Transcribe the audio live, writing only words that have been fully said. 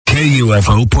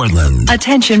KUFO Portland.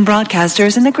 Attention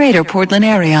broadcasters in the greater Portland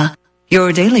area.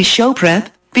 Your daily show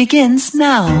prep begins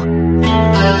now.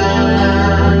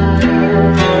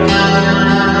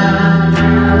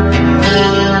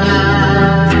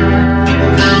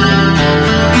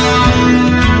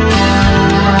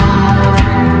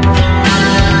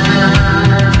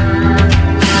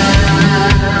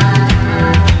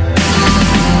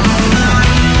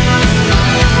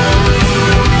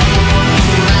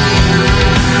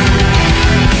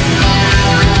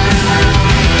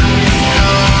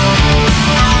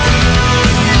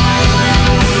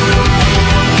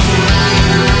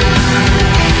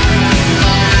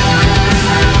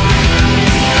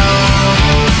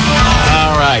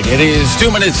 It is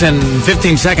 2 minutes and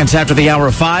 15 seconds after the hour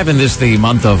of 5, and this the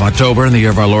month of October in the year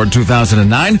of our Lord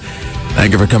 2009.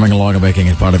 Thank you for coming along and making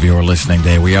it part of your listening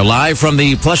day. We are live from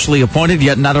the plushly appointed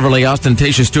yet not overly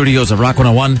ostentatious studios of Rock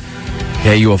 101,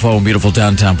 KUFO in beautiful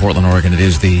downtown Portland, Oregon. It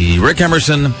is the Rick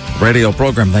Emerson radio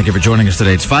program. Thank you for joining us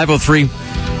today. It's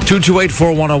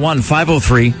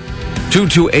 503-228-4101,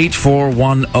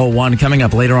 503-228-4101. Coming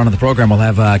up later on in the program, we'll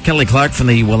have Kelly Clark from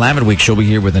the Willamette Week. She'll be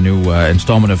here with a new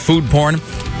installment of Food Porn.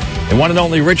 The one and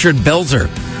only Richard Belzer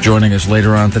joining us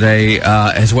later on today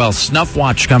as well. Snuff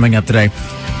Watch coming up today.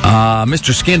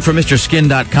 Mr. Skin from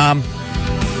MrSkin.com.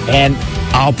 And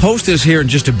I'll post this here in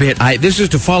just a bit. This is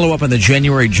to follow up on the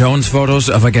January Jones photos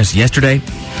of, I guess, yesterday,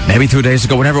 maybe 2 days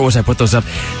ago, whenever it was I put those up.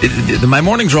 My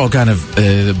mornings are all kind of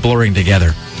blurring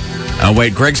together.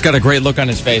 Wait, Greg's got a great look on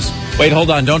his face. Wait,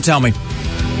 hold on, don't tell me.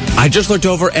 I just looked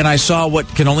over and I saw what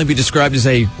can only be described as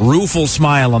a rueful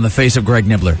smile on the face of Greg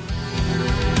Nibbler.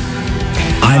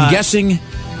 I'm guessing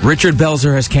Richard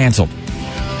Belzer has canceled.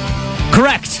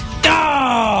 Correct.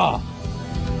 Oh!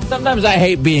 Sometimes I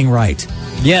hate being right.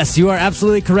 Yes, you are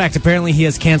absolutely correct. Apparently, he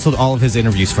has canceled all of his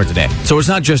interviews for today. So it's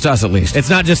not just us, at least. It's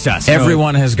not just us.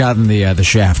 Everyone has gotten the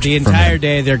shaft. The entire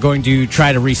day, they're going to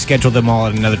try to reschedule them all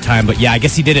at another time. But yeah, I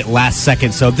guess he did it last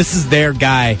second. So this is their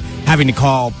guy having to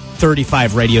call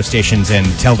 35 radio stations and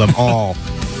tell them all,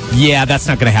 yeah, that's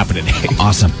not going to happen today.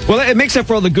 Awesome. Well, it makes up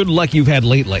for all the good luck you've had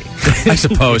lately. I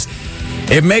suppose.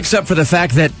 It makes up for the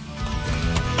fact that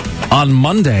on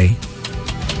Monday,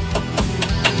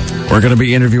 we're going to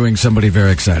be interviewing somebody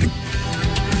very exciting.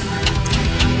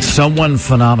 Someone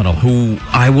phenomenal who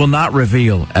I will not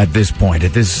reveal at this point.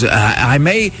 At this, I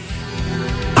may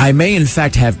in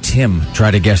fact have Tim try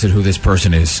to guess at who this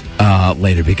person is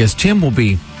later, because Tim will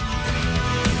be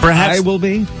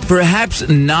perhaps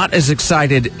not as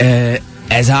excited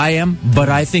as I am, but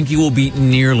I think you will be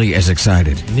nearly as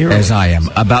excited as I am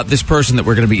about this person that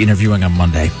we're going to be interviewing on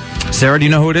Monday. Sarah, do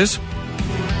you know who it is?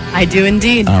 I do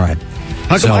indeed. All right.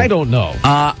 How come I don't know?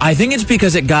 I think it's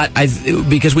because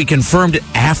because we confirmed it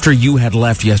after you had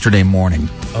left yesterday morning.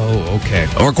 Oh, okay.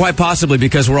 Or quite possibly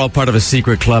because we're all part of a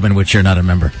secret club in which you're not a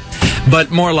member.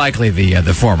 But more likely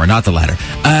the former, not the latter.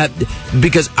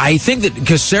 Because I think that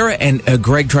because Sarah and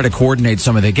Greg try to coordinate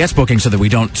some of the guest bookings so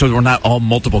we're not all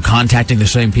multiple contacting the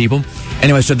same people.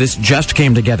 Anyway, so this just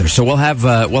came together. So we'll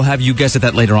have you guess at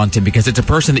that later on, Tim, because it's a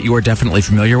person that you are definitely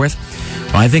familiar with.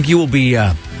 I think you will be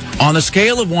on a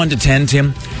scale of 1 to 10,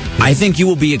 Tim. I think you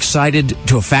will be excited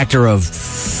to a factor of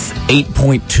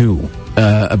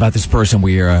 8.2 about this person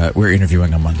we're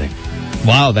interviewing on Monday.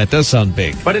 Wow, that does sound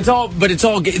big. But it's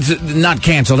not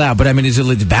canceled out. But I mean, it's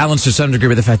balanced to some degree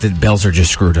with the fact that Belzer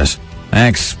just screwed us.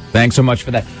 Thanks so much for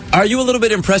that. Are you a little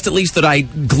bit impressed, at least, that I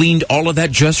gleaned all of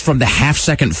that just from the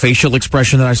half-second facial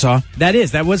expression that I saw?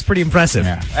 That was pretty impressive.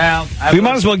 Yeah. Well, we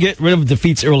might as well get rid of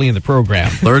defeats early in the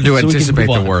program. Learn to anticipate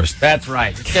the worst. That's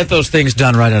right. Get those things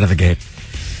done right out of the gate.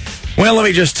 Well, let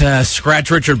me just scratch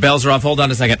Richard Belzer off. Hold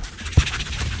on a second.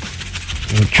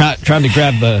 Trying to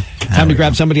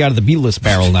grab somebody out of the B-list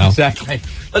barrel now. Exactly.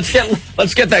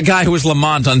 Let's get that guy who was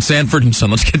Lamont on Sanford and Son.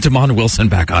 Let's get Damon Wilson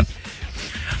back on.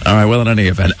 All right, well, in any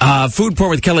event. Food Porn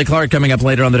with Kelly Clark coming up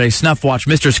later on the day. Snuff Watch,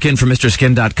 Mr. Skin from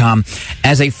MrSkin.com.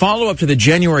 As a follow-up to the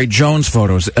January Jones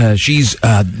photos, she's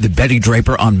the Betty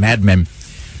Draper on Mad Men.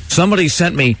 Somebody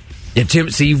sent me,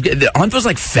 Tim, see, aren't those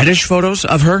like fetish photos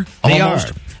of her? They almost?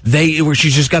 are. Where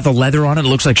she's just got the leather on it. It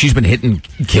looks like she's been hit and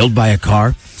killed by a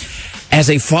car.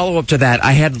 As a follow-up to that,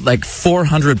 I had like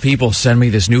 400 people send me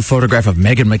this new photograph of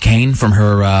Meghan McCain from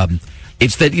her...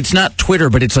 It's not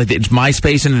Twitter, but it's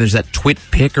MySpace, and there's that Twit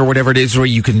pic or whatever it is where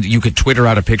you could Twitter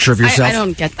out a picture of yourself. I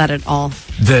don't get that at all.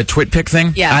 The Twit pic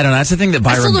thing? Yeah. I don't know. That's the thing that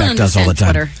Byron Beck does all the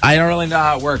time. Twitter. I don't really know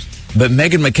how it works. But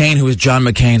Meghan McCain, who is John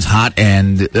McCain's hot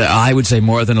and I would say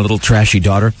more than a little trashy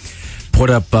daughter,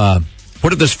 put up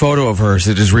this photo of hers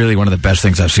that is really one of the best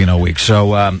things I've seen all week.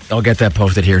 So I'll get that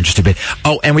posted here in just a bit.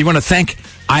 Oh, and we want to thank.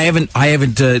 I haven't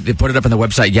put it up on the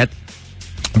website yet.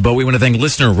 But we want to thank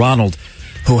listener Ronald,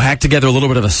 who hacked together a little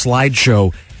bit of a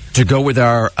slideshow to go with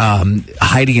our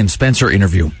Heidi and Spencer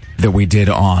interview that we did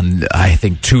on, I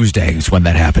think, Tuesday is when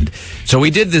that happened. So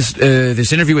we did this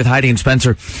interview with Heidi and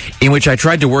Spencer, in which I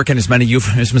tried to work in as many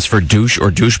euphemisms for douche or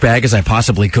douchebag as I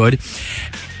possibly could.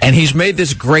 And he's made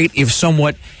this great, if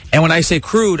somewhat, and when I say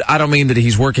crude, I don't mean that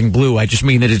he's working blue. I just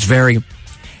mean that it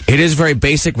is very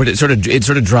basic, but it sort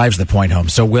of drives the point home.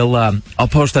 So I'll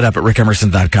post that up at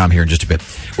rickemerson.com here in just a bit.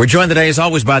 We're joined today, as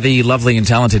always, by the lovely and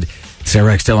talented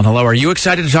Sarah X. Dillon. Hello. Are you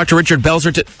excited to talk to Richard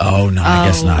Belzer? I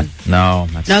guess not. No.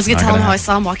 I was going to tell him how I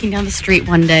saw him walking down the street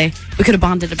one day. We could have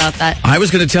bonded about that. I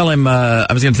was going to tell him. I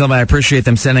appreciate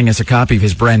them sending us a copy of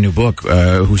his brand new book,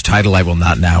 whose title I will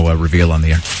not now reveal on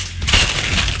the air.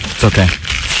 It's okay.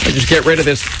 I just get rid of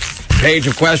this page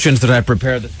of questions that I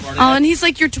prepared this morning. Oh, and he's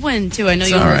like your twin, too. I know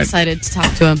you were excited to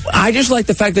talk to him. I just like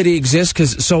the fact that he exists,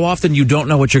 because so often you don't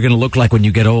know what you're going to look like when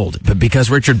you get old. But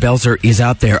because Richard Belzer is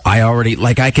out there,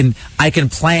 I can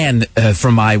plan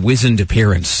for my wizened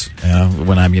appearance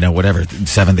when I'm,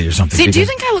 70 or something. See, do you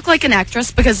think I look like an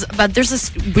actress? But there's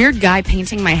this weird guy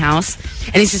painting my house,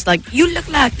 and he's just like, you look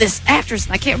like this actress.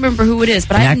 And I can't remember who it is,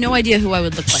 but I have no idea who I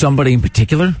would look like. Somebody in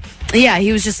particular? Yeah,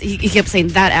 he was just, he kept saying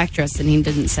that actress, and he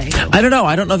didn't say who. I don't know.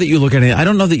 I don't know that you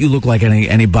look like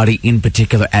anybody in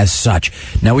particular as such.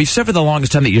 Now, we've said for the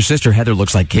longest time that your sister Heather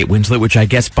looks like Kate Winslet, which I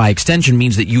guess by extension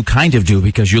means that you kind of do,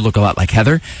 because you look a lot like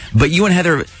Heather. But you're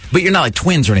not like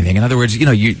twins or anything. In other words,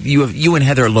 you and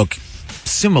Heather look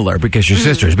similar because you're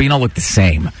sisters, but you don't look the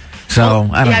same. So,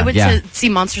 I don't know. I went to see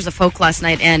Monsters of Folk last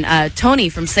night, and Tony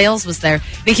from sales was there.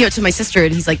 He came up to my sister,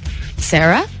 and he's like,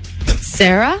 Sarah?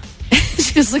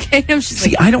 She was looking at him. She's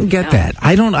like, I don't get that.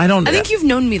 I don't. I think you've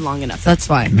known me long enough. That's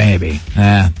why. Maybe.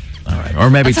 All right. Or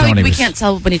maybe that's Tony. We can't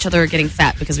tell when each other are getting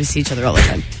fat because we see each other all the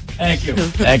time. Thank you.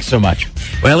 Thanks so much.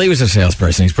 Well, he was a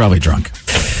salesperson. He's probably drunk.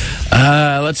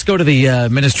 Let's go to the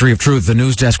Ministry of Truth. The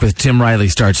news desk with Tim Riley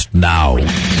starts now.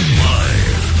 Live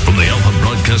from the Alpha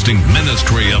Broadcasting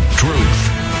Ministry of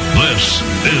Truth, this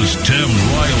is Tim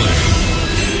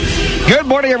Riley. Good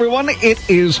morning, everyone. It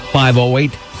is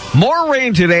 5:08. More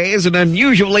rain today as an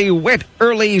unusually wet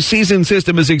early season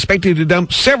system is expected to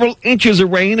dump several inches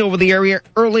of rain over the area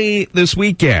early this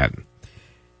weekend.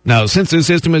 Now, since the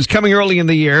system is coming early in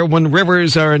the year when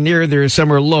rivers are near their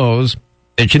summer lows,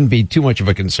 it shouldn't be too much of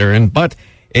a concern, but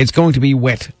it's going to be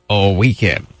wet all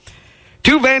weekend.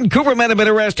 2 Vancouver men have been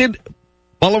arrested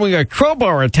following a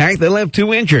crowbar attack that left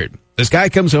 2 injured. This guy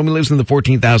comes home. He lives in the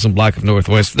 14,000 block of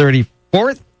Northwest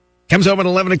 34th. Comes home at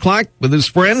 11 o'clock with his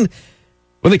friend.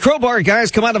 When the crowbar guys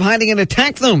come out of hiding and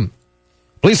attack them.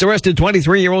 Police arrested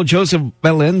 23-year-old Joseph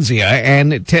Valencia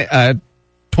and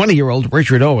 20-year-old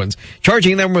Richard Owens,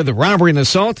 charging them with robbery and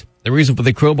assault. The reason for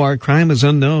the crowbar crime is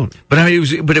unknown. But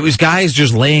it was guys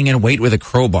just laying in wait with a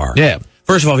crowbar. Yeah.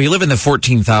 First of all, if you live in the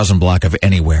 14,000 block of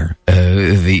anywhere,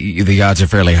 the odds are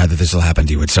fairly high that this will happen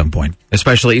to you at some point.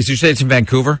 Especially, as you say, it's in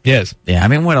Vancouver? Yes. Yeah, I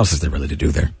mean, what else is there really to do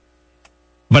there?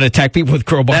 But attack people with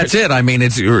crowbars. That's it. I mean,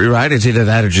 it's right. It's either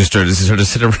that or just sort of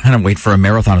sit around and wait for a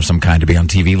marathon of some kind to be on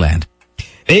TV land.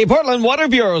 The Portland Water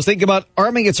Bureau is thinking about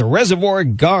arming its reservoir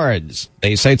guards.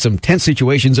 They cite some tense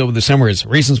situations over the summer as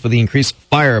reasons for the increased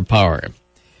firepower.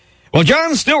 Well,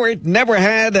 Jon Stewart never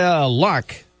had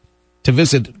luck to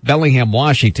visit Bellingham,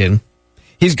 Washington.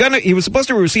 He was supposed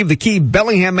to receive the key.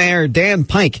 Bellingham Mayor Dan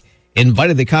Pike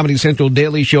invited the Comedy Central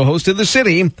Daily Show host to the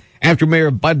city after Mayor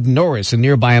Bud Norris in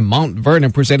nearby Mount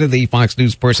Vernon presented the Fox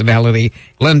News personality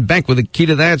Glenn Beck with the key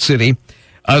to that city.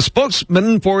 A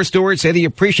spokesman for Stewart said he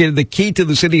appreciated the key to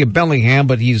the city of Bellingham,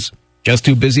 but he's just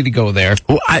too busy to go there.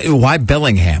 Why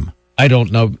Bellingham? I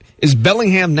don't know. Is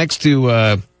Bellingham next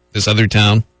to this other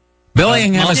town?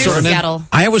 Bellingham is sort of Seattle.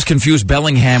 I always confuse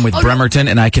Bellingham with Bremerton,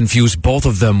 and I confuse both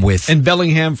of them with... And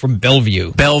Bellingham from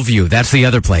Bellevue. Bellevue, that's the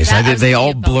other place. They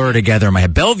all blur together in my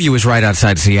head. Bellevue is right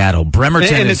outside Seattle.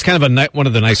 Bremerton and is... it's kind of one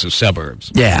of the nicest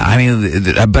suburbs. Yeah, I mean,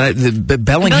 but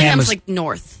Bellingham is... like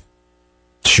north.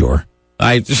 Sure.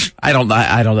 I don't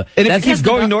know. And if you keep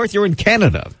going north, you're in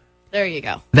Canada. There you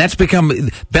go. That's become...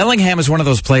 Bellingham is one of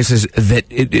those places that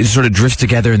it sort of drifts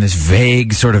together in this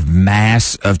vague sort of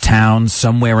mass of towns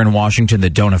somewhere in Washington that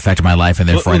don't affect my life, and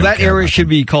therefore that area should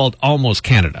be called almost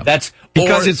Canada. That's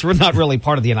because it's not really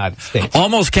part of the United States.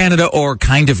 Almost Canada, or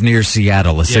kind of near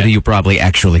Seattle, a city you probably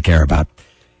actually care about.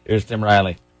 Here's Tim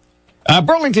Riley.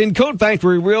 Burlington Coat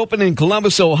Factory reopened in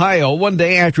Columbus, Ohio, one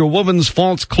day after a woman's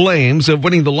false claims of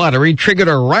winning the lottery triggered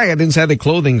a riot inside the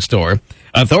clothing store.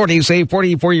 Authorities say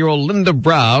 44-year-old Linda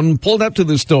Brown pulled up to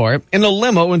the store in a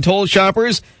limo and told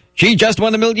shoppers she just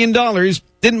won $1 million,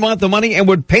 didn't want the money, and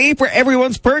would pay for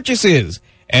everyone's purchases.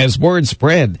 As word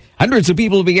spread, hundreds of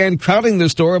people began crowding the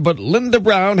store, but Linda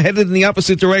Brown headed in the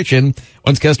opposite direction.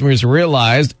 Once customers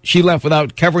realized she left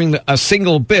without covering a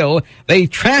single bill, they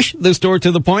trashed the store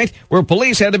to the point where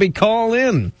police had to be called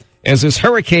in. As this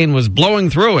hurricane was blowing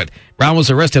through it, Brown was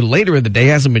arrested later in the day,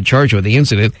 hasn't been charged with the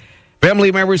incident.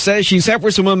 Family member says she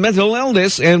suffers from a mental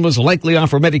illness and was likely on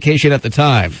for medication at the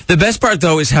time. The best part,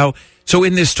 though, is how, so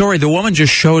in this story, the woman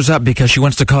just shows up because she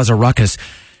wants to cause a ruckus.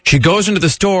 She goes into the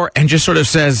store and just sort of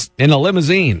says... In a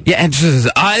limousine. Yeah, and she says,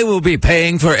 I will be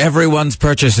paying for everyone's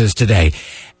purchases today.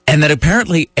 And that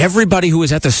apparently everybody who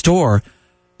was at the store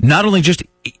not only just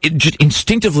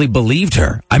instinctively believed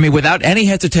her. I mean, without any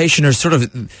hesitation or sort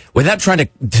of, without trying to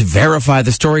verify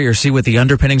the story or see what the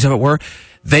underpinnings of it were,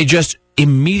 they just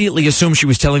immediately assumed she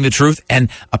was telling the truth. And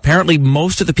apparently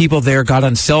most of the people there got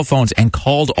on cell phones and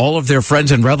called all of their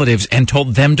friends and relatives and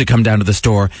told them to come down to the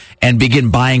store and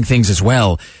begin buying things as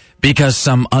well, because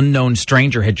some unknown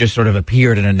stranger had just sort of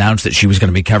appeared and announced that she was going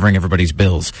to be covering everybody's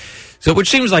bills. So, which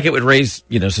seems like it would raise,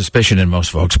 suspicion in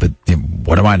most folks, but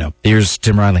what do I know? Here's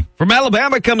Tim Riley. From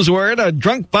Alabama comes word a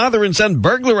drunk father and son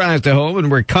burglarized a home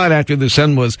and were caught after the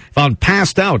son was found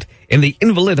passed out in the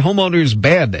invalid homeowner's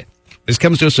bed. This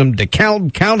comes to us from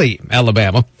DeKalb County,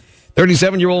 Alabama.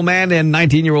 37-year-old man and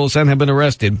 19-year-old son have been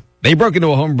arrested. They broke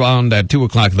into a home around 2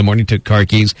 o'clock in the morning, took car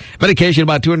keys, medication,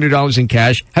 about $200 in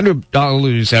cash,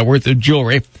 $100 worth of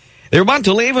jewelry. They were about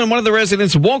to leave when one of the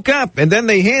residents woke up, and then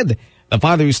they hid. The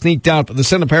father sneaked out, but the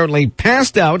son apparently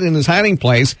passed out in his hiding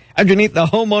place underneath the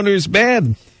homeowner's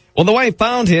bed. Well, the wife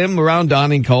found him around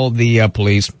dawn and called the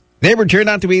police. Neighbor turned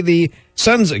out to be the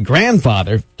son's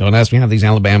grandfather. Don't ask me how these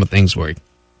Alabama things work.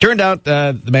 Turned out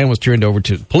the man was turned over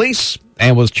to police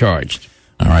and was charged.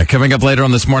 All right, coming up later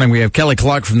on this morning, we have Kelly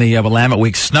Clark from the Willamette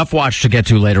Week Snuff Watch to get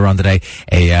to later on today.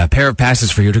 A pair of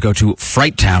passes for you to go to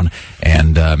Fright Town,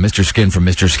 and Mr. Skin from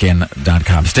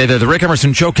MrSkin.com. Stay there. The Rick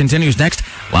Emerson Show continues next,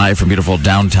 live from beautiful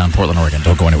downtown Portland, Oregon.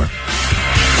 Don't go anywhere.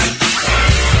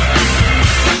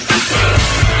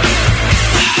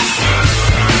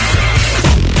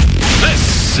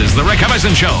 This is the Rick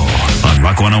Emerson Show on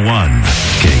Rock 101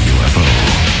 KUFO.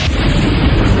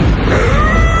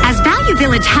 As Value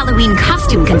Village Halloween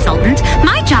costume consultant,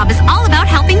 my job is all about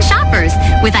helping shoppers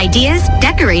with ideas,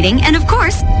 decorating, and of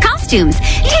course, costumes.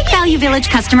 Take Value Village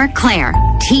customer Claire.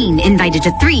 Teen invited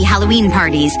to 3 Halloween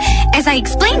parties. As I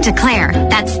explained to Claire,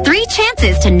 that's 3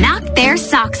 chances to knock their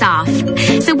socks off.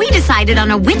 So we decided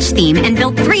on a witch theme and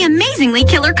built 3 amazingly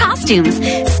killer costumes.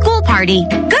 School party,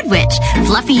 Good Witch,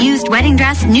 fluffy used wedding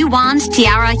dress, new wand,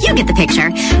 tiara, you get the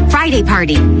picture. Friday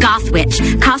party, Goth Witch,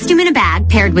 costume in a bag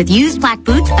paired with used black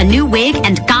boots, a new wig,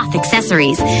 and goth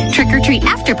accessories. Trick or treat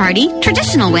after party,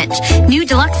 traditional witch, new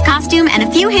deluxe costume, and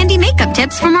a few handy makeup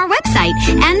tips from our website.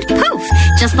 And poof,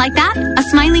 just like that, a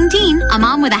smiling teen, a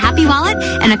mom with a happy wallet,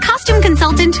 and a costume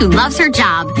consultant who loves her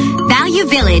job. Value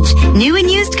Village, new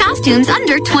and used costumes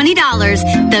under $20.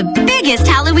 The biggest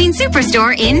Halloween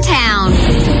superstore in town.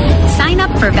 Sign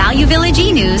up for Value Village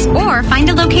e-news or find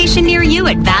a location near you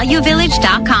at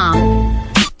valuevillage.com.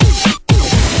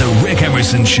 The Rick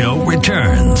Emerson Show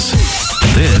returns.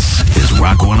 This is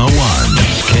Rock 101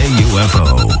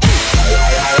 KUFO.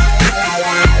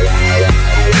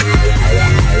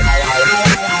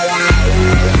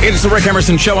 It's the Rick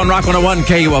Emerson Show on Rock 101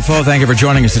 KUFO. Thank you for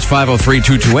joining us. It's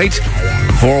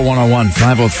 503-228-4101.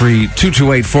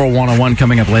 503-228-4101.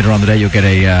 Coming up later on the day, you'll get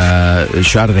a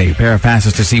shot at a pair of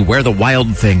passes to see Where the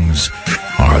Wild Things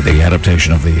Are, the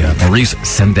adaptation of the Maurice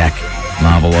Sendak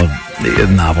novel.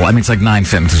 I mean, it's like 9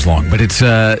 sentences long, but it's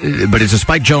a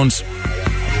Spike Jonze.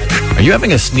 Are you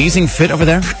having a sneezing fit over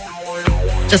there?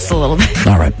 Just a little bit.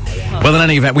 All right. Well, in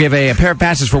any event, we have a pair of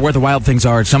passes for Where the Wild Things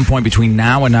Are at some point between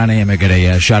now and 9 a.m. I get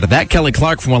a shot at that. Kelly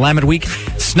Clark from Willamette Week.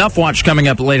 Snuff Watch coming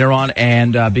up later on.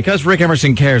 And because Rick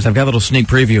Emerson cares, I've got a little sneak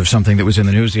preview of something that was in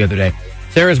the news the other day.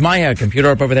 Sarah, is my computer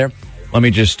up over there? Let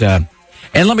me just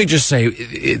say,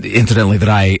 incidentally, that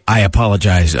I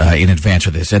apologize in advance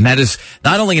for this. And that is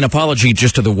not only an apology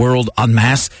just to the world en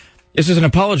masse. This is an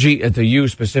apology to you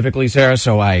specifically, Sarah.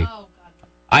 So I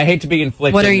hate to be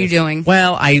inflicting. What are you doing?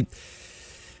 Well,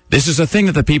 this is a thing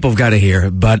that the people have got to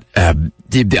hear, but I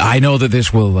know that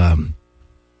this will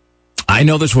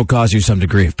cause you some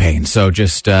degree of pain. So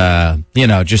just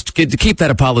keep that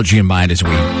apology in mind as we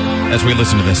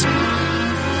listen to this.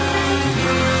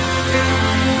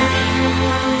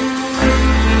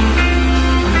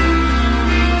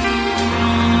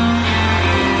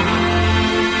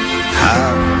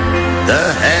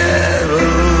 The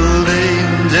herald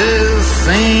angels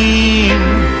sing,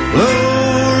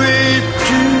 glory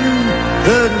to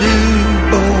the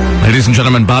newborn. Ladies and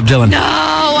gentlemen, Bob Dylan. No,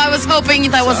 I was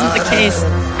hoping that wasn't the case.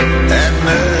 And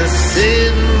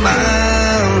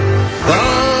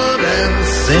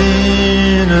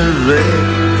sinners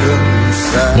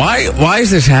reconciled. Why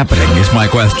is this happening, is my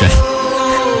question.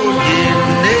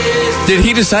 Did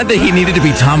he decide that he needed to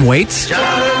be Tom Waits?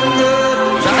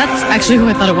 That's actually who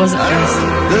I thought it was at first.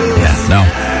 Yeah, no.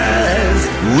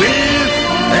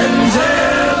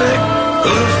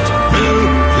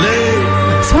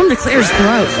 So him to clear his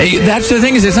throat. Hey, that's the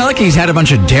thing, is it's not like he's had a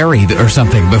bunch of dairy or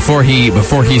something before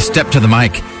he stepped to the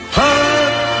mic.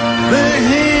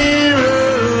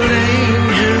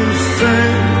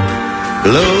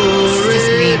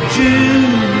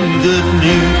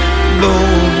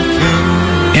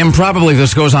 And probably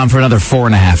this goes on for another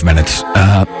 4.5 minutes.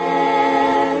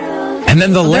 And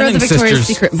then the Lennon sisters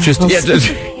just yes,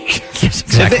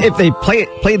 exactly. If they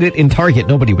played it in Target,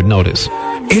 nobody would notice.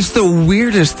 It's the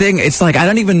weirdest thing. It's like I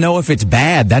don't even know if it's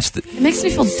bad. It makes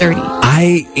me feel dirty.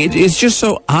 It's just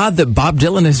so odd that Bob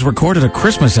Dylan has recorded a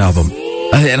Christmas album,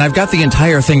 and I've got the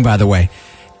entire thing, by the way,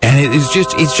 and it's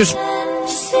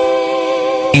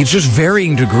just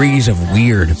varying degrees of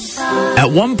weird.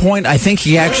 At one point, I think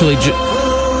he actually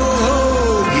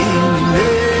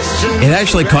it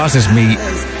actually causes me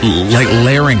like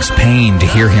larynx pain to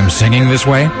hear him singing this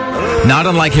way. Not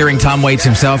unlike hearing Tom Waits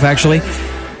himself, actually.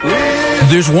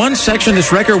 There's one section of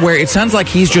this record where it sounds like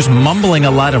he's just mumbling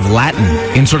a lot of Latin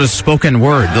in sort of spoken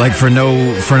word, like for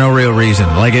no real reason.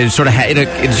 Like it sort of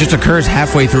it just occurs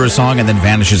halfway through a song and then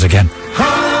vanishes again.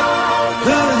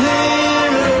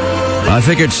 I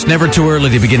figure it's never too early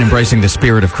to begin embracing the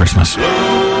spirit of Christmas.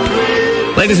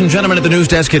 Ladies and gentlemen, at the news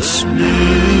desk, it's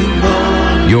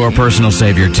your personal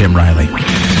savior, Tim Riley. Live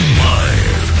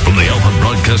from the Alpha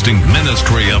Broadcasting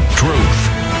Ministry of Truth,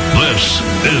 this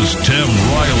is Tim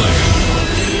Riley.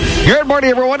 Good morning,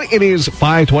 everyone. It is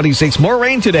 5:26. More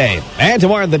rain today. And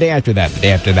tomorrow and the day after that.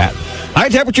 High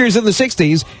temperatures in the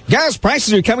 60s. Gas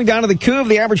prices are coming down to the coupe.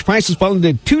 The average price has fallen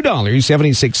to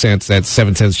 $2.76. That's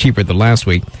 7 cents cheaper than last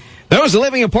week. Those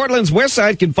living in Portland's west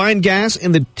side can find gas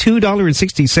in the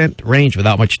 $2.60 range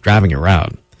without much driving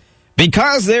around.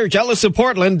 Because they're jealous of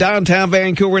Portland, downtown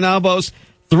Vancouver now boasts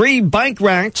 3 bike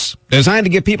racks designed to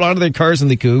get people out of their cars in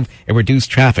the coupe and reduce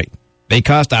traffic. They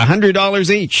cost $100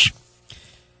 each.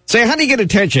 Say, how do you get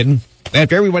attention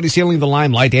after everybody's stealing the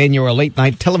limelight and you're a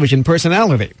late-night television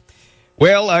personality?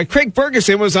 Well, Craig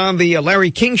Ferguson was on the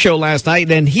Larry King Show last night,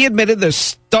 and he admitted the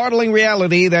startling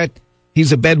reality that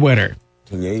he's a bedwetter.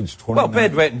 Well,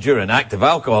 bedwetting during active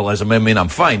alcoholism, I mean, I'm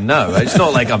fine now. It's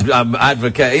not like I'm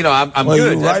advocating, I'm well,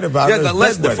 good. You're right about it.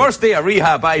 Listen, the first day of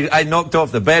rehab, I knocked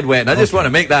off the bedwetting. I just want to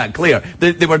make that clear.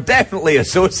 They were definitely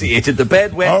associated, the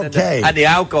bedwetting and the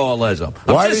alcoholism.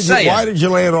 Why did you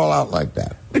lay it all out like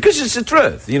that? Because it's the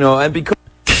truth, and because...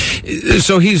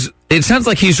 So it sounds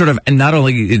like he's sort of not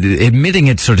only admitting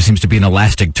it sort of seems to be an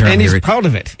elastic term. And he's here. proud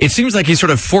of it. It seems like he's sort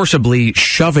of forcibly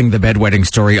shoving the bedwetting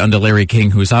story onto Larry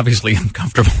King, who's obviously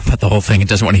uncomfortable about the whole thing and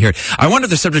doesn't want to hear it. I wonder if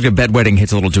the subject of bedwetting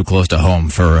hits a little too close to home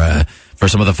for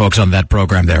some of the folks on that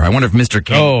program there. I wonder if Mr.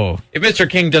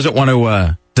 King doesn't want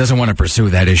to pursue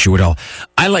that issue at all.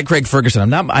 I like Craig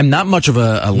Ferguson. I'm not much of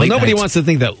a late Nobody night. wants to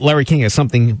think that Larry King has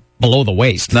something below the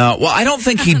waist. No, well, I don't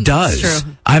think he does. That's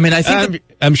true. I mean, I think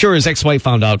I'm sure his ex-wife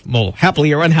found out, well,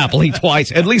 happily or unhappily,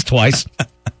 at least twice.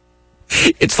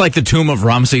 it's like the tomb of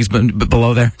Ramses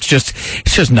below there. It's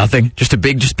just nothing.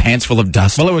 Just pants full of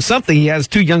dust. Well, it was something. He has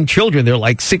 2 young children. They're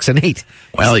like 6 and 8.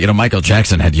 Well, Michael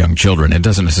Jackson had young children. It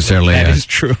doesn't necessarily... That is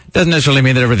true. Doesn't necessarily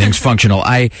mean that everything's functional.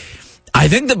 I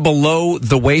think that below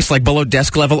the waist, like below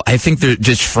desk level, I think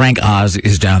just Frank Oz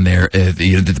is down there,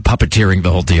 the puppeteering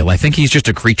the whole deal. I think he's just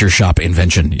a creature shop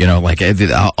invention,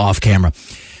 off camera.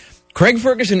 Craig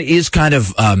Ferguson is kind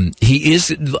of, he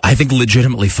is, I think,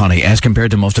 legitimately funny as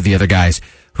compared to most of the other guys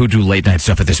who do late night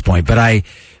stuff at this point. But I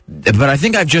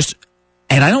think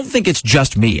and I don't think it's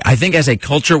just me. I think as a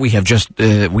culture, we have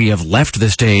left the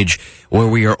stage where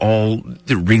we are all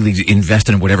really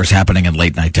invested in whatever's happening in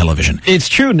late night television. It's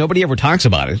true. Nobody ever talks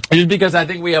about it. Just because I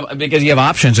think because you have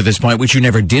options at this point, which you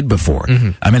never did before. Mm-hmm.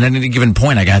 I mean, at any given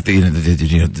point, I got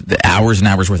the hours and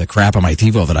hours worth of crap on my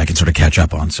TiVo that I can sort of catch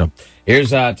up on. So here's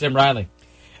Tim Riley.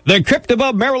 The crypt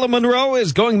above Marilyn Monroe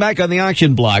is going back on the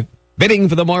auction block. Bidding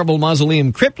for the marble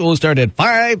mausoleum crypt will start at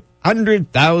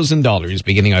 $500,000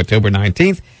 beginning October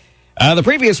 19th. The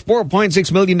previous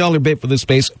 $4.6 million bid for the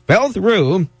space fell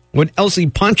through when Elsie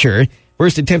Puncher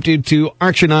first attempted to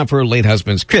auction off her late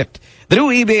husband's crypt. The new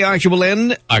eBay auction will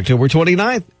end October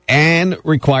 29th and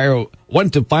require 1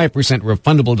 to 5%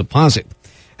 refundable deposit.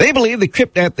 They believe the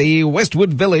crypt at the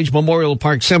Westwood Village Memorial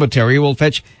Park Cemetery will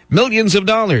fetch millions of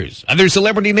dollars. Other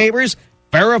celebrity neighbors,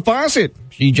 Farrah Fawcett.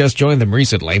 She just joined them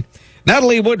recently.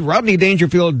 Natalie Wood, Rodney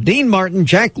Dangerfield, Dean Martin,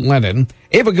 Jack Lemmon,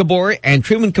 Ava Gabor, and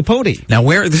Truman Capote. Now,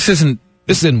 this isn't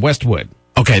This is in Westwood.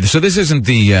 Okay, so this isn't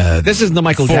the this isn't the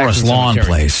Michael Forest Jackson Lawn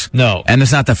Cemetery. place. No. And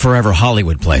it's not the Forever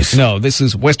Hollywood place. No, this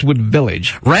is Westwood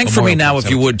Village. Rank for me now, if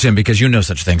you would, Tim, because you know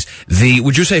such things.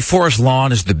 Would you say Forest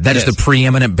Lawn is is the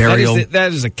preeminent burial?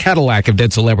 That is a Cadillac of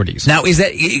dead celebrities. Now,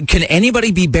 can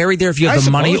anybody be buried there if you have the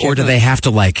money, or do they have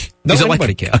to No, is it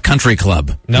like a country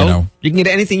club? No, you can get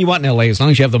anything you want in L.A. as long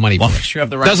as you have the money. Well, you have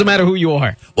the right. Doesn't matter who you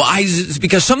are. Well,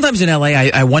 because sometimes in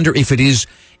L.A. I wonder if it is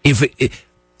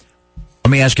let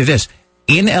me ask you this.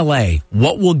 In L.A.,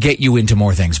 what will get you into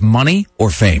more things, money or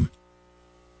fame?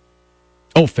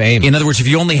 Oh, fame. In other words, if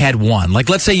you only had one. Like,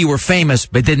 let's say you were famous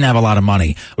but didn't have a lot of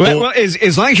money. Well,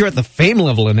 as long as you're at the fame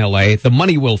level in L.A., the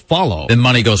money will follow. The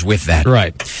money goes with that.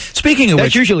 Right. Speaking of That's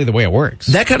which... usually the way it works.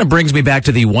 That kind of brings me back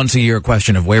to the once-a-year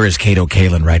question of where is Kato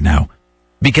Kalin right now?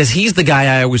 Because he's the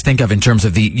guy I always think of in terms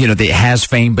of that has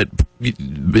fame, but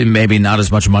maybe not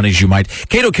as much money as you might.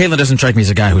 Kato Kalin doesn't strike me as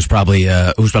a guy who's probably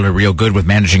real good with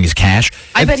managing his cash.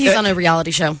 I bet he's on a reality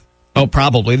show. Oh,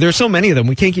 probably. There's so many of them,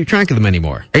 we can't keep track of them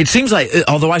anymore. It seems like,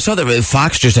 although I saw that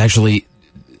Fox just actually,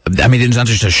 it's not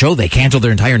just a show, they canceled their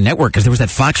entire network because there was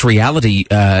that Fox reality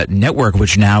network,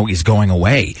 which now is going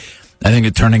away. I think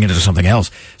it's turning into something else.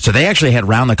 So they actually had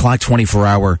round-the-clock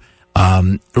 24-hour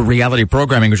reality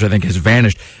programming, which I think has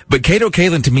vanished. But Kato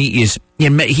Kalin to me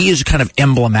he is kind of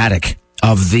emblematic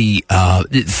of the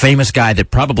famous guy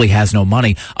that probably has no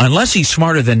money, unless he's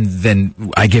smarter than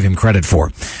I give him credit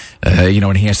for.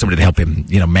 And he has somebody to help him,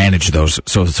 manage those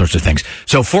sorts of things.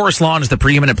 So Forest Lawn is the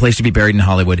preeminent place to be buried in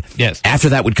Hollywood. Yes. After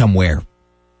that would come where?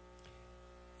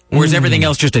 Or is everything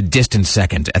else just a distant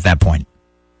second at that point?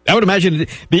 I would imagine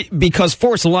because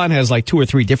Forest Lawn has like 2 or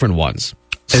 3 different ones.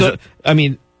 So,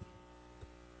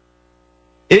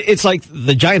 it's like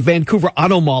the giant Vancouver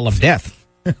Auto Mall of death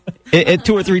at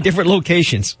 2 or 3 different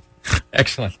locations.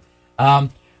 Excellent.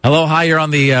 Hello, hi, you're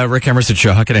on the Rick Emerson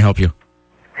Show. How can I help you?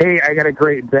 Hey, I got a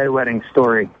great bedwetting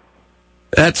story.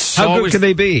 That's how good can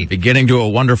they be? Beginning to a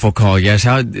wonderful call. Yes,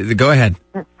 go ahead.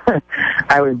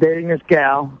 I was dating this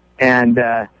gal, and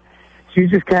she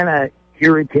was just kind of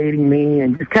irritating me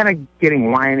and just kind of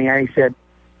getting whiny. I said,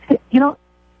 hey,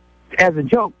 as a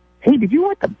joke, hey, did you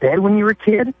wet the bed when you were a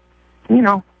kid?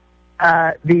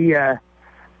 The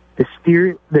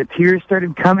tears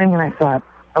started coming, and I thought,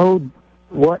 oh,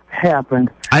 what happened?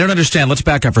 I don't understand. Let's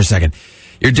back up for a second.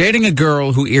 You're dating a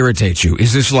girl who irritates you.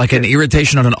 Is this like an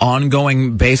irritation on an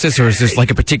ongoing basis, or is this like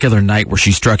a particular night where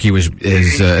she struck you as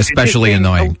especially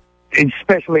annoying?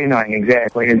 Especially annoying,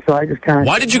 exactly. And so I just kind of...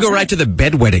 Why did you go right to the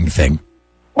bedwetting thing?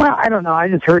 Well, I don't know. I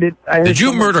just heard it. Did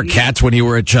you murder cats when you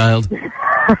were a child?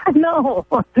 No.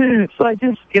 So I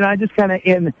just kind of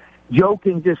in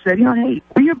joking just said, hey,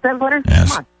 are you a bedwetter? Yes.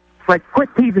 Come on. It's like, quit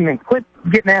teasing me. Quit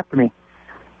getting after me.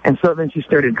 And so then she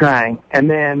started crying. And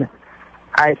then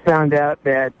I found out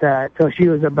that till she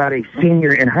was about a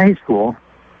senior in high school,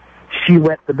 she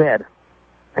wet the bed.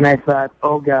 And I thought,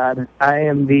 oh God, I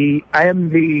am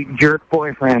the jerk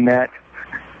boyfriend that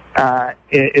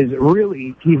is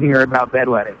really teasing her about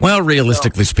bedwetting. Well,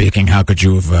 realistically speaking, how could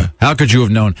you have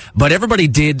known? But everybody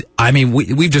did.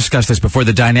 We've discussed this before.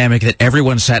 The dynamic that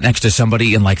everyone sat next to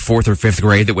somebody in like 4th or 5th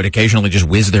grade that would occasionally just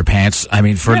whiz their pants.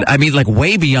 Like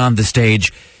way beyond the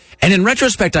stage. And in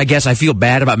retrospect, I guess I feel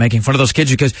bad about making fun of those kids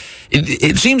because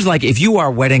it seems like if you're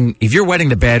wetting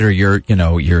the bed or your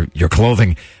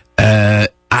clothing,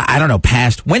 I don't know,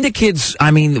 past when the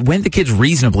kids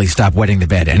reasonably stop wetting the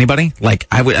bed? Anybody? Like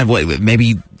I would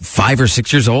maybe 5 or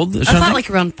 6 years old or something? I thought like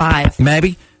around 5.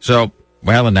 Maybe. So,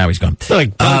 and now he's gone.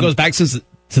 Like goes back to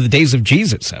the days of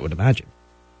Jesus, I would imagine.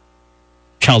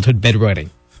 Childhood bedwetting.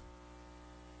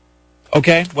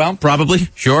 Okay, well, probably,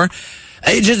 sure.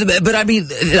 I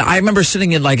remember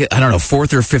sitting in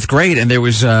 4th or 5th grade, and there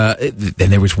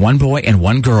was one boy and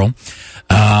one girl,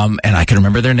 and I can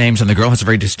remember their names, and the girl has a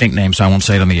very distinct name, so I won't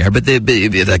say it on the air, but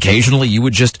occasionally you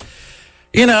would just,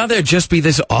 there'd just be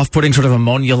this off-putting sort of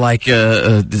ammonia-like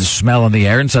smell in the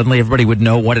air, and suddenly everybody would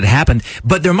know what had happened,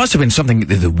 but there must have been something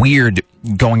weird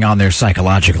going on there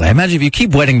psychologically. I imagine if you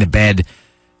keep wetting the bed,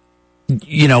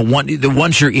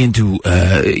 once you're into,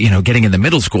 getting into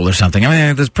middle school or something,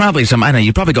 there's probably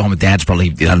you'd probably go home with dad's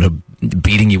probably,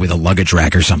 beating you with a luggage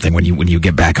rack or something when you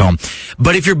get back home.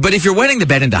 But if you're wetting the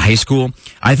bed into high school,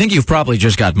 I think you've probably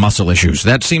just got muscle issues.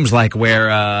 That seems like where,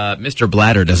 Mr.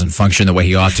 Bladder doesn't function the way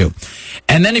he ought to.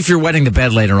 And then if you're wetting the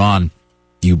bed later on,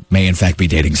 you may in fact be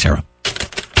dating Sarah.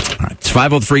 All right, it's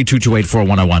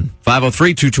 503-228-4101.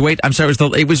 503-228. I'm sorry,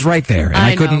 it was right there, and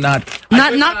I couldn't not.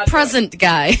 Not present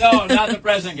guy. No, not the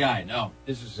present guy. No,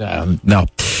 this is no.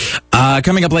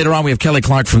 Coming up later on, we have Kelly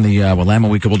Clark from the Willamette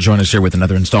Week will join us here with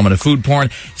another installment of Food Porn.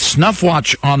 Snuff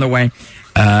Watch on the way.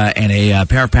 and a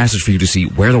pair of passes for you to see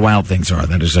Where the Wild Things Are.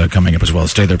 That is coming up as well.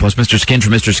 Stay there. Plus, Mr. Skin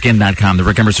from MrSkin.com. The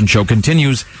Rick Emerson Show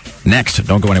continues next.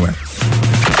 Don't go anywhere.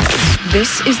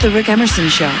 This is the Rick Emerson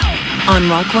Show on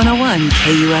Rock 101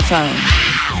 KUFO.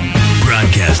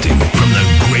 Broadcasting from the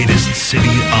greatest city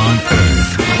on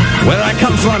earth. Where I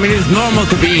come from, it is normal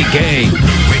to be gay.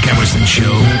 Rick Emerson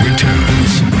Show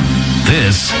returns.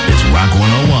 This is Rock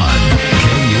 101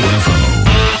 KUFO.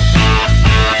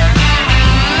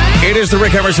 It is the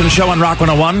Rick Emerson Show on Rock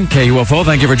 101 KUFO.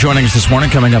 Thank you for joining us this morning.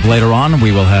 Coming up later on,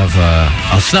 we will have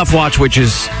a snuff watch, which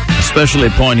is especially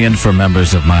poignant for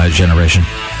members of my generation.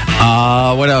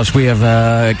 What else? We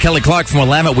have Kelly Clark from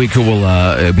Willamette Week, who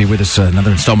will be with us.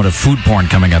 Another installment of Food Porn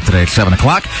coming up today at 7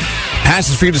 o'clock.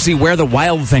 Passes for you to see Where the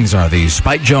Wild Things Are, the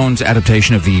Spike Jonze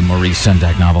adaptation of the Maurice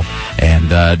Sendak novel, and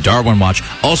Darwin Watch.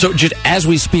 Also, just as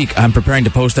we speak, I'm preparing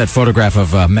to post that photograph of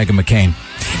Meghan McCain.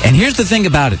 And here's the thing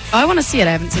about it. Oh, I want to see it.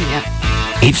 I haven't seen it yet.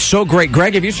 It's so great.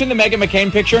 Greg, have you seen the Meghan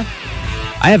McCain picture?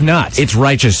 I have not. It's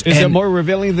righteous. Is it more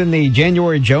revealing than the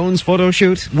January Jones photo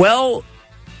shoot? Well,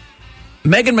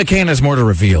 Meghan McCain has more to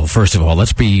reveal, first of all.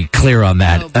 Let's be clear on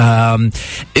that.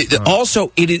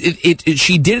 Also,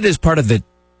 she did it as part of the,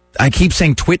 I keep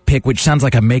saying twit pic, which sounds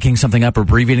like I'm making something up or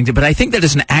abbreviating it, but I think that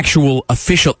is an actual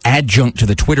official adjunct to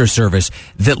the Twitter service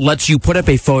that lets you put up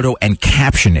a photo and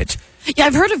caption it. Yeah,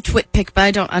 I've heard of TwitPic, but I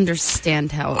don't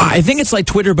understand how it works. I think it's like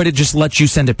Twitter, but it just lets you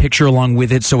send a picture along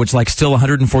with it, so it's like still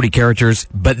 140 characters,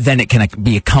 but then it can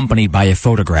be accompanied by a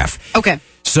photograph. Okay.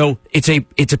 So it's a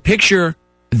picture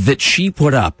that she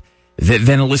put up that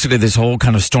then elicited this whole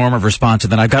kind of storm of response,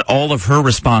 and then I've got all of her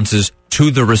responses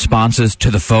to the responses to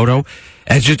the photo.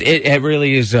 It's just, it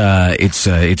really is,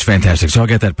 it's fantastic. So I'll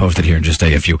get that posted here in just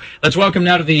a few. Let's welcome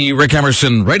now to the Rick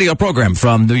Emerson radio program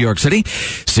from New York City,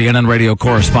 CNN radio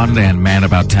correspondent and man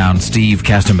about town, Steve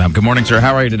Kastenbaum. Good morning, sir.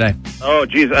 How are you today? Oh,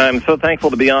 geez, I'm so thankful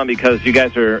to be on because you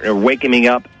guys are waking me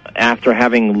up after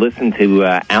having listened to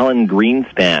Alan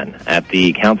Greenspan at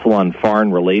the Council on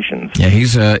Foreign Relations. Yeah,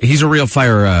 he's a real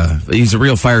fire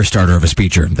starter of a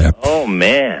speaker there. Oh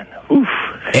man, oof.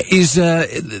 Is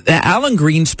Alan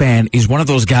Greenspan is one of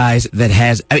those guys that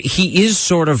has he is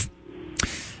sort of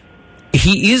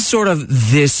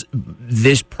this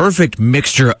perfect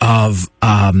mixture of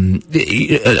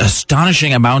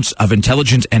astonishing amounts of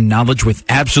intelligence and knowledge with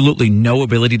absolutely no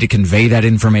ability to convey that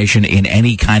information in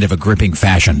any kind of a gripping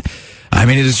fashion. I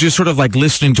mean, it is just sort of like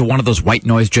listening to one of those white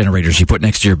noise generators you put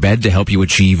next to your bed to help you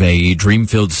achieve a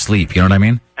dream-filled sleep. You know what I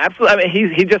mean? Absolutely. I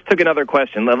mean, he just took another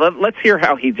question. Let's hear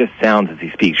how he just sounds as he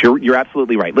speaks. You're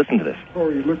absolutely right. Listen to this.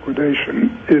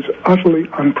 Liquidation is utterly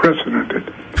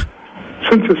unprecedented.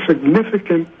 Since a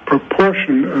significant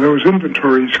proportion of those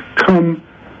inventories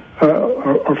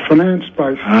are financed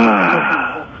by...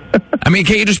 I mean,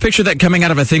 can't you just picture that coming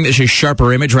out of a thing that's just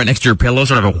sharper image right next to your pillow?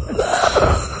 Sort of a...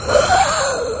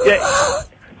 Yeah,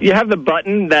 you have the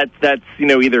button that's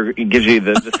either gives you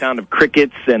the sound of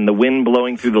crickets and the wind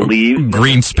blowing through the leaves.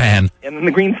 Greenspan. And then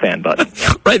the Greenspan button.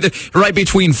 right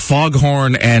between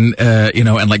Foghorn and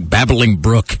and like Babbling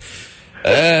Brook.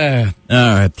 All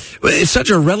right. It's such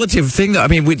a relative thing, though.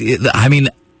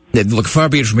 Look, far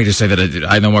be it for me to say that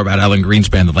I know more about Alan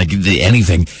Greenspan than like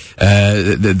anything.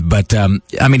 But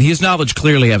his knowledge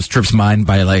clearly outstrips mine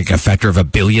by like a factor of 1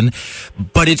 billion.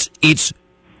 But it's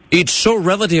so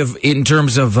relative in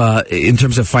terms of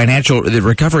financial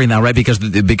recovery now, right? Because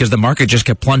the market just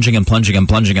kept plunging and plunging and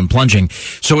plunging and plunging.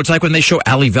 So it's like when they show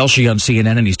Ali Velshi on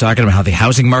CNN and he's talking about how the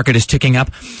housing market is ticking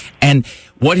up, and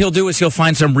what he'll do is he'll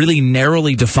find some really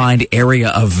narrowly defined area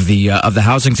of the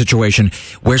housing situation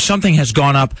where something has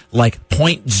gone up like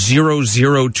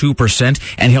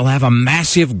 0.002%, and he'll have a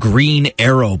massive green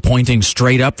arrow pointing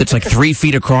straight up that's like 3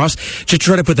 feet across to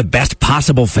try to put the best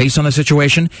possible face on the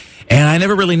situation. And I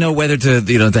never really know whether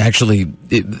to actually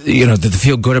to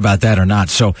feel good about that or not.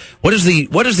 So what is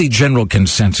the general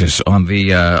consensus on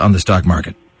the stock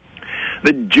market?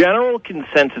 The general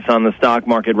consensus on the stock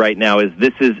market right now is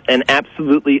this is an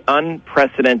absolutely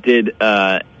unprecedented,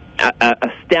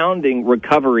 astounding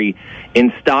recovery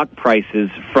in stock prices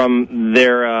from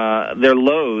their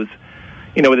lows,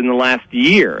 within the last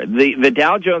year. The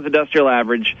Dow Jones Industrial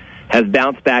Average has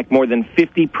bounced back more than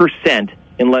 50%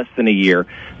 in less than a year.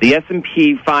 The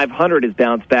S&P 500 has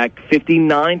bounced back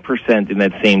 59% in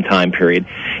that same time period.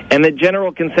 And the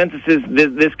general consensus is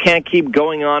this can't keep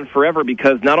going on forever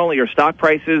because not only are stock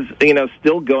prices,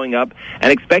 still going up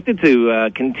and expected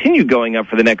to continue going up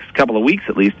for the next couple of weeks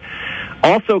at least,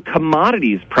 also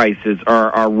commodities prices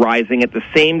are rising at the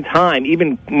same time,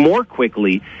 even more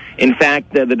quickly. In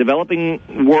fact, the developing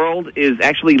world is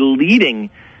actually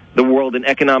leading the world in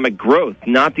economic growth,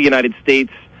 not the United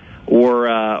States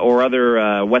or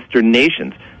other Western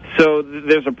nations. So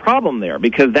there's a problem there,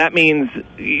 because that means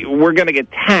we're going to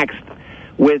get taxed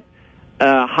with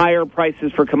higher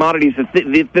prices for commodities,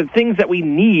 the things that we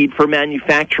need for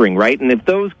manufacturing, right? And if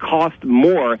those cost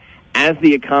more as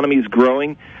the economy is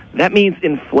growing, that means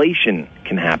inflation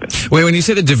can happen. Wait, when you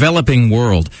say the developing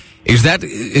world, is that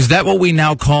what we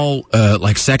now call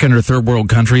like second or third world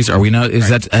countries? Are we now? Is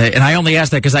that? And I only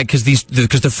ask that because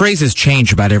the phrases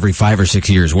change about every 5 or 6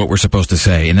 years. What we're supposed to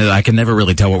say, and I can never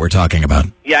really tell what we're talking about.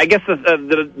 Yeah, I guess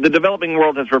the developing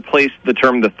world has replaced the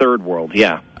term the third world.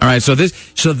 Yeah. All right. So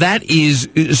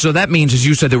that means, as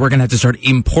you said, that we're going to have to start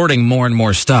importing more and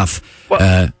more stuff.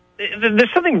 Well,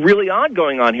 there's something really odd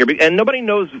going on here, and nobody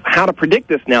knows how to predict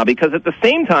this now, because at the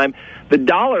same time, the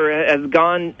dollar has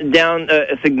gone down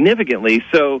significantly.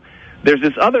 So there's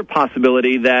this other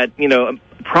possibility that,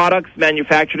 products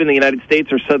manufactured in the United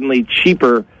States are suddenly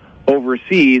cheaper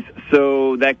overseas,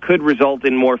 so that could result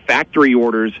in more factory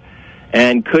orders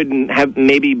and could have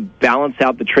maybe balance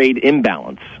out the trade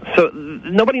imbalance. So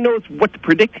nobody knows what to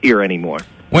predict here anymore.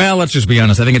 Well, let's just be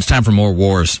honest. I think it's time for more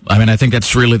wars. I mean, I think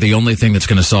that's really the only thing that's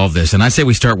going to solve this. And I say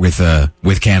we start with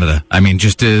Canada. I mean,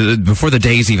 just before the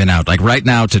day's even out, like right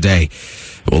now, today,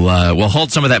 we'll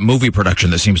halt some of that movie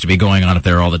production that seems to be going on up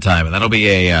there all the time, and that'll be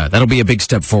a big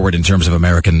step forward in terms of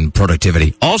American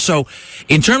productivity. Also,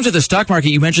 in terms of the stock market,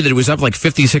 you mentioned that it was up like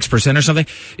 56% or something.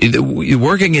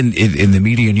 Working in the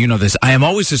media, and you know this, I am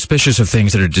always suspicious of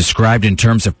things that are described in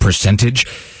terms of percentage.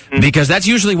 Because that's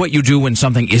usually what you do when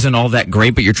something isn't all that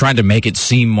great, but you're trying to make it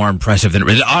seem more impressive than it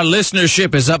is. Our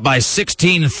listenership is up by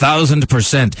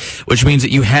 16,000%, which means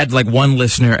that you had like one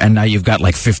listener and now you've got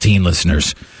like 15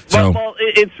 listeners. So, well,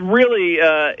 it's really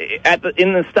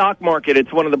in the stock market,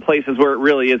 it's one of the places where it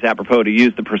really is apropos to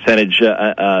use the percentage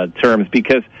terms,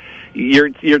 because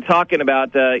you're talking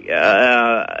about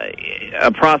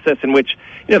a process in which,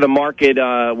 the market,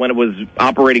 when it was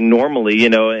operating normally,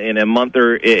 in a month,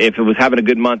 or if it was having a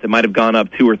good month, it might have gone up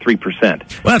 2 or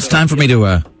 3%. Well, it's time for me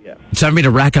to it's time for me to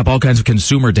rack up all kinds of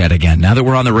consumer debt again. Now that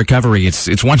we're on the recovery,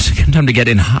 it's once again time to get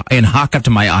in hock up to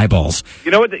my eyeballs.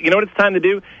 You know what it's time to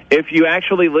do? If you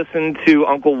actually listen to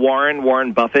Uncle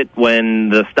Warren Buffett, when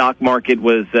the stock market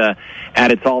was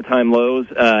at its all-time lows,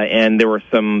 and there were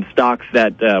some stocks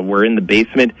that were in the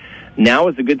basement, now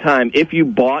is a good time. If you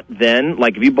bought then,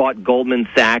 like if you bought Goldman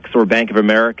Sachs or Bank of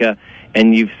America,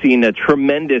 and you've seen a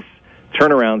tremendous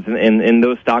turnarounds in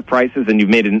those stock prices, and you've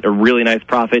made a really nice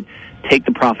profit, take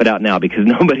the profit out now, because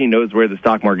nobody knows where the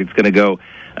stock market's going to go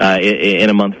in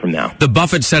a month from now. The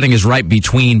Buffett setting is right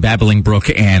between Babbling Brook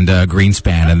and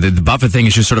Greenspan, and the Buffett thing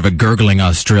is just sort of a gurgling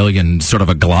Australian, sort of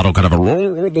a glottal kind of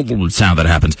a sound that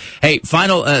happens. Hey,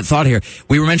 final thought here.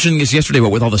 We were mentioning this yesterday, but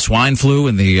with all the swine flu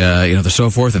and the the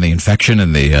so forth, and the infection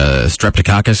and the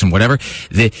streptococcus and whatever,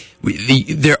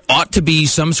 there ought to be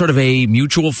some sort of a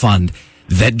mutual fund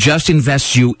that just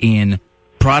invests you in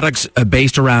products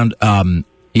based around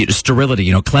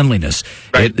sterility, cleanliness.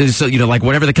 Right. So, like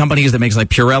whatever the company is that makes like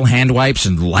Purell hand wipes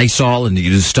and Lysol and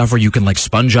stuff where you can like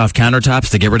sponge off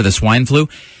countertops to get rid of the swine flu.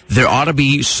 There ought to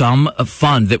be some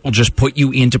fund that will just put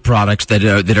you into products that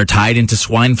are tied into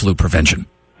swine flu prevention.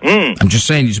 I'm just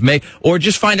saying, or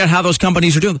just find out how those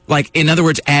companies are doing. Like, in other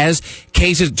words, as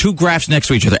cases, two graphs next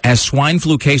to each other, as swine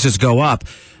flu cases go up,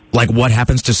 like what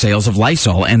happens to sales of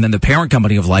Lysol, and then the parent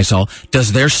company of Lysol,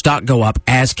 does their stock go up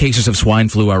as cases of swine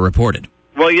flu are reported?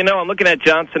 Well, I'm looking at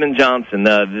Johnson & Johnson.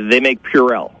 They make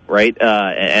Purell, right?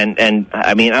 And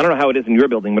I mean, I don't know how it is in your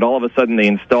building, but all of a sudden they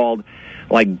installed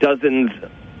like dozens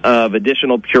of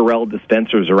additional Purell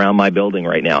dispensers around my building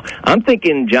right now. I'm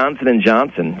thinking Johnson &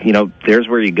 Johnson, there's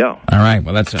where you go. All right.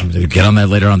 Well, get on that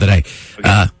later on today.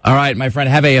 Okay. All right, my friend.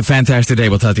 Have a fantastic day.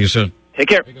 We'll talk to you soon. Take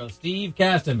care. Here we go. Steve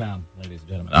Kastenbaum, ladies and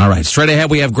gentlemen. All right. Straight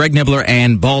ahead, we have Greg Nibbler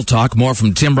and Ball Talk. More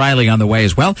from Tim Riley on the way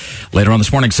as well. Later on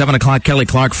this morning, 7 o'clock, Kelly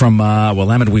Clark from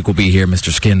Willamette Week will be here.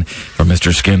 Mr. Skin from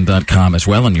MrSkin.com as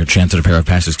well. And your chance at a pair of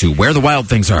passes to Where the Wild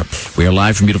Things Are. We are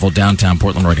live from beautiful downtown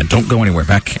Portland, Oregon. Don't go anywhere.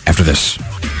 Back after this.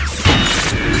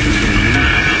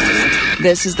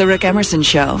 This is the Rick Emerson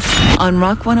Show on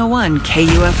Rock 101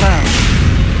 KUFO.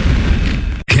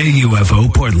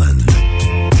 KUFO Portland.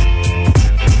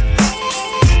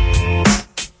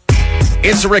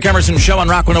 It's the Rick Emerson Show on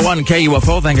Rock 101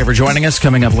 KUFO. Thank you for joining us.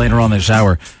 Coming up later on this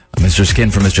hour, Mr.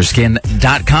 Skin from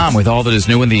MrSkin.com with all that is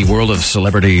new in the world of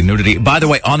celebrity nudity. By the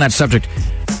way, on that subject,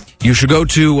 you should go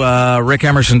to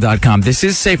RickEmerson.com. This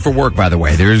is safe for work, by the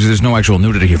way. There's no actual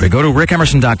nudity here. But go to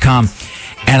RickEmerson.com,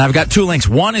 and I've got two links.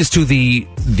 One is to the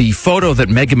photo that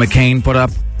Meghan McCain put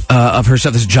up of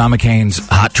herself. This is John McCain's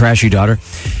hot, trashy daughter.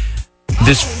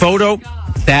 This photo,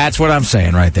 that's what I'm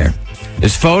saying right there.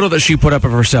 This photo that she put up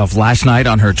of herself last night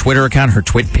on her Twitter account, her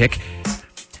Twit pic.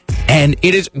 And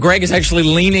Greg is actually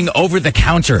leaning over the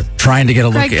counter trying to get a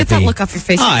look Greg, at get that look off your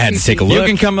face. I had to take a look. You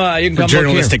can come for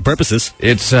journalistic purposes.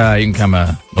 It's you can come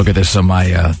look at this on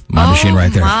my machine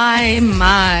right there.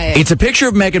 My. It's a picture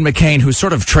of Meghan McCain, who's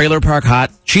sort of trailer park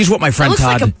hot. She's what my friend That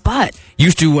looks Todd like a butt.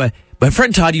 used to. My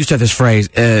friend Todd used to have this phrase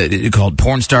called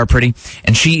porn star pretty,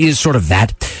 and she is sort of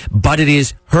that. But it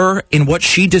is her in what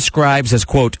she describes as,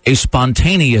 quote, a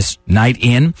spontaneous night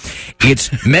in. It's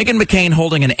Meghan McCain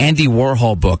holding an Andy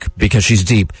Warhol book because she's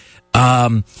deep.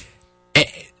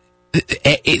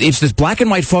 It's this black and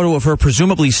white photo of her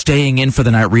presumably staying in for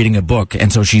the night reading a book.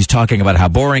 And so she's talking about how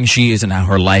boring she is and how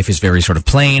her life is very sort of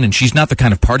plain. And she's not the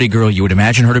kind of party girl you would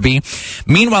imagine her to be.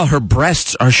 Meanwhile, her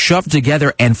breasts are shoved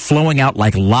together and flowing out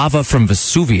like lava from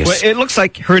Vesuvius. Well, it looks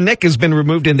like her neck has been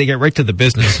removed and they get right to the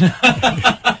business.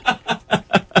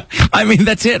 I mean,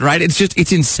 that's it, right?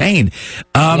 It's insane.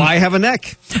 Why have a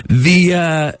neck?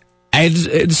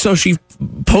 And so she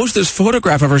posts this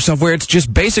photograph of herself where it's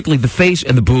just basically the face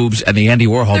and the boobs and the Andy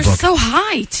Warhol They're book. so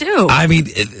high, too. I mean,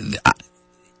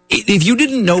 if you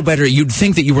didn't know better, you'd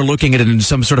think that you were looking at it in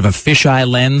some sort of a fisheye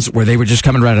lens where they were just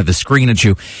coming right out of the screen at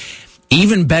you.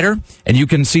 Even better, and you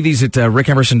can see these at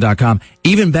rickemerson.com,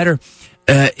 even better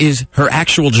is her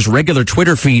actual just regular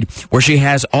Twitter feed where she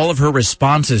has all of her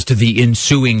responses to the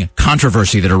ensuing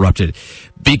controversy that erupted.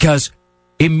 Because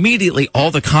immediately all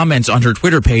the comments on her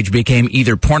Twitter page became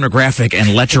either pornographic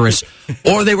and lecherous,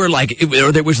 or there was like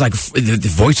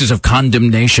the voices of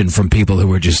condemnation from people who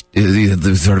were just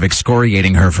sort of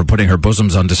excoriating her for putting her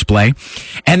bosoms on display.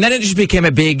 And then it just became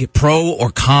a big pro or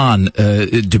con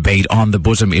debate on the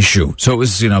bosom issue. So it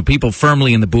was, people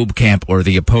firmly in the boob camp or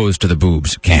the opposed to the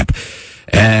boobs camp.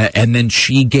 And then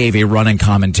she gave a running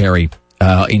commentary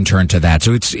in turn to that.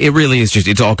 So it really is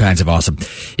it's all kinds of awesome.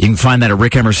 You can find that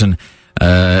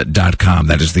at .com.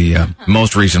 That is the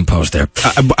most recent post there.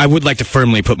 I would like to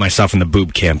firmly put myself in the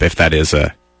boob camp if that is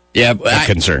a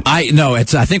concern.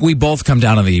 I think we both come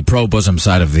down on the pro bosom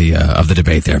side of the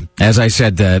debate there. As I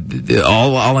said,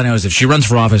 all I know is if she runs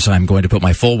for office, I'm going to put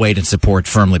my full weight and support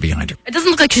firmly behind her. It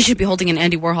doesn't look like she should be holding an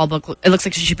Andy Warhol book. It looks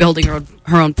like she should be holding her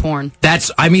own porn.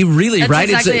 Really, That's right?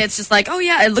 Exactly. It's just like, oh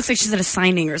yeah, it looks like she's at a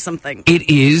signing or something. It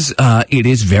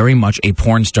is very much a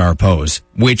porn star pose.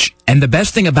 And the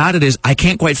best thing about it is I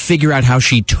can't quite figure out how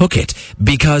she took it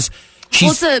because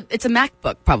she's. Well, it's a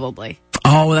MacBook probably.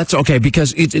 Oh, that's okay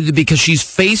because she's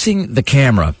facing the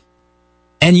camera,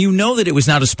 and you know that it was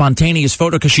not a spontaneous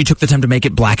photo because she took the time to make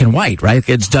it black and white, right?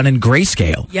 It's done in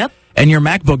grayscale. Yep. And your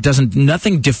MacBook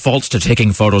nothing defaults to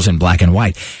taking photos in black and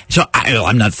white. So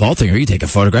I'm not faulting her. You take a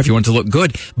photograph, you want it to look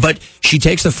good. But she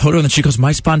takes the photo and then she goes,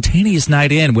 my spontaneous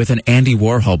night in with an Andy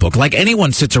Warhol book. Like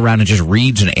anyone sits around and just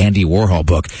reads an Andy Warhol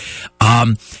book.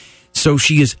 So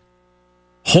she is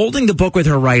holding the book with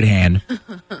her right hand.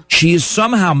 She is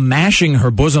somehow mashing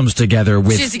her bosoms together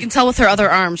with... You can tell with her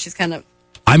other arm, she's kind of...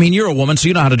 I mean, you're a woman, so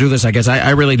you know how to do this, I guess.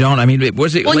 I really don't. I mean,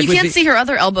 was it... Well, you can't see her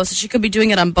other elbow, so she could be doing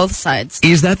it on both sides.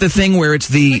 Is that the thing where it's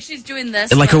the... Like she's doing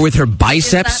this. Like her with her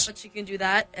biceps? But she can do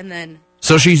that, and then...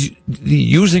 So she's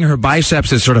using her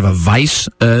biceps as sort of a vice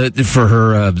for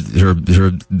her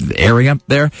area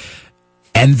there.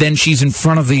 And then she's in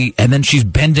front of and then she's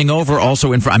bending over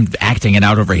also in front. I'm acting it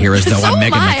out over here as though I'm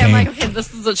Meghan McCain. I'm like, okay,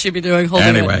 this is what she'd be doing.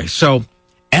 Anyway,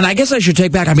 and I guess I should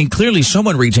take back, I mean, clearly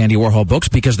someone reads Andy Warhol books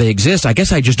because they exist. I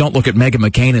guess I just don't look at Meghan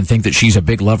McCain and think that she's a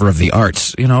big lover of the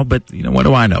arts, but what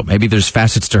do I know? Maybe there's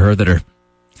facets to her that are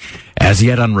as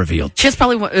yet unrevealed. She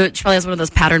probably has one of those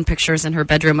pattern pictures in her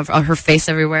bedroom of her face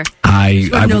everywhere. I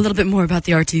know a little bit more about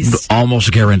the artiste.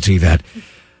 Almost guarantee that.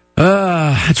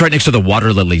 It's right next to the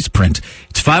Water Lilies print.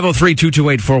 It's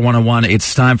 503-228-4101.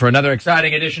 It's time for another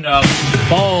exciting edition of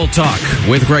Ball Talk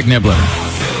with Greg Nibbler.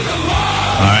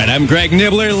 All right, I'm Greg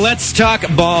Nibbler. Let's talk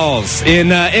balls. In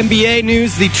NBA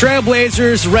news, the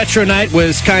Trailblazers retro night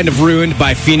was kind of ruined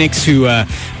by Phoenix, who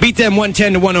beat them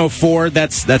 110-104.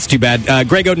 That's too bad.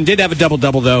 Greg Oden did have a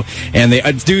double-double, though, and they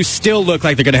do still look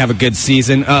like they're going to have a good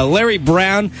season. Larry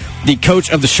Brown, the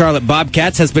coach of the Charlotte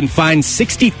Bobcats, has been fined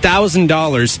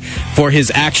 $60,000 for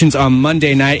his actions on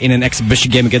Monday night in an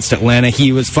exhibition game against Atlanta.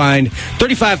 He was fined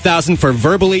 $35,000 for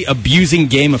verbally abusing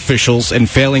game officials and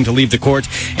failing to leave the court,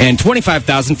 and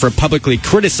 $25,000 for publicly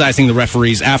criticizing the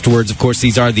referees afterwards. Of course,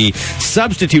 these are the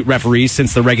substitute referees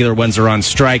since the regular ones are on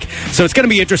strike. So it's going to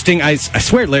be interesting. I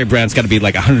swear Larry Brown's got to be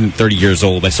like 130 years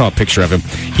old. I saw a picture of him.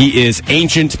 He is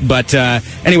ancient, but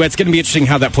anyway, it's going to be interesting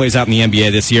how that plays out in the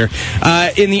NBA this year.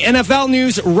 In the NFL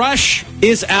news, Rush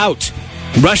is out.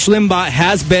 Rush Limbaugh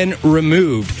has been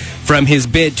removed from his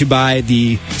bid to buy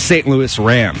the St. Louis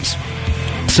Rams.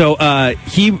 So So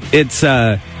it's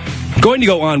going to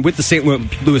go on with the St.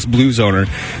 Louis Blues owner.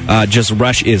 Just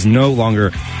Rush is no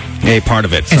longer a part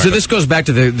of it. And so this goes back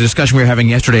to the discussion we were having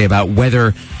yesterday about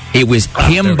whether it was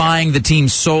him buying the team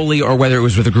solely or whether it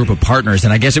was with a group of partners.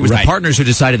 And I guess it was the partners who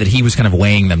decided that he was kind of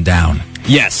weighing them down.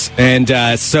 Yes, and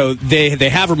so they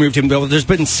have removed him. There's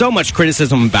been so much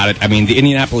criticism about it. I mean, the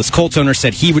Indianapolis Colts owner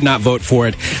said he would not vote for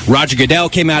it. Roger Goodell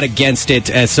came out against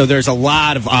it. So there's a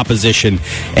lot of opposition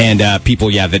and people,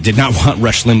 that did not want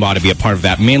Rush Limbaugh to be a part of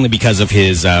that, mainly because of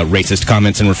his racist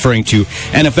comments and referring to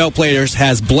NFL players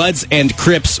as Bloods and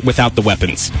Crips without the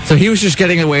weapons. So he was just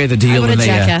getting away with the deal, and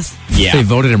they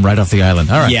voted him right off the island.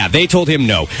 All right. Yeah, they told him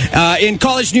no. In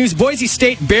college news, Boise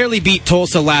State barely beat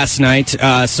Tulsa last night,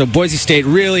 so Boise State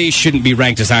really shouldn't be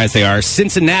ranked as high as they are.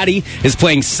 Cincinnati is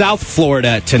playing South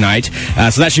Florida tonight,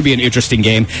 so that should be an interesting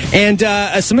game. And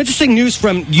some interesting news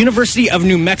from University of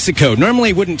New Mexico. Normally,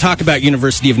 I wouldn't talk about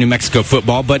University of New Mexico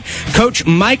football, but Coach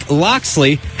Mike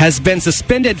Loxley has been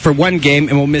suspended for one game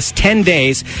and will miss 10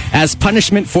 days as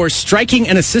punishment for striking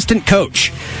an assistant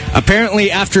coach.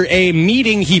 Apparently, after a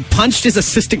meeting, he punched his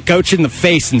assistant coach in the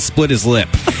face and split his lip.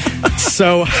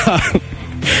 So,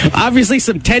 obviously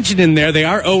some tension in there. They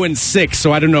are 0-6,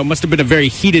 so I don't know. It must have been a very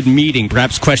heated meeting,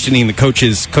 perhaps questioning the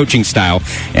coach's coaching style,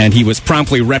 and he was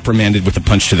promptly reprimanded with a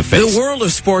punch to the face. The world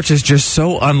of sports is just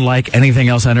so unlike anything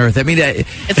else on earth. I mean,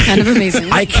 it's kind of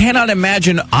amazing. I cannot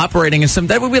imagine operating in some...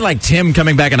 That would be like Tim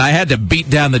coming back, and I had to beat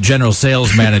down the general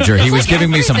sales manager. He was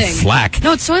giving me some flack.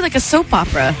 No, it's sort of like a soap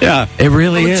opera. Yeah, it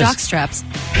really is. With jockstraps.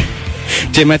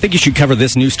 Tim, I think you should cover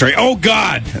this news story. Oh,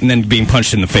 God! And then being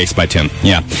punched in the face by Tim.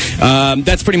 Yeah.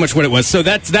 That's pretty much what it was. So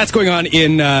that's going on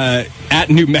in at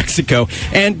New Mexico.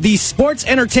 And the sports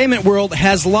entertainment world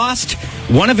has lost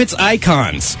one of its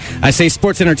icons. I say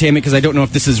sports entertainment because I don't know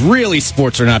if this is really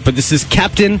sports or not, but this is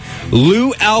Captain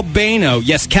Lou Albano.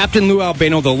 Yes, Captain Lou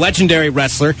Albano, the legendary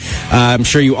wrestler. I'm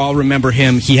sure you all remember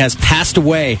him. He has passed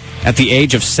away at the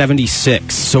age of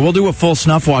 76. So we'll do a full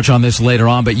snuff watch on this later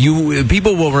on, but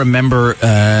people will remember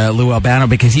Lou Albano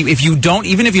because even if you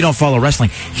don't follow wrestling,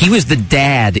 he was the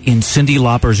dad in Cyndi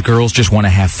Lauper's Girls Just Want to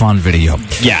Have Fun video.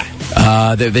 Yeah.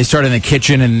 They start in the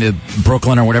kitchen in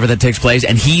Brooklyn or whatever that takes place,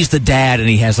 and he's the dad, and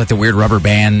he has like the weird rubber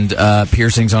band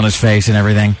piercings on his face and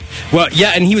everything. Well,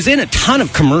 yeah, and he was in a ton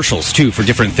of commercials too for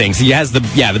different things. He has the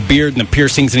beard and the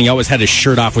piercings, and he always had his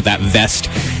shirt off with that vest,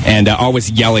 and always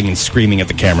yelling and screaming at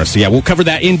the camera. So yeah, we'll cover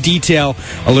that in detail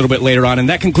a little bit later on, and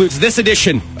that concludes this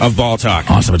edition of Ball Talk.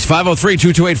 Awesome. It's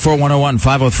 503-228-4101.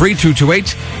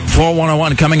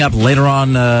 503-228-4101. Coming up later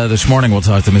on this morning, we'll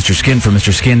talk to Mr. Skin from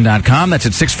MrSkin.com. That's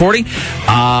at 6:40.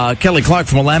 Kelly Clark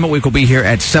from Willamette Week will be here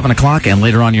at 7 o'clock, and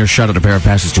later on, you're shot at a pair of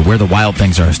passes to Where the Wild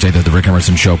Things Are. Stay there. The Rick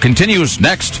Emerson Show continues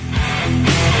next.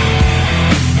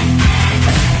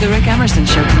 The Rick Emerson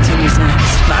Show continues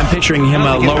next. I'm picturing him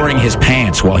lowering his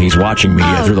pants while he's watching me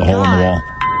through the hole in the wall.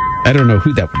 I don't know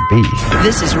who that would be.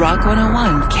 This is Rock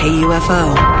 101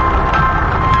 KUFO.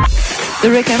 The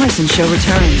Rick Emerson Show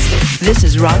returns. This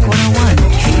is Rock 101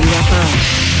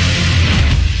 KUFO.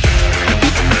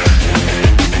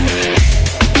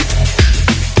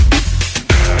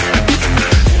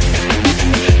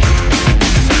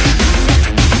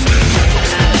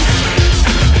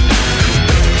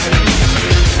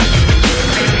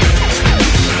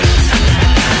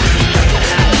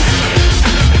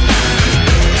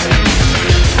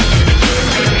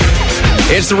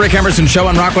 It's the Rick Emerson Show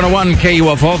on Rock 101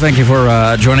 KUFO. Thank you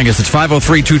for joining us. It's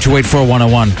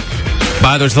 503-228-4101.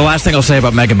 By the way, it's the last thing I'll say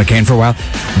about Meghan McCain for a while,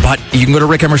 but you can go to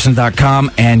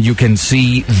rickemerson.com and you can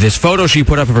see this photo she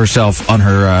put up of herself on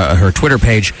her Twitter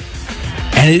page.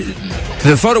 And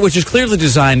the photo, which is clearly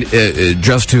designed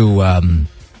just to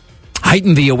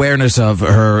heighten the awareness of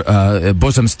her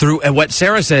bosoms through what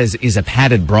Sarah says is a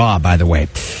padded bra, by the way.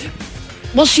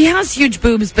 Well, she has huge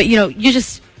boobs, but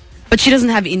but she doesn't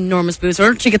have enormous boobs. In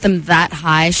order to get them that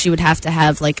high, she would have to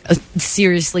have like a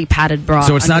seriously padded bra.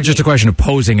 So it's not just a question of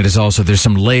posing; it is also there's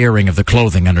some layering of the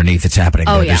clothing underneath that's happening.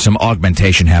 Oh, there. Yeah. There's some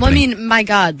augmentation happening. Well, I mean, my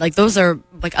God, like those are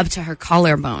like up to her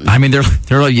collarbone. I mean, they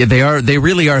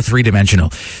really are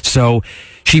 3-dimensional. So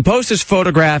she posts this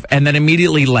photograph, and then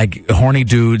immediately, like, horny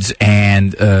dudes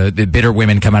and the bitter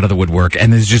women come out of the woodwork,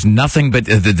 and there's just nothing but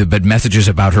messages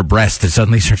about her breasts that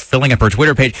suddenly start filling up her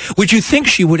Twitter page, which you think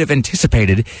she would have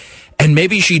anticipated. And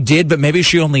maybe she did, but maybe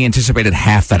she only anticipated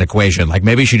half that equation. Like,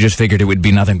 maybe she just figured it would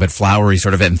be nothing but flowery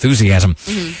sort of enthusiasm.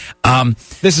 Mm-hmm.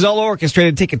 This is all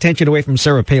orchestrated to take attention away from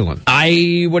Sarah Palin.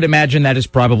 I would imagine that is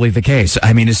probably the case.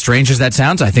 I mean, as strange as that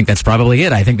sounds, I think that's probably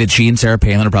it. I think that she and Sarah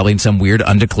Palin are probably in some weird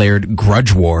undeclared grudge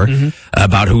image war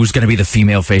about who's going to be the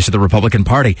female face of the Republican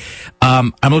Party.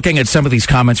 I'm looking at some of these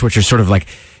comments, which are sort of like,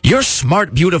 "You're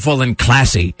smart, beautiful, and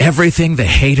classy. Everything the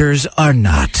haters are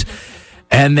not."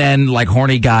 And then, like,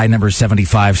 horny guy number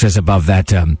 75 says above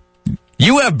that,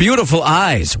 "You have beautiful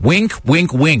eyes. Wink,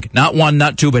 wink, wink. Not one,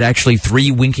 not two, but actually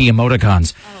 3 winky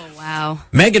emoticons." Oh, wow.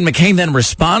 Meghan McCain then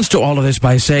responds to all of this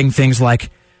by saying things like,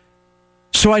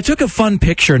 "So I took a fun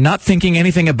picture, not thinking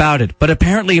anything about it, but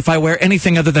apparently if I wear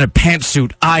anything other than a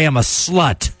pantsuit, I am a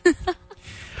slut."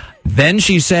 Then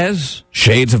she says,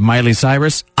 shades of Miley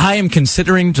Cyrus, "I am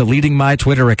considering deleting my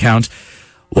Twitter account.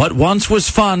 What once was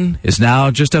fun is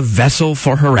now just a vessel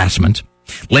for harassment."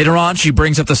 Later on, she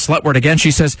brings up the slut word again.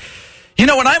 She says, "You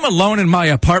know, when I'm alone in my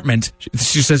apartment,"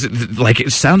 she says, like,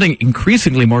 it's sounding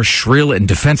increasingly more shrill and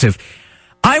defensive,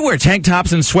 "I wear tank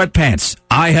tops and sweatpants.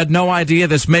 I had no idea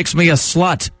this makes me a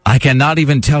slut. I cannot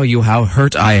even tell you how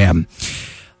hurt I am."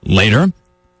 Later,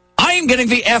 "I am getting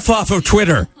the F off of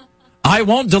Twitter. I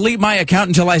won't delete my account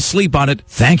until I sleep on it.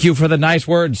 Thank you for the nice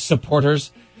words,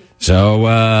 supporters."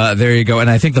 So there you go. And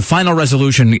I think the final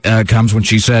resolution comes when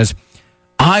she says,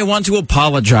 "I want to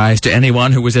apologize to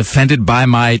anyone who was offended by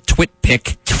my twit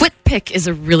pic." Twit pic is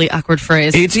a really awkward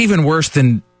phrase. It's even worse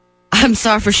than, "I'm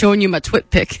sorry for showing you my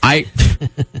twit pic." I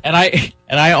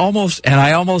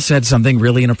almost said something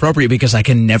really inappropriate because I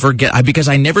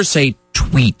never say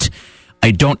tweet.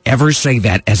 I don't ever say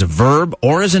that as a verb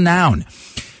or as a noun.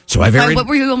 So what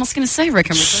were you almost going to say, Rick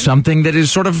Emerson? Something that is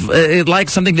sort of like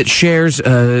something that shares.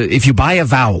 If you buy a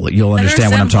vowel, you'll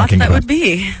understand what I'm talking what about. That would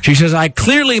be. She says, "I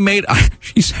clearly made."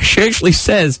 She actually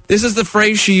says, this is the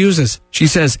phrase she uses. She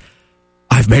says,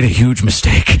 "I've made a huge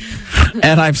mistake,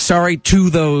 and I'm sorry to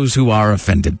those who are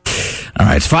offended." All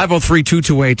right, it's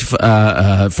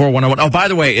 503-228-4101. Oh, by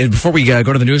the way, before we go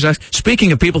to the news,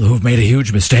 speaking of people who've made a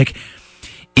huge mistake,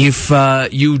 if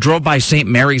you drove by St.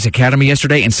 Mary's Academy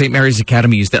yesterday, and St. Mary's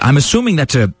Academy is that, I'm assuming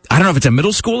that's I don't know if it's a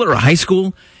middle school or a high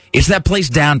school. It's that place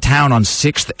downtown on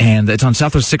 6th, and it's on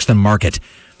Southwest 6th and Market.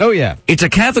 Oh, yeah. It's a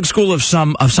Catholic school of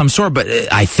some sort, but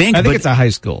I think it's a high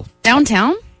school.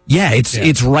 Downtown? Yeah,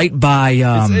 it's right by...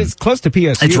 it's close to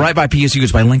PSU. It's right by PSU.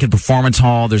 It's by Lincoln Performance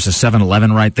Hall. There's a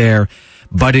 7-Eleven right there.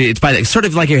 But it's sort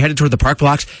of like you're headed toward the park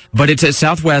blocks, but it's at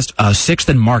Southwest 6th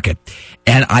and Market.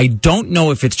 And I don't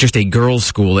know if it's just a girls'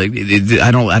 school. I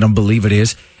don't believe it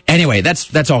is. Anyway,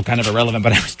 that's all kind of irrelevant.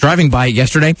 But I was driving by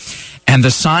yesterday, and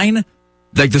the sign,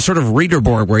 like the sort of reader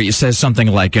board where it says something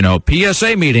like,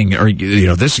 PSA meeting, or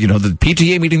the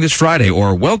PTA meeting this Friday,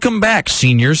 or welcome back,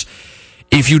 seniors.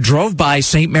 If you drove by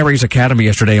St. Mary's Academy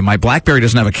yesterday, and my BlackBerry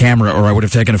doesn't have a camera, or I would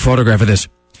have taken a photograph of this.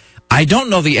 I don't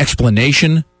know the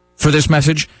explanation for this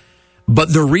message,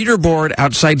 but the reader board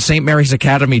outside St. Mary's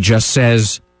Academy just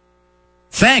says,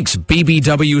 "Thanks,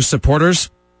 BBW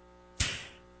supporters."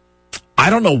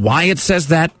 I don't know why it says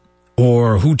that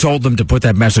or who told them to put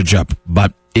that message up,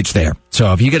 but it's there.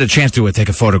 So if you get a chance to take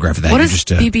a photograph of that. What is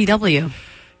BBW?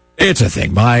 It's a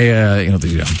thing.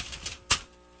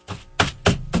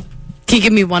 Can you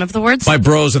give me one of the words? My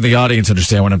bros in the audience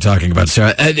understand what I'm talking about,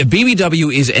 Sarah.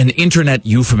 BBW is an internet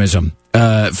euphemism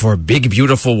for big,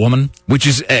 beautiful woman, which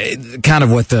is kind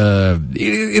of what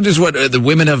the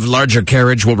women of larger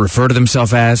carriage will refer to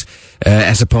themselves as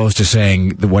opposed to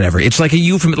saying whatever. It's like a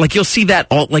euphemism. Like you see that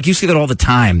all the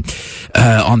time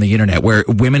on the internet, where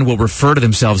women will refer to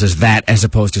themselves as that, as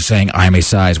opposed to saying I'm a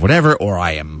size whatever, or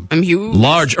I'm huge,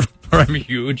 large. Or I'm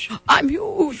huge. I'm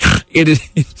huge.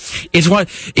 It's one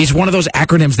of those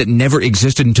acronyms that never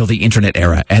existed until the internet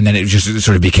era, and then it just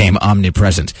sort of became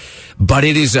omnipresent. But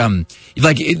it is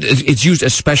it's used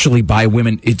especially by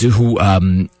women who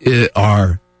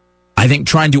are, I think,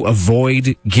 trying to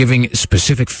avoid giving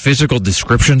specific physical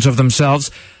descriptions of themselves.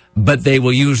 But they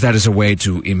will use that as a way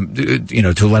to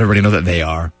to let everybody know that they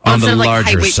are on the larger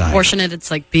height, weight, side. Proportionate, it's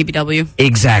like BBW.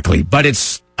 Exactly, but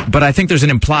I think there's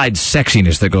an implied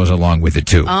sexiness that goes along with it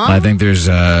too. Oh. I think there's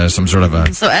some sort of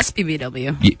a so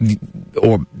SPBW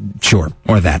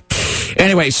or that.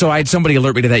 Anyway, so I had somebody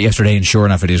alert me to that yesterday, and sure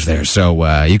enough, it is there.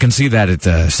 So you can see that at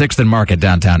 6th and Market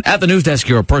downtown. At the news desk,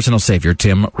 your personal savior,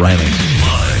 Tim Riley.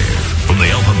 Live from the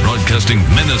Alpha Broadcasting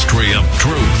Ministry of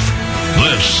Truth.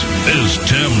 This is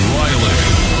Tim Riley.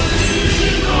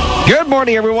 Good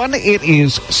morning, everyone. It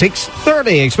is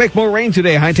 6:30. Expect more rain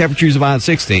today. High temperatures about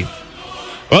 60.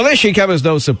 Well, this should come as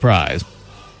no surprise.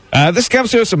 This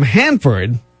comes to us from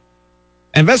Hanford.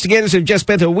 Investigators have just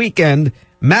spent a weekend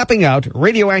mapping out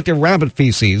radioactive rabbit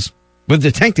feces with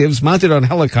detectives mounted on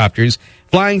helicopters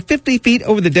flying 50 feet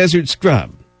over the desert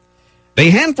scrub. The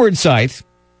Hanford site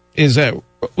is,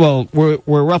 where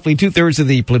roughly 2/3 of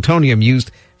the plutonium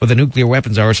used for the nuclear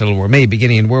weapons arsenal were made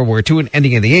beginning in World War II and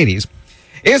ending in the 80s.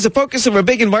 is the focus of a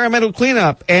big environmental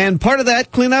cleanup, and part of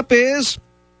that cleanup is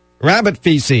rabbit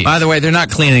feces. By the way, they're not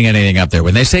cleaning anything up there.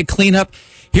 When they say cleanup,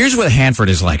 here's what Hanford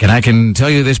is like, and I can tell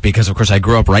you this because, of course, I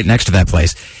grew up right next to that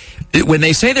place. When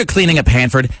they say they're cleaning up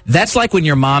Hanford, that's like when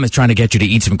your mom is trying to get you to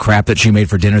eat some crap that she made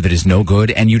for dinner that is no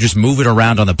good, and you just move it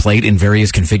around on the plate in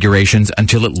various configurations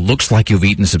until it looks like you've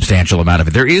eaten a substantial amount of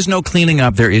it. There is no cleaning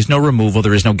up, there is no removal,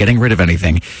 there is no getting rid of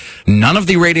anything. None of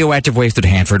the radioactive waste at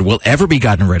Hanford will ever be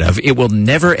gotten rid of. It will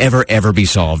never, ever, ever be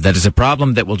solved. That is a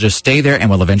problem that will just stay there and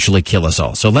will eventually kill us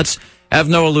all. So let's have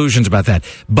no illusions about that.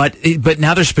 But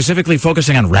now they're specifically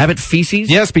focusing on rabbit feces?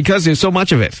 Yes, because there's so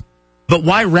much of it. But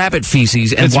why rabbit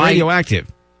feces? And it's why radioactive.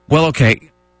 Well,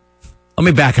 okay. Let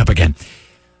me back up again.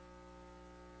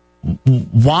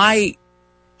 Why?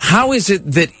 How is it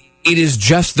that it is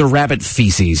just the rabbit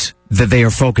feces that they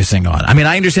are focusing on? I mean,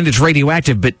 I understand it's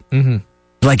radioactive, but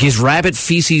like, is rabbit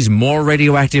feces more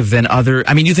radioactive than other?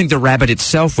 I mean, you think the rabbit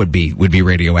itself would be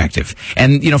radioactive,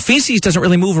 and feces doesn't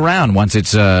really move around once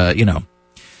it's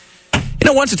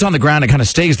once it's on the ground, it kind of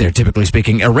stays there, typically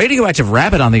speaking. A radioactive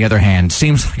rabbit, on the other hand,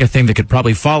 seems like a thing that could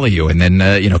probably follow you and then,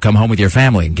 come home with your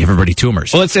family and give everybody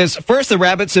tumors. Well, it says, first the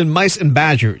rabbits and mice and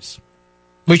badgers,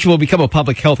 which will become a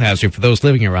public health hazard for those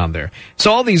living around there.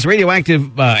 So all these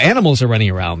radioactive animals are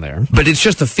running around there. But it's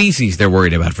just the feces they're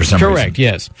worried about for some reason. Correct,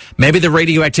 yes. Maybe the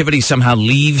radioactivity somehow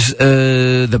leaves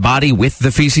the body with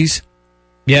the feces?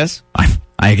 Yes.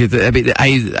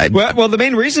 Well, the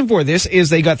main reason for this is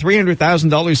they got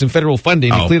 $300,000 in federal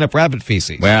funding to clean up rabbit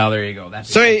feces. Well, there you go.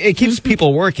 It keeps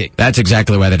people working. That's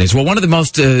exactly why that is. Well, one of the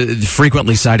most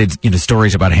frequently cited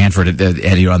stories about Hanford,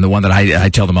 Eddie, on the one that I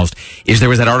tell the most, is there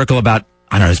was that article about,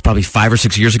 I don't know, it's probably 5 or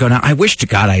 6 years ago now. I wish to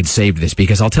God I had saved this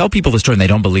because I'll tell people the story and they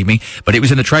don't believe me, but it was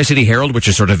in the Tri-City Herald, which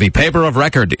is sort of the paper of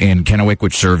record in Kennewick,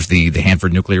 which serves the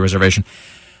Hanford Nuclear Reservation.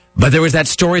 But there was that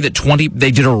story that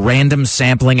they did a random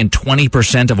sampling and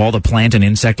 20% of all the plant and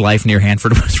insect life near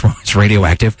Hanford was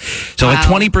radioactive. So like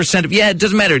 20% of, it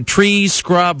doesn't matter. Trees,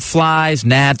 scrub, flies,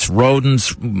 gnats,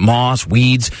 rodents, moss,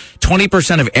 weeds.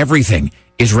 20% of everything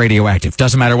is radioactive.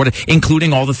 Doesn't matter what,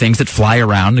 including all the things that fly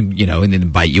around and, and then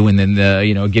bite you and then,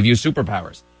 give you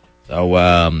superpowers. So,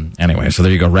 anyway, so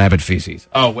there you go, rabbit feces.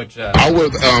 I would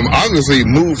obviously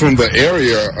move from the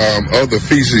area of the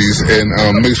feces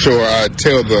and make sure I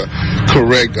tell the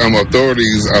correct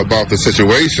authorities about the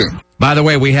situation. By the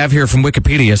way, we have here from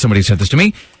Wikipedia, somebody sent this to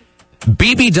me.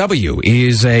 BBW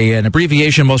is an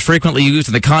abbreviation most frequently used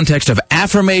in the context of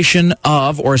affirmation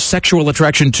of or sexual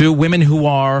attraction to women who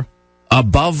are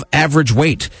above average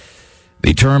weight.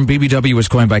 The term BBW was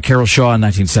coined by Carol Shaw in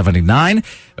 1979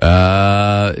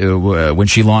 when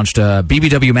she launched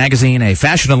BBW Magazine, a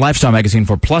fashion and lifestyle magazine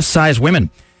for plus-size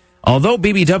women. Although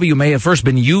BBW may have first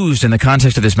been used in the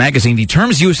context of this magazine, the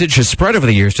term's usage has spread over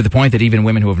the years to the point that even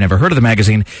women who have never heard of the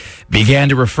magazine began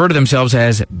to refer to themselves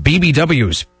as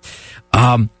BBWs.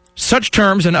 Such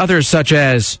terms and others such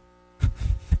as...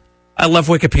 I love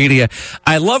Wikipedia.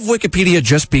 I love Wikipedia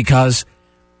just because...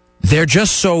 they're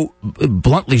just so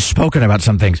bluntly spoken about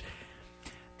some things.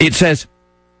 It says,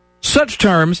 such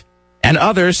terms and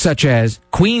others such as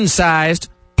queen-sized,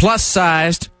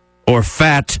 plus-sized, or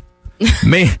fat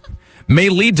may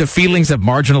lead to feelings of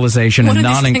marginalization and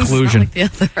non-inclusion.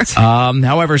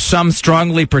 However, some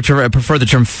strongly prefer the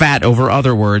term fat over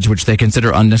other words, which they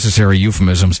consider unnecessary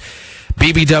euphemisms.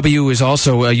 BBW is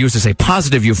also used as a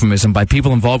positive euphemism by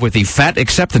people involved with the fat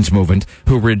acceptance movement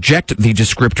who reject the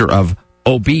descriptor of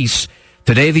obese.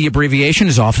 Today, the abbreviation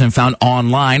is often found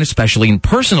online, especially in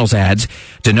personals ads,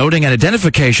 denoting an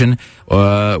identification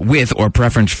with or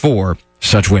preference for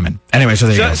such women. Anyway, so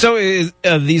there you go.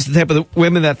 So these the type of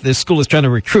women that this school is trying to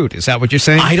recruit? Is that what you're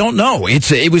saying? I don't know.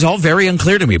 It was all very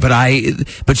unclear to me, but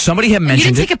somebody had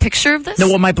mentioned it. You didn't take a picture of this? No,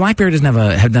 well, my BlackBerry doesn't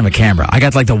have a camera. I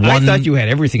got like the one. I thought you had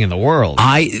everything in the world.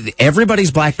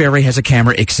 Everybody's BlackBerry has a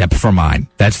camera except for mine.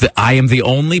 I am the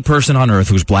only person on earth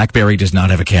whose BlackBerry does not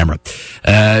have a camera,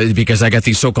 because I got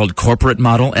the so-called corporate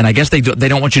model, and I guess they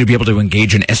don't want you to be able to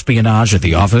engage in espionage at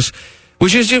the office.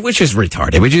 Which is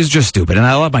retarded, which is just stupid, and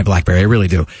I love my BlackBerry, I really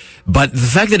do. But the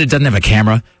fact that it doesn't have a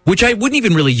camera, which I wouldn't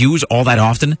even really use all that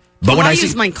often. But when I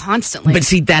use mine constantly. But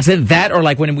see, that's it. That or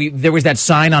like when there was that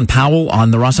sign on Powell on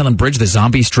the Ross Island Bridge, the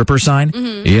zombie stripper sign,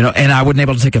 and I wasn't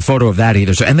able to take a photo of that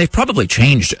either. So, and they've probably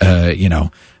changed,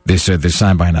 this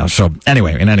sign by now. So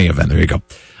anyway, in any event, there you go.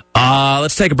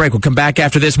 Let's take a break. We'll come back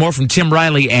after this. More from Tim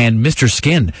Riley and Mr.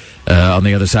 Skin on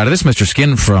the other side of this. Mr.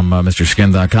 Skin from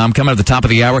MrSkin.com. Coming at the top of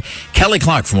the hour, Kelly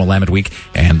Clark from Willamette Week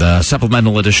and a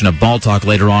supplemental edition of Ball Talk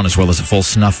later on, as well as a full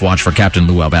snuff watch for Captain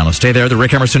Lou Albano. Stay there. The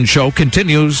Rick Emerson Show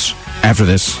continues after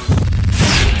this.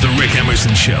 The Rick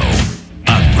Emerson Show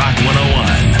on Rock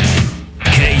 101.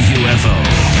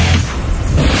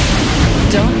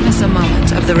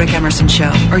 The Rick Emerson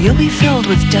Show, or you'll be filled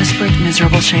with desperate,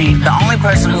 miserable shame. The only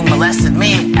person who molested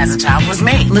me as a child was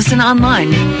me. Listen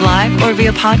online, live, or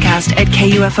via podcast at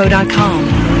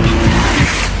KUFO.com.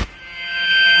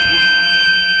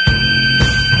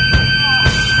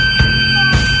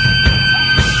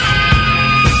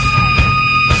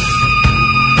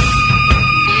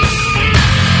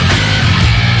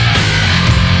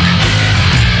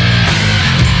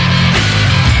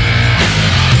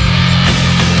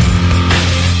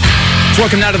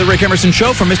 Welcome now to the Rick Emerson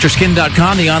Show from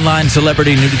MrSkin.com, the online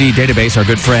celebrity nudity database. Our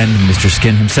good friend, Mr.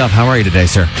 Skin himself. How are you today,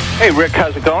 sir? Hey, Rick,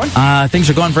 how's it going? Things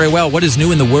are going very well. What is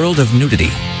new in the world of nudity?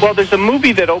 Well, there's a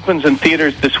movie that opens in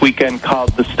theaters this weekend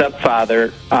called The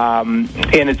Stepfather, and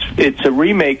it's a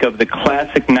remake of the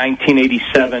classic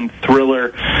 1987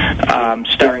 thriller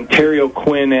starring Terry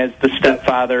O'Quinn as the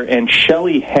stepfather and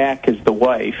Shelley Hack as the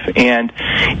wife. And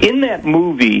in that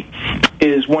movie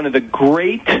is one of the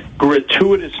great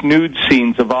gratuitous nude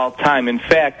scenes of all time. In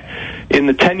fact, in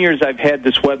the 10 years I've had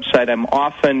this website, I'm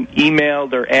often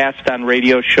emailed or asked on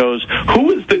radio shows,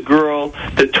 who is the girl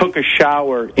that took a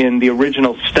shower in the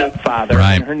original Stepfather?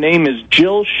 Right. And her name is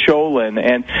Jill Sholin.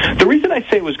 And the reason I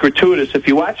say it was gratuitous, if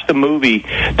you watch the movie,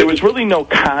 there was really no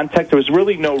context, there was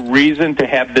really no reason to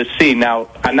have this scene. Now,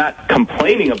 I'm not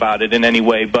complaining about it in any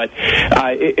way, but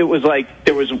it was like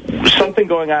there was something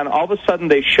going on. All of a sudden,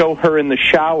 they show her in the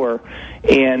shower,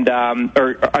 and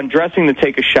or undressing to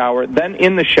take a shower, then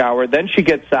in the shower, then she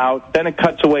gets out, then it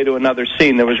cuts away to another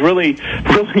scene. There was really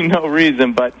no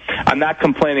reason, but I'm not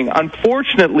complaining.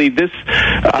 Unfortunately, this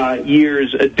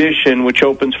year's edition, which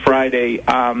opens Friday,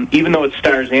 even though it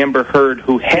stars Amber Heard,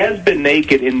 who has been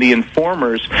naked in The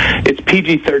Informers, it's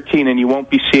PG-13 and you won't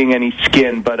be seeing any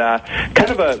skin, but kind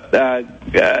of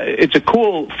it's a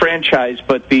cool franchise,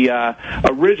 but the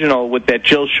original with that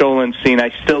Jill Sholin scene, I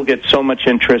still get so much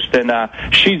interest, and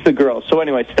she's the girl. So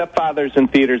anyway, Stepfather's in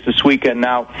theaters this weekend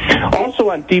now. Also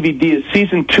on DVD is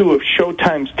Season 2 of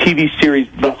Showtime's TV series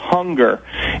The Hunger,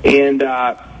 and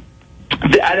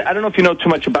I don't know if you know too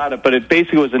much about it, but it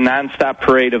basically was a nonstop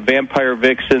parade of vampire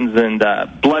vixens and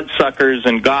bloodsuckers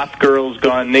and goth girls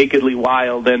gone nakedly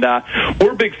wild, and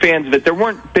we're big fans of it. There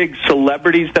weren't big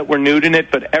celebrities that were nude in it,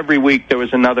 but every week there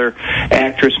was another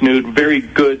actress nude. Very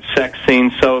good sex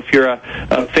scenes. So if you're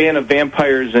a fan of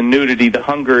vampires and nudity, The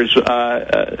Hunger is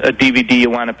a DVD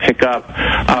you want to pick up.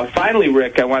 Finally,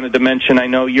 Rick, I wanted to mention, I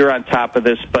know you're on top of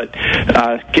this, but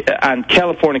on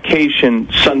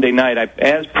Californication Sunday night,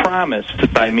 as promised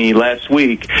by me last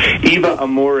week, Eva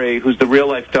Amore, who's the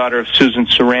real-life daughter of Susan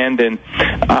Sarandon,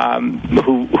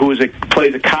 who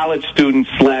plays a college student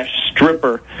 /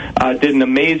 stripper, did an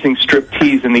amazing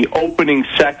striptease in the opening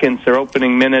seconds or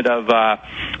opening minute of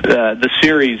the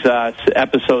series,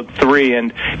 episode 3,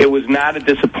 and it was not a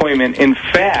disappointment. In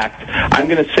fact, I'm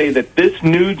going to say that this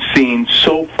nude scene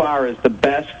so far is the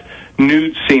best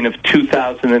nude scene of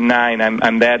 2009.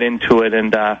 I'm that into it,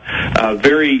 and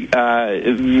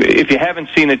if you haven't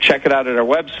seen it, check it out at our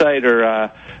website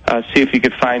or see if you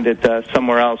could find it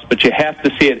somewhere else. But you have to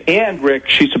see it. And Rick,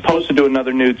 she's supposed to do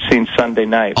another nude scene Sunday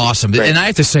night. Awesome. And I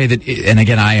have to say that, and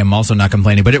again, I am also not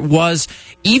complaining, but it was,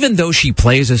 even though she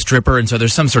plays a stripper, and so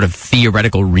there's some sort of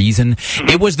theoretical reason,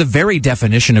 it was the very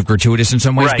definition of gratuitous in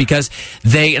some ways, because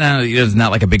they, and it's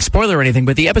not like a big spoiler or anything,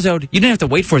 but the episode, you didn't have to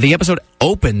wait for it. The episode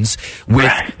opens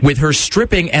with her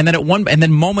stripping, and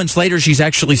then moments later, she's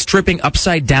actually stripping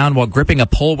upside down while gripping a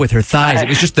pole with her thighs. It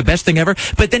was just the best thing ever.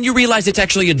 But then you realize it's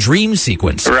actually a dream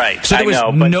sequence. Right. So there was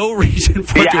no reason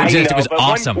for it to exist. It was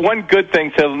awesome. One good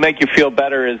thing to make you feel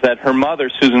better is that her mother,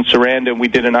 Susan Sarandon, we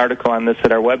did an article on this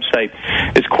at our website,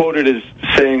 is quoted as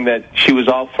saying that she was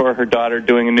all for her daughter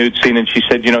doing a nude scene, and she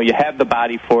said, you have the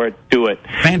body for it, do it.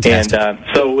 Fantastic. And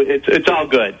so it's all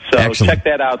good. So Excellent. Check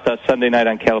that out Sunday night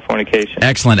on Californication.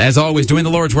 Excellent. As always, doing the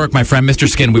Lord's work, my friend, Mr.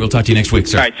 Skin. We will talk to you next week,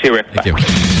 sir. All right, see you, Rick. Thank you. Live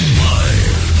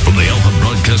from the Alpha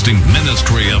Broadcasting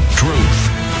Ministry of Truth.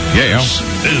 This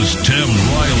is Tim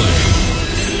Riley.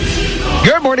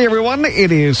 Good morning, everyone.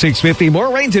 It is 6:50.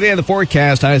 More rain today in the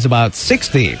forecast. High is about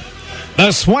 60.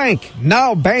 The Swank,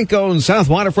 now bank-owned South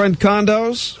Waterfront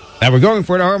condos that were going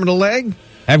for an arm and a leg,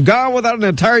 have gone without an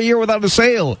entire year without a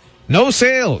sale. No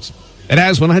sales. It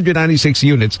has 196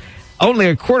 units, only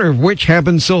a quarter of which have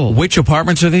been sold. Which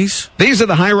apartments are these? These are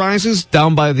the high-rises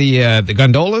down by the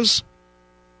gondolas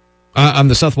on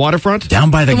the South Waterfront.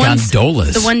 Down by the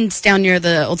gondolas? The ones down near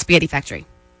the old spaghetti factory.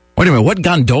 Wait a minute, what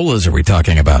gondolas are we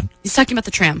talking about? He's talking about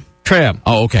the tram. Tram.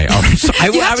 Oh, okay. All right. So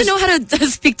you have to know how to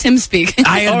speak Tim speak.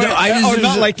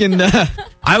 Not like in...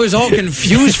 I was all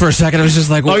confused for a second. I was just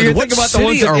like, you're what thinking about city the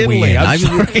ones in are Italy. we in? I'm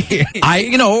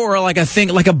sorry. or like a thing,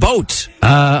 like a boat.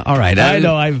 All right. I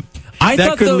know.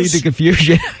 That could lead to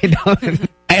confusion.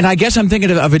 And I guess I'm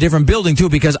thinking of a different building, too,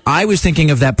 because I was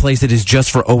thinking of that place that is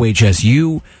just for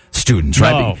OHSU students,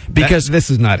 right? No, because this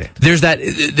is not it. There's that,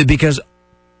 because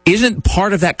isn't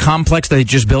part of that complex that they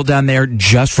just built down there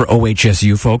just for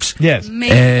OHSU folks? Yes.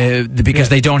 Because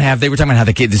they don't have, they were talking about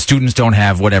how the students don't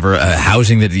have whatever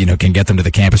housing that, can get them to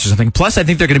the campus or something. Plus, I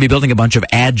think they're going to be building a bunch of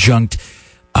adjunct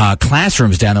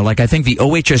classrooms down there. Like, I think the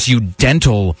OHSU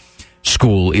dental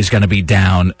school is going to be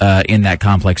down in that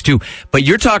complex too. But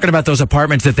you're talking about those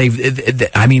apartments that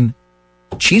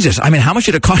Jesus, how much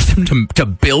did it cost them to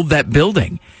build that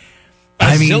building?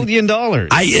 $1 zillion.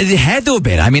 It had to have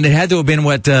been. It had to have been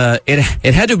what it had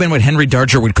to have been what Henry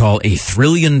Darger would call $1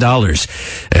 trillion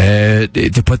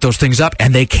to put those things up,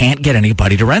 and they can't get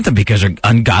anybody to rent them because they're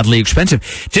ungodly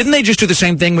expensive. Didn't they just do the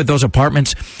same thing with those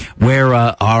apartments where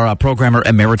our programmer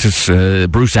emeritus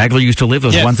Bruce Agler used to live?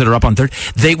 Those ones that are up on Third.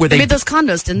 They made those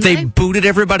condos, didn't they? They booted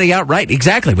everybody out. Right,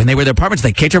 exactly. When they were their apartments,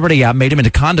 they kicked everybody out, made them into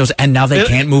condos, and now they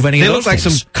can't move any of those. They look like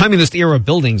some communist era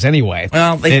buildings anyway.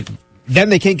 Well, then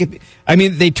they can't get.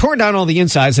 They tore down all the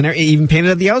insides and even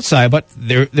painted the outside, but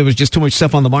there was just too much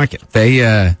stuff on the market.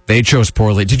 They chose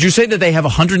poorly. Did you say that they have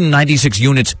 196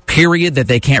 units, period, that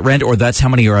they can't rent, or that's how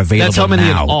many are available now? That's how many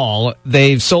in all.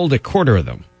 They've sold a quarter of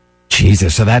them.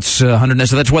 Jesus, so that's 100.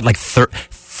 So that's what, like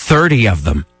 30 of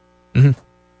them. Mm-hmm.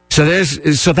 So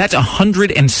that's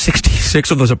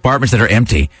 166 of those apartments that are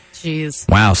empty. Jeez.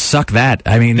 Wow, suck that.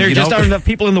 There just aren't enough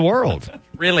people in the world.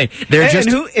 Really?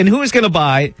 And who is going to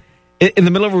buy in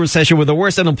the middle of a recession with the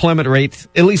worst unemployment rate,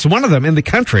 at least one of them in the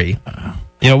country?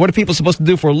 What are people supposed to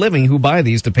do for a living who buy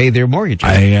these to pay their mortgages?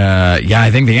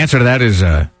 I think the answer to that is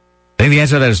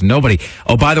nobody.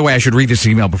 Oh, by the way, I should read this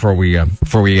email before we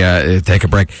take a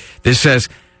break. This says,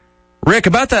 Rick,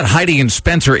 about that Heidi and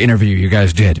Spencer interview you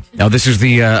guys did. Now, this is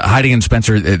the Heidi and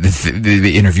Spencer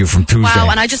the interview from Tuesday. Wow,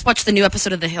 and I just watched the new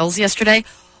episode of The Hills yesterday.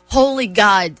 Holy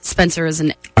God, Spencer is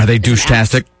an... Are they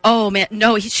douche-tastic? Oh, man.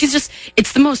 No, she's just...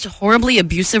 It's the most horribly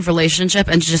abusive relationship,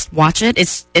 and to just watch it,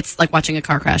 it's like watching a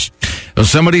car crash. So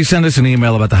somebody sent us an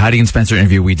email about the Heidi and Spencer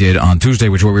interview we did on Tuesday,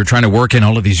 which where we were trying to work in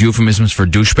all of these euphemisms for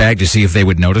douchebag to see if they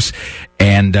would notice.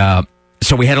 And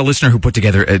so we had a listener who put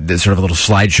together sort of a little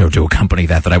slideshow to accompany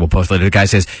that I will post later. The guy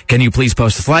says, can you please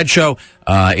post the slideshow?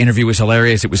 Interview was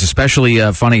hilarious. It was especially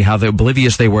funny how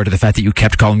oblivious they were to the fact that you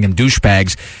kept calling them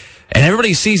douchebags. And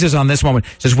everybody sees us on this moment.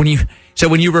 Says when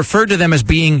you referred to them as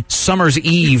being Summer's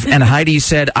Eve, and Heidi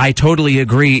said, "I totally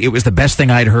agree. It was the best thing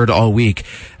I'd heard all week."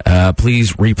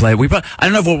 Please replay. I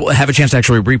don't know if we'll have a chance to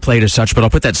actually replay it as such, but I'll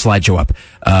put that slideshow up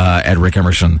at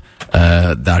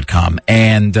rickemerson.com.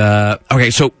 And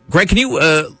okay, so Greg, can you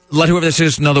let whoever this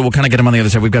is know that we'll kind of get him on the other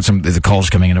side? We've got the calls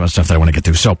coming in about stuff that I want to get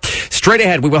to. So straight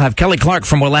ahead, we will have Kelly Clark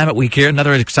from Willamette Week here.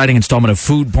 Another exciting installment of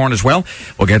food porn as well.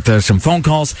 We'll get some phone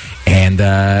calls, and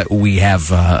we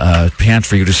have a chance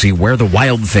for you to see where the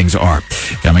wild things are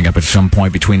coming up at some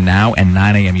point between now and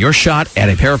 9 a.m. Your shot at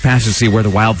a pair of passes to see where the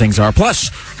wild things are. Plus,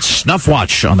 Snuff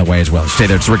Watch on the way as well. Stay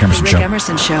there. It's the Rick Emerson Show. Rick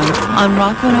Emerson Show on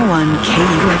Rock 101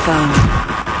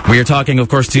 KUFO. We are talking, of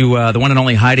course, to the one and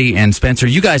only Heidi and Spencer.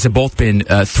 You guys have both been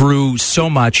through so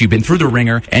much. You've been through the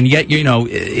ringer, and yet,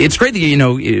 it's great that,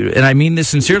 and I mean this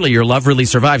sincerely, your love really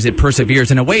survives. It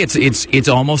perseveres. In a way, it's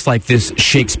almost like this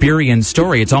Shakespearean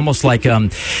story. It's almost like,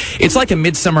 it's like a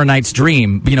Midsummer Night's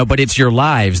Dream, but it's your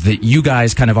lives that you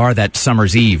guys kind of are that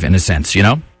summer's eve, in a sense,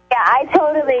 Yeah, I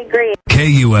totally agree.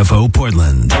 KUFO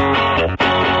Portland.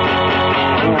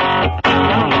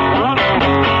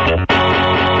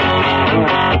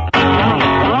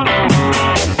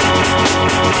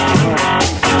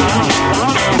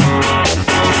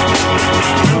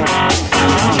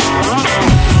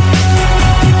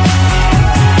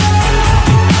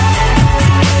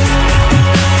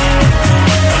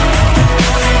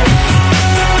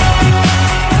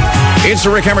 It's the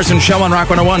Rick Emerson Show on Rock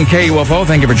 101 KUFO.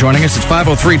 Thank you for joining us. It's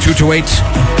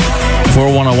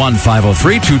 503-228-4101.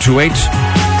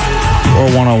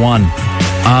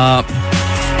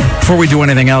 503-228-4101. Before we do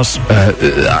anything else,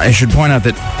 I should point out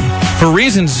that for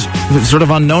reasons sort of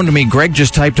unknown to me, Greg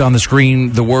just typed on the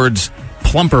screen the words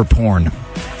plumper porn.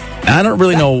 I don't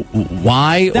really know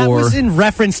why. That was in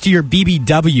reference to your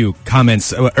BBW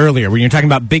comments earlier when you were talking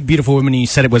about big, beautiful women and you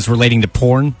said it was relating to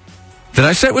porn. Did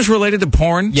I say it was related to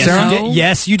porn? Yes, Sarah? you did.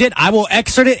 Yes, you did. I will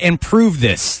excerpt it and prove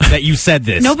this, that you said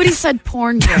this. Nobody said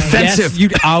porn, Greg. Offensive.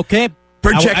 Yes, okay.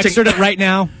 Projecting. I will excerpt it right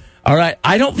now. All right.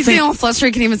 I don't He's think... getting all flustered.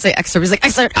 He can't even say excerpt. He's like,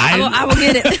 excerpt. I will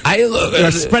get it.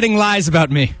 You're spreading lies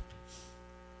about me.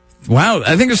 Wow.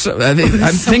 I'm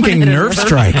thinking nerve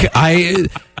strike.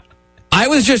 I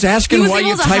was just asking why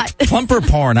you typed plumper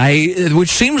porn, which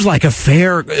seems like a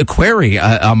fair query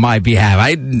on my behalf.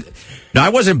 I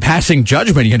wasn't passing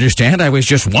judgment, you understand? I was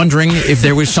just wondering if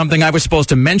there was something I was supposed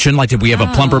to mention, like did we have a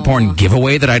plumper porn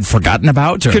giveaway that I'd forgotten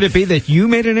about? Or... Could it be that you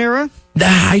made an error?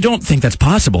 I don't think that's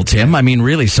possible, Tim. I mean,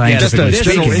 really, scientifically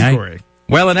speaking.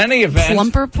 Well, in any event...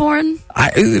 Plumper porn?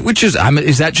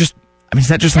 Is that just...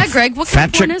 like Greg, what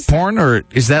fat kind of porn chick is that? porn, or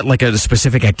is that like a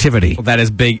specific activity? Well, that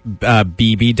is big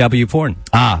BBW porn.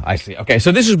 Ah, I see. Okay,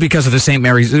 so this is because of the St.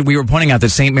 Mary's. We were pointing out that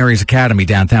St. Mary's Academy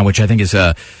downtown, which I think is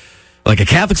like a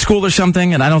Catholic school or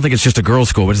something, and I don't think it's just a girls'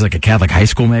 school, but it's like a Catholic high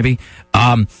school maybe.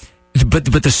 But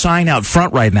the sign out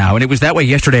front right now, and it was that way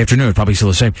yesterday afternoon, it's probably still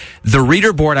the same. The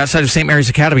reader board outside of St. Mary's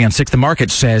Academy on 6th and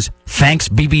Market says, "Thanks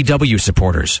BBW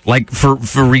supporters," like for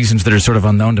reasons that are sort of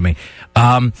unknown to me.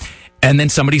 And then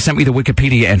somebody sent me the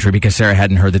Wikipedia entry because Sarah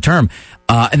hadn't heard the term.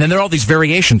 And then there are all these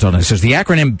variations on it. It says the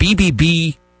acronym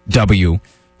BBBW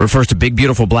refers to big,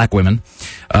 beautiful black women.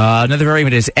 Another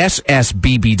variant is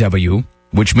SSBBW,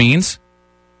 which means,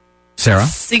 Sarah?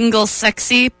 Single,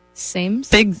 sexy, same,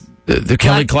 big. The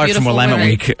Kelly Clark from Willamette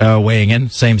Week weighing in.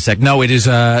 Same sex. No, it is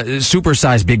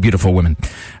supersized, big, beautiful women.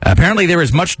 Apparently there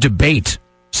is much debate,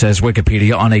 says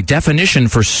Wikipedia, on a definition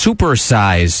for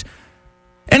supersize.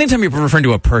 Anytime you're referring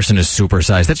to a person as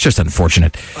supersized, that's just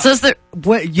unfortunate. So is there...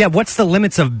 what's the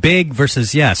limits of big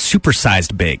versus,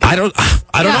 supersized big? I don't know,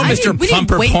 Mr.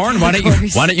 Plumper Porn. Why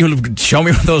don't you show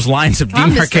me what those lines of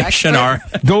demarcation are?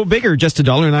 Go bigger, just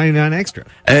 $1.99 extra.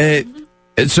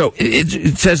 So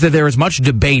it says that there is much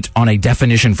debate on a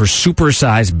definition for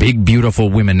supersized, big, beautiful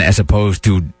women as opposed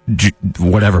to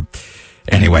whatever.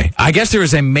 Anyway, I guess there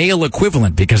is a male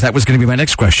equivalent because that was going to be my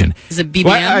next question. Is it BBM?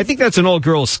 Well, I think that's an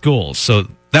all-girls school, so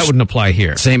that wouldn't apply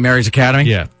here. St. Mary's Academy?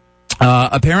 Yeah.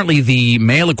 Apparently the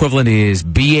male equivalent is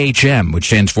BHM, which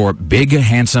stands for Big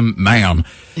Handsome Man,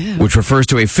 which refers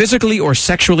to a physically or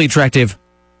sexually attractive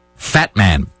fat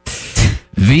man.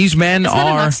 These men Is that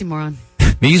are... an oxymoron?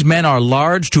 These men are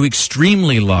large to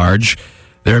extremely large.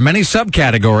 There are many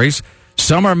subcategories.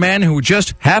 Some are men who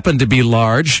just happen to be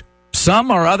large.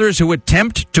 Some are others who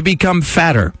attempt to become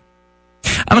fatter.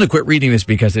 I'm going to quit reading this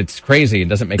because it's crazy and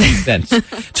doesn't make any sense.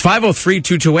 It's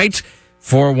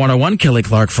 503-228-4101. Kelly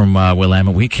Clark from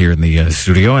Willamette Week here in the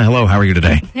studio. Hello, how are you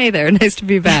today? Hey there, nice to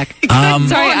be back.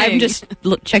 Sorry, I'm just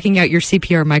checking out your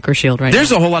CPR microshield right now.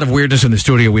 There's a whole lot of weirdness in the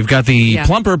studio. We've got the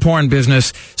plumper porn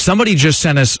business. Somebody just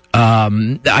sent us,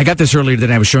 I got this earlier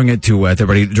than I was showing it to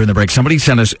everybody during the break. Somebody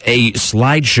sent us a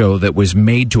slideshow that was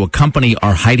made to accompany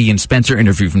our Heidi and Spencer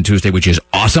interview from Tuesday, which is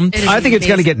awesome. I think it's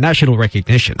going to get national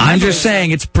recognition. I'm just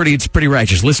saying it's pretty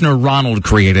righteous. Listener Ronald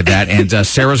created that, and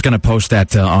Sarah's going to post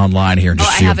that online here in just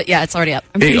a few. I have it. Yeah, it's already up.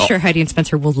 I'm pretty sure Heidi and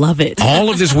Spencer will love it. All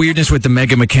of this weirdness with the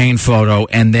Meghan McCain photo,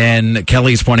 and then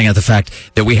Kelly's pointing out the fact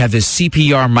that we have this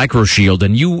CPR microshield,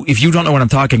 and if you don't know what I'm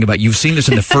talking about, you've seen this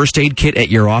in the first aid kit at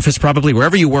your office probably,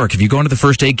 wherever you work. If you go into the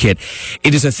first aid kit,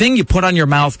 it is a thing you put on your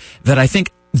mouth that I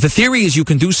think the theory is you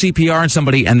can do CPR on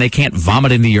somebody and they can't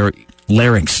vomit into your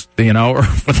larynx, or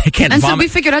they can't vomit. So we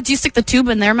figured out, do you stick the tube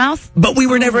in their mouth? But we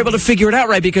were never able to figure it out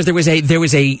right because there was a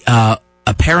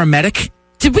paramedic.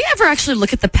 Did we ever actually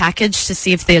look at the package to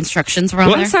see if the instructions were on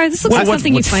there? I'm sorry, this looks like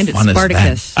something you find at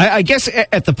Spartacus. I guess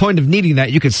at the point of needing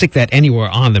that, you could stick that anywhere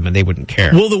on them and they wouldn't care.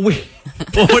 Well, what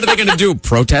are they going to do?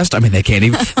 Protest? I mean, they can't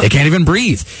even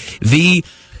breathe.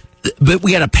 But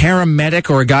we had a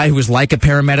paramedic or a guy who was like a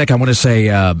paramedic. I want to say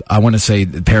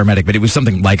paramedic, but it was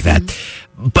something like that.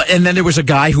 And then there was a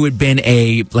guy who had been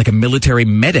a military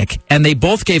medic, and they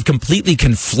both gave completely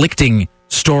conflicting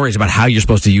stories about how you're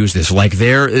supposed to use this. Like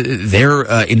their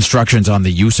instructions on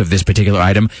the use of this particular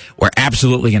item were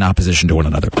absolutely in opposition to one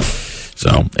another.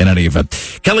 So, in any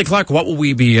event, Kelly Clark, what will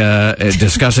we be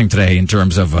discussing today in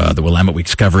terms of the Willamette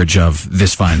Week's coverage of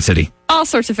this fine city? All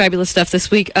sorts of fabulous stuff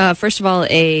this week. First of all,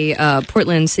 a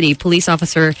Portland City police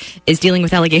officer is dealing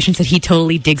with allegations that he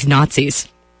totally digs Nazis,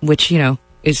 which,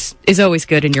 is always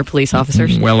good in your police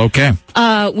officers. Well, okay.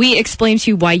 We explained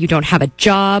to you why you don't have a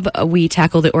job. We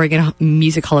tackle the Oregon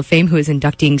Music Hall of Fame, who is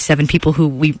inducting 7 people who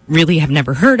we really have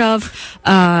never heard of,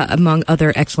 among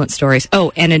other excellent stories.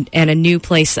 Oh, and a new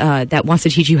place that wants to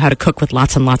teach you how to cook with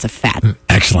lots and lots of fat.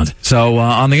 Excellent. So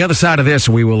on the other side of this,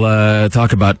 we will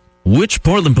talk about which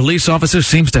Portland police officer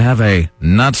seems to have a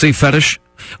Nazi fetish.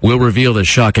 We'll reveal the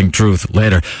shocking truth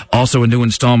later. Also, a new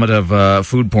installment of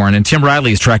Food Porn. And Tim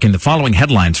Riley is tracking the following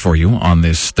headlines for you on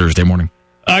this Thursday morning.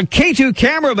 A K2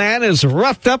 cameraman is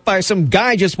roughed up by some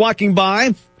guy just walking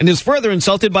by and is further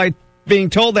insulted by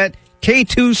being told that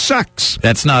K2 sucks.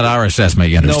 That's not our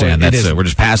assessment, you understand. No, it That's isn't. we're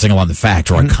just passing along the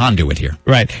fact, or a conduit here.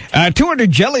 Right.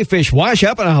 200 jellyfish wash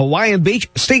up on a Hawaiian beach,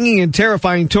 stinging and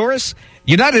terrifying tourists.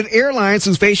 United Airlines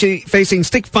is facing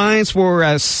stick fines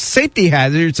for safety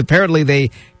hazards. Apparently, they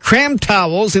crammed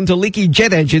towels into leaky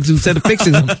jet engines instead of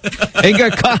fixing them and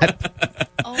got caught.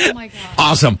 Oh, my God.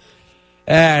 Awesome.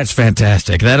 That's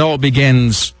fantastic. That all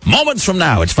begins moments from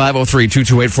now. It's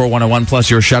 503-228-4101,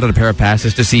 plus your shot at a pair of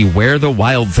passes to see where the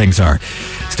wild things are.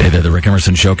 Stay there. The Rick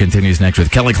Emerson Show continues next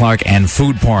with Kelly Clark and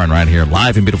Food Porn right here,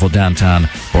 live in beautiful downtown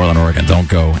Portland, Oregon. Don't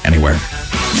go anywhere.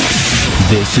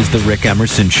 This is the Rick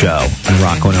Emerson Show on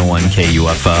Rock 101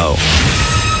 KUFO.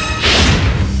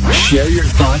 Share your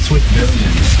thoughts with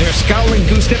millions. They're scowling,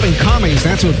 goose-stepping commies.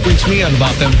 That's what freaks me out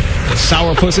about them. The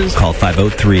sourpusses. Call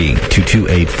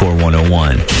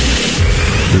 503-228-4101.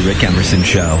 The Rick Emerson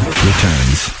Show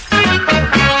returns.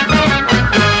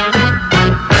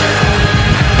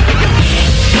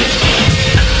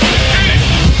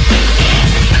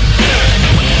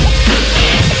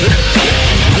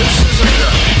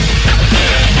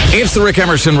 It's the Rick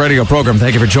Emerson radio program.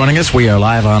 Thank you for joining us. We are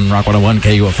live on Rock 101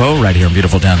 KUFO right here in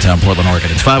beautiful downtown Portland,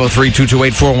 Oregon. It's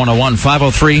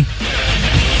 503-228-4101.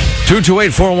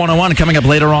 503-228-4101. Coming up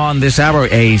later on this hour,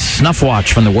 a snuff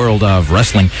watch from the world of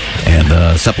wrestling and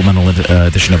a supplemental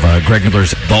edition of Greg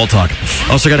Nibbler's Ball Talk.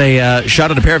 Also got a shot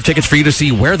at a pair of tickets for you to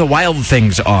see Where the Wild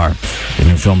Things Are, the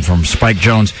new film from Spike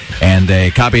Jonze, and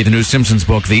a copy of the new Simpsons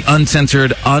book, The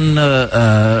Uncensored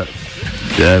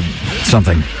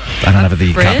something. I don't have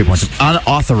the copy points.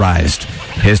 Unauthorized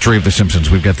History of the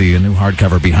Simpsons. We've got the new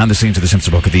hardcover behind the scenes of the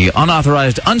Simpsons book, the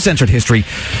unauthorized, uncensored history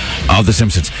of the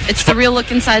Simpsons. It's the real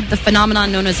look inside the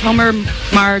phenomenon known as Homer,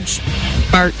 Marge,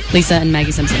 Bart, Lisa, and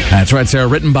Maggie Simpson. That's right, Sarah.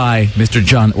 Written by Mr.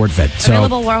 John Ortvedt.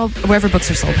 Available wherever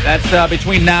books are sold. That's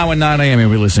between now and 9 a.m.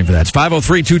 You'll be listening for that. It's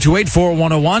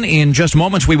 503-228-4101. In just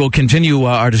moments, we will continue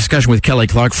our discussion with Kelly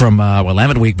Clark from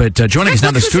Willamette Week. But joining us now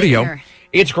in the studio,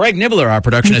 it's Greg Nibbler, our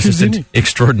production assistant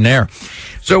extraordinaire.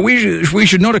 So we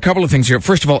should note a couple of things here.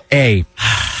 First of all,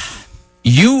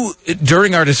 you,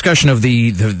 during our discussion of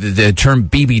the term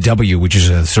BBW, which is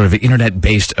a sort of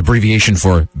internet-based abbreviation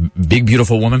for Big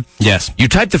Beautiful Woman. Yes. You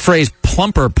typed the phrase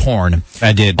plumper porn.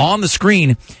 I did. On the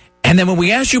screen. And then when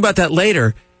we asked you about that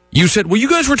later, you said, well, you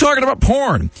guys were talking about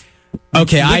porn.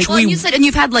 Okay, and you said, and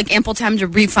you've had like ample time to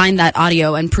refine that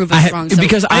audio and prove it's wrong. So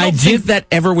because I don't think that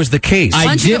ever was the case.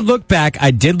 I did look back,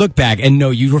 and no,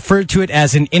 you referred to it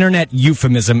as an internet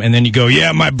euphemism, and then you go,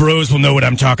 yeah, my bros will know what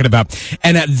I'm talking about.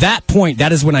 And at that point,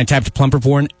 that is when I typed plumper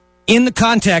porn. In the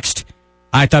context,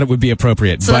 I thought it would be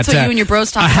appropriate. So that's what you and your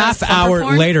bros talk about? A half hour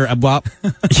porn? later, well,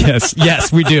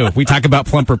 yes, we do. We talk about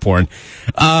plumper porn.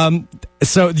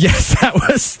 So yes, that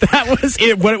was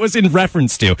it, what it was in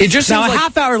reference to. It just now like, a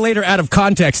half hour later, out of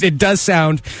context, it does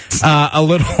sound a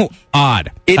little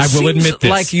odd. I will admit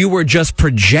this. Like you were just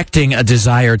projecting a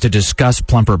desire to discuss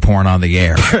plumper porn on the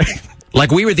air. Like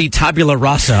we were the tabula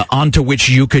rasa onto which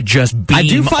you could just beam I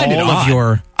do find all it of odd.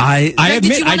 your. I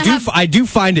admit, I do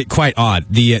find it quite odd,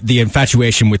 the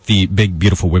infatuation with the big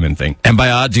beautiful women thing. And by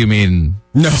odd, do you mean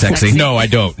sexy? No, I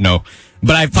don't. No.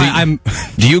 But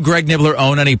do you, Greg Nibbler,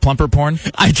 own any plumper porn?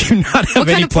 I do not have any plumper porn. What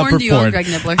kind of porn do you own, Greg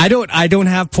Nibbler? I don't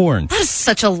have porn. That is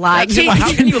such a lie.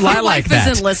 How can you lie like that? My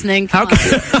wife isn't listening.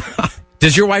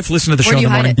 Does your wife listen to the show in the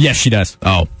morning? Yes, she does.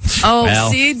 Oh. Well,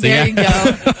 see, there you go.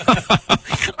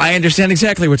 I understand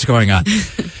exactly what's going on.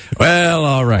 Well,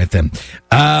 all right then.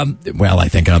 Well, I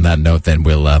think on that note, then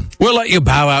we'll let you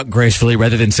bow out gracefully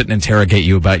rather than sit and interrogate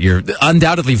you about your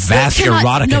undoubtedly vast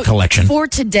erotica collection. For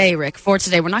today, Rick. For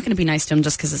today, we're not going to be nice to him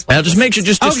just because it's. I'll just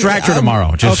distract her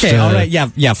tomorrow. Just, okay, all right,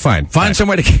 yeah, fine. Find some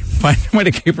way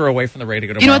to keep her away from the radio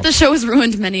tomorrow. You know what? The show has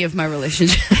ruined many of my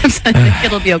relationships. I think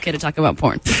it'll be okay to talk about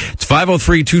porn. It's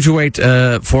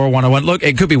 503-228-4101. Look,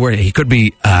 it could be weird. He could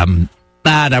be.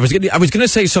 I was going to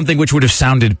say something which would have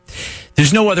sounded.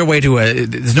 There's no other way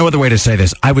to say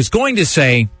this. I was going to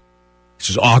say this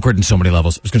is awkward in so many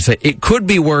levels. I was going to say it could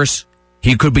be worse.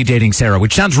 He could be dating Sarah,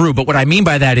 which sounds rude, but what I mean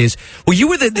by that is, well, you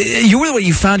were the way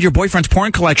you found your boyfriend's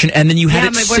porn collection, and then you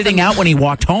had it sitting out when he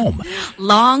walked home.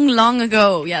 Long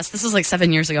ago. Yes, this was like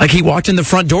 7 years ago. Like he walked in the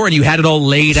front door, and you had it all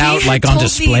laid out, like on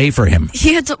display for him.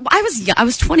 I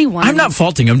was 21. I'm not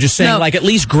faulting him. I'm just saying, like, at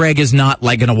least Greg is not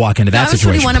like going to walk into that situation.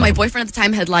 I was 21, and my boyfriend at the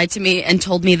time had lied to me and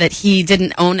told me that he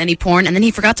didn't own any porn, and then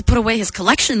he forgot to put away his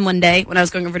collection one day when I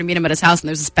was going over to meet him at his house, and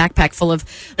there was this backpack full of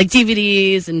like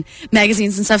DVDs and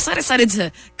magazines and stuff. So I decided to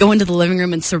go into the living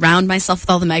room and surround myself with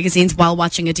all the magazines while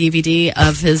watching a DVD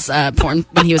of his porn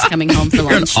when he was coming home for lunch.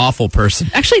 You're an awful person.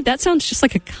 Actually, that sounds just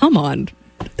like a come on.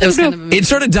 It was kind of amazing. It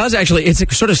sort of does, actually. It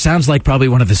sort of sounds like probably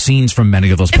one of the scenes from many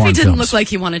of those porn films. If he didn't look like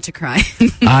he wanted to cry.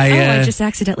 I just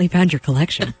accidentally found your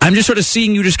collection. I'm just sort of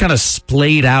seeing you just kind of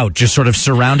splayed out, just sort of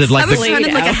surrounded like I was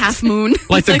surrounded like a half moon.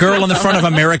 Like the girl on the front of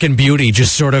American Beauty,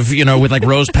 just sort of, with like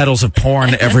rose petals of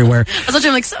porn everywhere. I was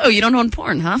watching, like, so you don't own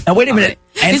porn, huh? Now, wait a minute.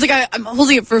 And he's like, I'm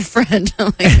holding it for a friend.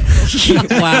 I'm like,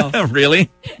 wow. Really?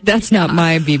 That's not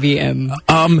my BBM.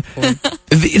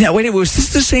 Now, wait, was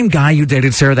this the same guy you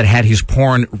dated, Sarah, that had his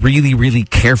porn really, really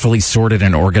carefully sorted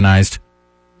and organized?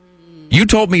 You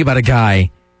told me about a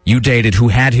guy you dated who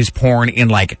had his porn in,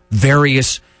 like,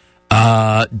 various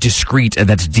discrete, and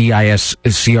that's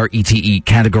DISCRETE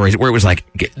categories, where it was like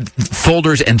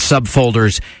folders and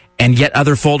subfolders, and yet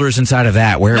other folders inside of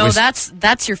that. Where no, it was...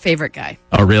 that's your favorite guy.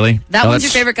 Oh, really? That one's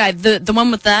your favorite guy. The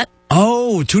one with that.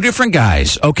 Oh, two different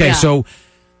guys. Okay, yeah. So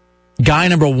guy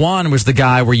number one was the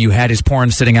guy where you had his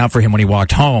porn sitting out for him when he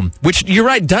walked home, which, you're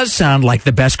right, does sound like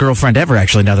the best girlfriend ever,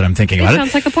 actually, now that I'm thinking about it.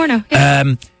 Sounds like a porno. Yeah.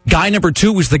 Guy number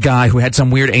two was the guy who had some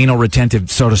weird anal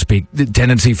retentive, so to speak,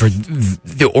 tendency for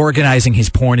the organizing his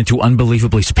porn into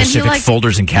unbelievably specific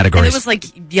folders and categories. And it was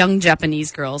like young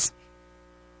Japanese girls.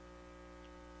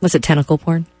 Was it tentacle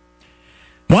porn?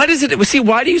 Why do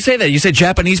you say that? You said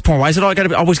Japanese porn. Why is it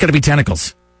always got to be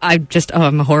tentacles? I'm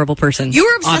a horrible person. You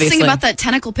were obsessing obviously. about that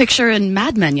tentacle picture in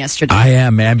Mad Men yesterday. I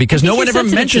am, man, because no one ever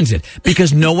mentions it.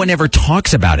 Because no one ever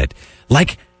talks about it.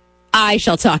 Like, I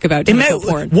shall talk about tentacle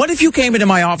porn. What if you came into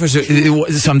my office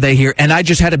someday here, and I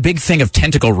just had a big thing of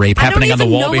tentacle rape happening on the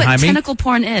wall behind me? I don't even know what tentacle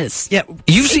porn is. Yeah,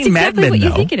 you've seen Mad Men, what though.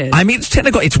 you think it is. I mean, it's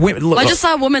tentacle. It's women. Well, I just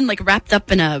saw a woman like wrapped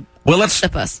up in a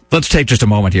octopus. Let's take just a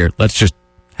moment here. Let's just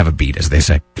have a beat, as they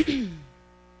say.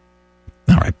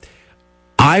 All right.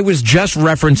 I was just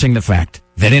referencing the fact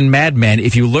that in Mad Men,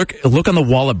 if you look on the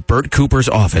wall of Bert Cooper's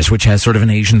office, which has sort of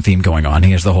an Asian theme going on,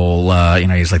 he has the whole,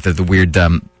 he's like the weird,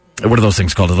 what are those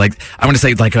things called? Like, I want to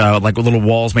say like little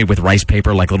walls made with rice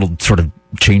paper, like little sort of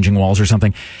changing walls or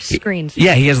something. Screens.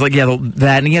 Yeah, he has that,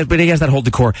 and he has that whole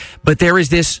decor. But there is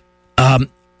this,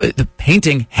 the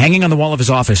painting hanging on the wall of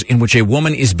his office in which a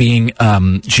woman is being,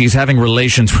 she's having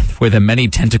relations with a many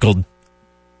tentacled,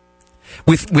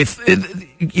 with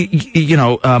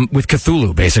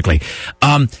Cthulhu, basically.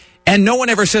 And no one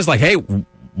ever says like, hey,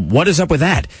 what is up with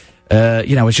that?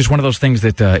 It's just one of those things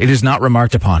that it is not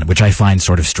remarked upon, which I find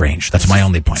sort of strange. That's my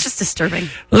only point. It's just disturbing.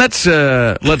 Let's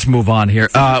move on here.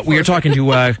 We are talking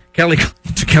to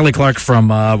Kelly Clark from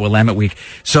Willamette Week.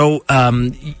 So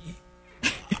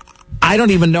I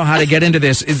don't even know how to get into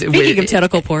this. Speaking of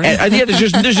tentacle porn. There's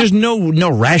just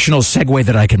no rational segue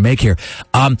that I can make here.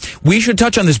 We should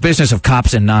touch on this business of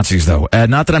cops and Nazis, though.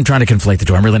 Not that I'm trying to conflate the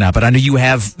two. I'm really not. But I know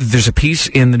there's a piece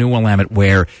in the New Willamette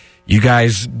where you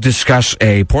guys discuss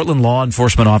a Portland law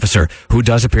enforcement officer who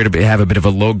does appear to have a bit of a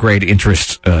low-grade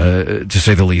interest, to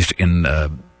say the least, in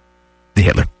the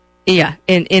Hitler. Yeah,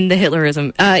 in the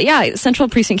Hitlerism. Central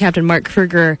Precinct Captain Mark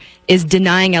Kruger is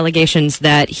denying allegations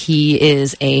that he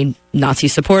is a Nazi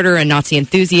supporter, a Nazi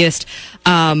enthusiast.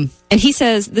 And he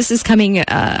says this is coming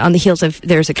on the heels of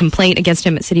there's a complaint against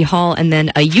him at City Hall, and then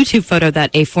a YouTube photo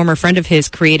that a former friend of his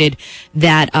created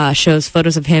that shows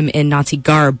photos of him in Nazi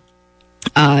garb.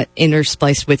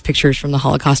 Interspliced with pictures from the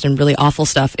Holocaust and really awful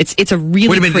stuff. It's a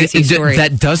really crazy story.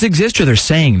 That does exist, or they're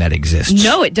saying that exists?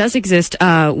 No, it does exist.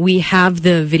 We have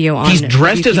the video on. He's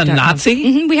dressed as a Nazi?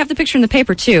 Mm-hmm. We have the picture in the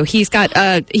paper too. He's got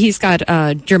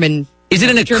German. Is it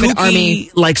in a German kooky,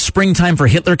 army, like springtime for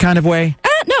Hitler kind of way?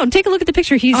 No, take a look at the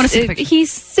picture.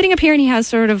 He's sitting up here and he has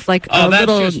sort of like a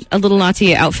little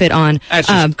Nazi outfit on. That's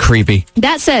just creepy.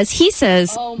 He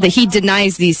says that he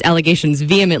denies these allegations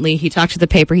vehemently. He talked to the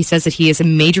paper. He says that he is a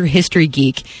major history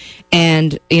geek,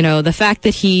 and the fact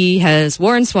that he has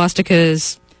worn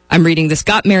swastikas. I'm reading this.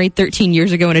 Got married 13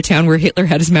 years ago in a town where Hitler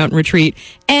had his mountain retreat,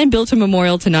 and built a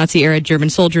memorial to Nazi-era German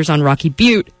soldiers on Rocky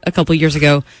Butte a couple years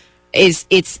ago.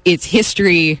 It's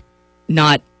history,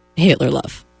 not Hitler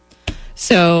love.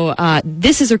 So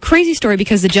this is a crazy story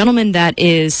because the gentleman that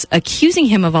is accusing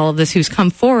him of all of this, who's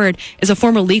come forward, is a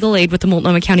former legal aide with the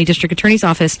Multnomah County District Attorney's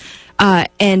Office,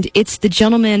 and it's the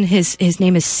gentleman. His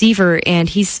name is Seaver, and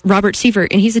he's Robert Seaver,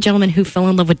 and he's the gentleman who fell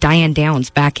in love with Diane Downs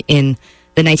back in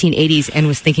the 1980s and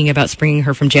was thinking about springing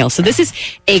her from jail. So this is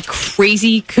a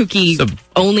crazy, kooky,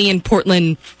 only in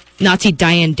Portland, Nazi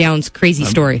Diane Downs crazy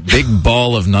story. Big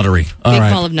ball of nuttery. All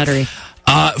right. Ball of nuttery.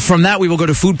 From that, we will go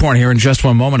to food porn here in just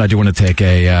one moment. I do want to take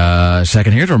a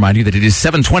second here to remind you that it is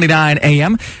 7:29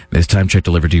 a.m. This time check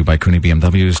delivered to you by Cooney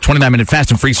BMW's 29-minute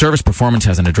fast and free service. Performance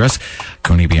has an address.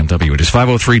 Cooney BMW. It is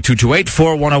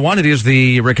 503-228-4101. It is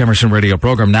the Rick Emerson radio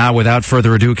program. Now, without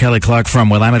further ado, Kelly Clark from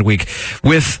Willamette Week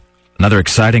with another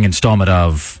exciting installment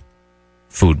of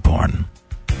food porn.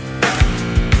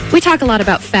 We talk a lot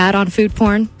about fat on food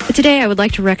porn, but today I would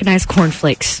like to recognize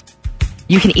cornflakes.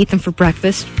 You can eat them for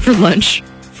breakfast, for lunch,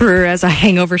 for as a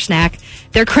hangover snack.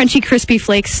 They're crunchy, crispy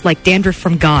flakes like dandruff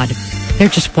from God. They're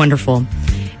just wonderful.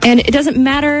 And it doesn't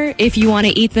matter if you want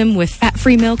to eat them with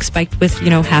fat-free milk, spiked with,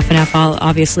 half and half,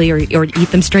 obviously, or eat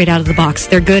them straight out of the box.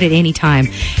 They're good at any time.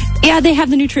 Yeah, they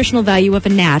have the nutritional value of a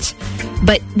gnat,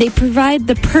 but they provide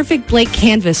the perfect blank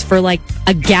canvas for, like,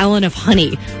 a gallon of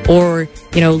honey or,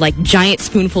 like giant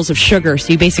spoonfuls of sugar.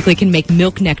 So you basically can make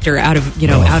milk nectar out of,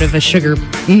 out of a sugar.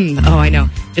 I know.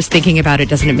 Just thinking about it,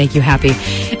 doesn't it make you happy?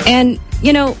 And,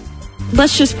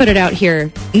 let's just put it out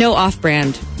here. No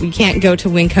off-brand. We can't go to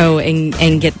Winco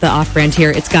and get the off-brand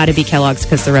here. It's got to be Kellogg's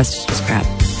because the rest is just crap.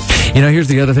 Here's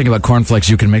the other thing about cornflakes.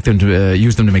 You can make them to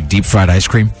use them to make deep-fried ice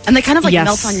cream. And they kind of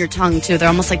melt on your tongue, too. They're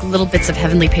almost like little bits of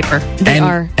heavenly paper. They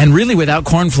are. And really, without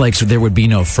cornflakes, there would be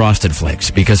no Frosted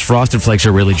Flakes because Frosted Flakes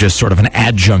are really just sort of an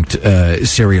adjunct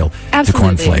cereal to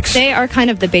cornflakes. They are kind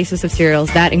of the basis of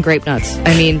cereals, that and grape nuts.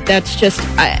 I mean, that's just...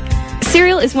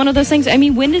 cereal is one of those things. I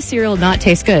mean, when does cereal not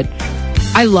taste good?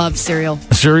 I love cereal.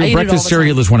 Breakfast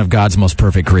cereal is one of God's most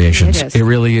perfect creations. It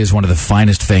really is one of the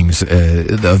finest things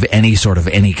of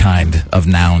any kind of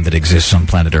noun that exists on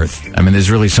planet Earth. I mean,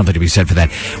 there's really something to be said for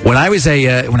that. When I was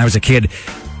a kid,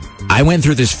 I went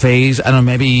through this phase, I don't know,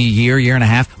 maybe year and a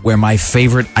half, where my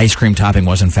favorite ice cream topping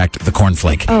was, in fact, the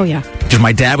cornflake. Oh, yeah. Because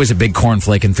my dad was a big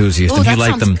cornflake enthusiast, and he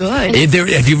liked them. Good.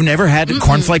 If you've never had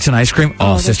cornflakes and ice cream,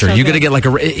 sister, you got to get like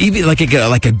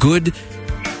a good,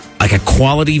 like a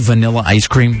quality vanilla ice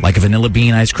cream, like a vanilla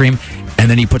bean ice cream,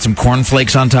 and then you put some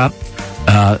cornflakes on top.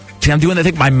 See, I'm doing that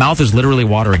thing. My mouth is literally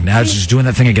watering. Now I was just doing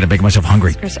that thing again to make myself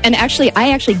hungry. And I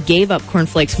actually gave up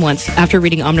cornflakes once after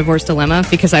reading Omnivore's Dilemma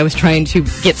because I was trying to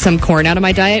get some corn out of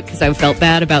my diet because I felt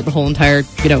bad about the whole entire,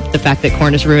 the fact that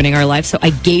corn is ruining our life. So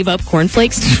I gave up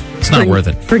cornflakes. It's not worth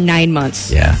it. For 9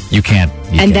 months. Yeah, you can't.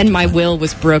 And then my will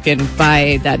was broken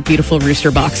by that beautiful rooster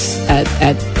box at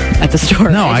the store.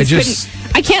 No,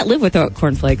 I can't live without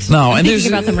cornflakes. No, I'm thinking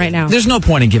about them right now. There's no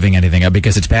point in giving anything up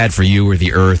because it's bad for you or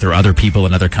the earth or other people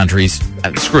in other countries.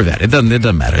 Screw that. It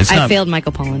doesn't matter. I failed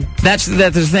Michael Pollan. That's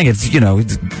the thing. It's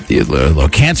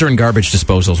cancer and garbage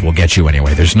disposals will get you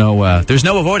anyway. There's no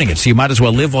avoiding it. So you might as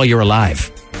well live while you're alive.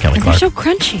 Kelly Clark. They're so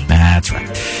crunchy. That's right.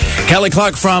 Kelly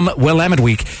Clark from Willamette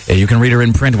Week. You can read her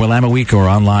in print, Willamette Week, or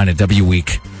online at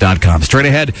wweek.com. Straight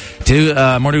ahead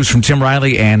to more news from Tim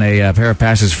Riley and a pair of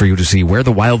passes for you to see where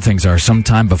the wild things are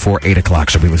sometime before 8 o'clock.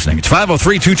 So be listening. It's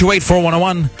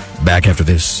 503-228-4101. Back after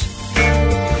this.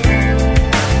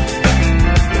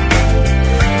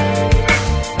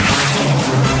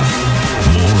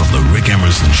 More of the Rick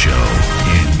Emerson Show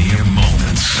in mere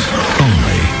moments.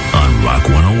 Only on Rock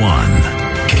 101.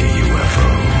 KUFO.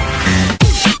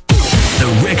 The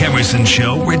Rick Emerson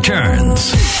Show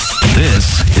returns.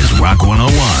 This is Rock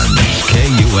 101,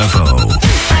 KUFO.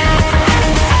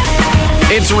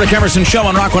 It's the Rick Emerson Show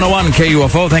on Rock 101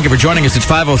 KUFO. Thank you for joining us. It's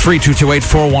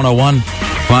 503-228-4101.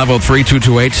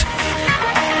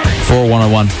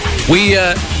 503-228-4101.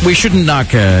 We shouldn't knock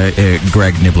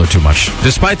Greg Nibbler too much,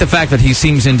 despite the fact that he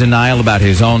seems in denial about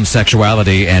his own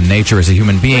sexuality and nature as a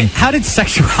human being. Wait, how did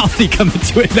sexuality come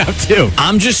into it now, too?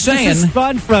 I'm just saying. This is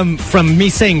fun from me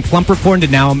saying plumper porn to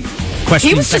now I'm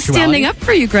questioning He was just sexuality. standing up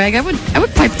for you, Greg. I would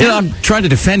pipe down. I'm trying to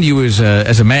defend you as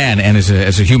a man and as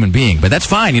a human being, but that's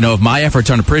fine. If my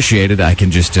efforts aren't appreciated, I can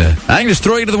just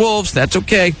throw you to the wolves. That's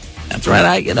okay. That's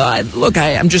right.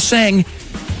 I'm just saying.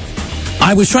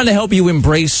 I was trying to help you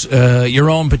embrace your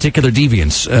own particular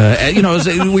deviance.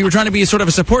 We were trying to be sort of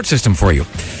a support system for you.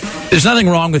 There's nothing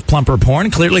wrong with plumper porn.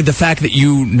 Clearly, the fact that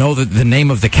you know the name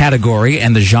of the category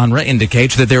and the genre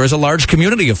indicates that there is a large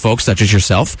community of folks such as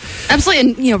yourself.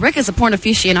 Absolutely, and Rick is a porn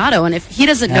aficionado, and if he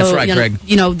doesn't know, Greg.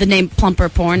 The name plumper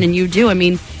porn, and you do, I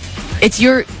mean, it's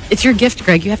your gift,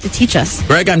 Greg. You have to teach us.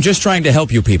 Greg, I'm just trying to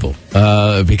help you people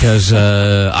because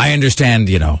I understand.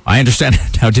 I understand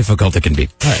how difficult it can be.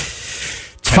 All right.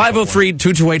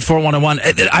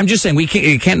 503-228-4101. I'm just saying, we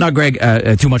can't knock Greg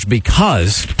too much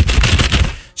because...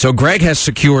 So Greg has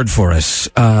secured for us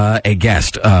a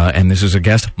guest, and this is a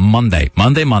guest Monday.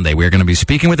 Monday. We're going to be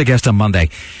speaking with a guest on Monday.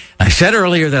 I said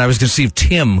earlier that I was going to see if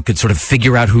Tim could sort of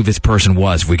figure out who this person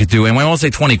was. If we could do, and we won't say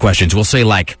 20 questions, we'll say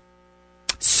like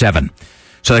 7.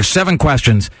 So there's 7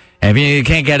 questions, and if you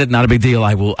can't get it, not a big deal.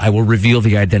 I will reveal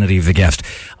the identity of the guest.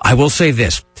 I will say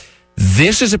this.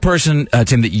 This is a person,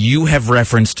 Tim, that you have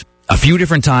referenced a few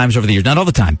different times over the years. Not all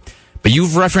the time, but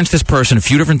you've referenced this person a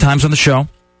few different times on the show.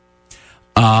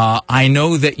 I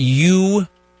know that you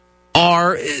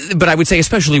are, but I would say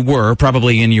especially were,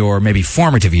 probably in your maybe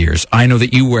formative years, I know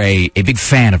that you were a big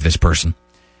fan of this person.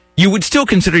 You would still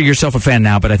consider yourself a fan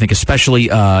now, but I think especially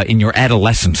in your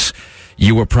adolescence,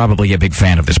 you were probably a big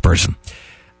fan of this person.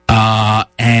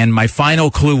 And my final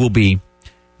clue will be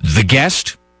the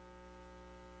guest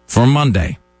for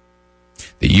Monday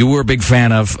that you were a big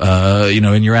fan of,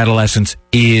 in your adolescence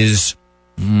is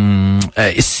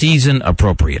season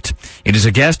appropriate. It is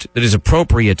a guest that is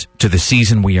appropriate to the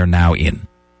season we are now in.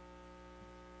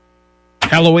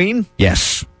 Halloween?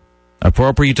 Yes.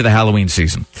 Appropriate to the Halloween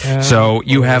season. So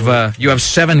you have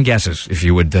 7 guesses, if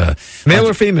you would. Male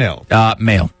or female?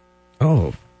 Male.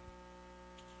 Oh.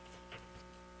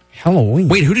 Halloween.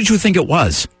 Wait, who did you think it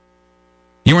was?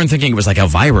 You weren't thinking it was like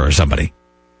Elvira or somebody.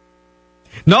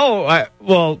 No, I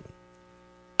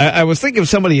was thinking of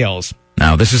somebody else.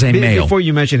 No, this is a male. Before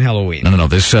you mentioned Halloween. No.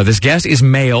 This guest is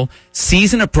male,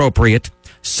 season appropriate,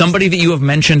 somebody that you have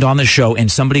mentioned on the show,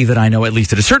 and somebody that I know, at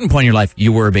least at a certain point in your life,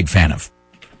 you were a big fan of.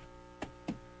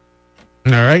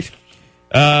 All right.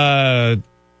 Does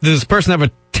this person have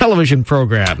a television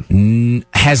program?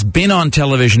 Has been on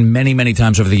television many, many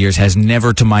times over the years, has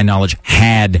never, to my knowledge,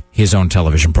 had his own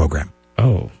television program.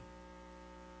 Oh.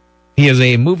 He is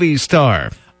a movie star.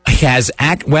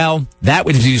 Well, that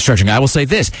would be stretching. I will say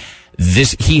this.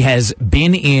 He has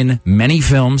been in many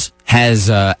films,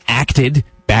 has acted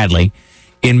badly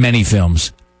in many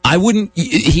films. I wouldn't...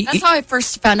 That's how I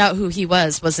first found out who he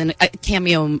was in a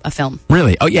cameo a film.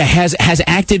 Really? Oh, yeah, has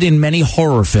acted in many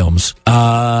horror films.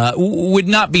 Would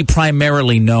not be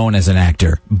primarily known as an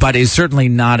actor, but is certainly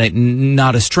not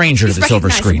a stranger to the silver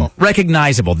screen.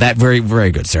 Recognizable. That very, very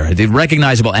good, Sarah.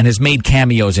 Recognizable, and has made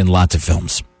cameos in lots of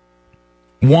films.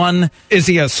 One... Is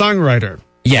he a songwriter?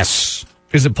 Yes.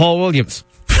 Is it Paul Williams?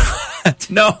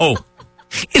 No.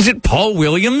 Is it Paul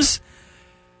Williams?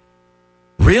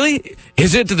 Really?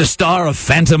 Is it the star of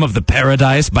Phantom of the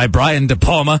Paradise by Brian De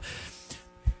Palma?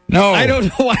 No. I don't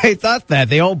know why I thought that.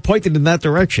 They all pointed in that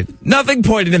direction. Nothing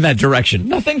pointed in that direction.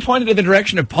 Nothing pointed in the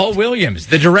direction of Paul Williams.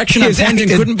 The direction of pointing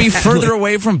couldn't be further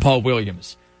away from Paul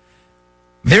Williams.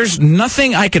 There's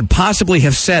nothing I could possibly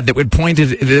have said that would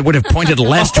have pointed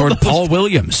less toward Paul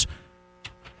Williams.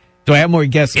 Do I have more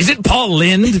guesses? Is it Paul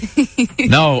Lind?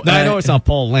 No. I know it's not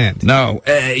Paul Lind. No.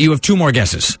 You have 2 more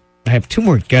guesses. I have 2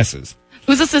 more guesses.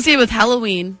 Who's associated with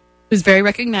Halloween, who's very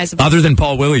recognizable. Other than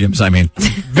Paul Williams, I mean.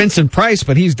 Vincent Price,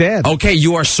 but he's dead. Okay,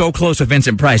 you are so close with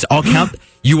Vincent Price. I'll count.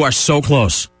 You are so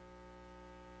close.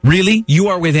 Really? You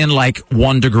are within like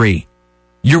 1 degree.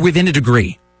 You're within a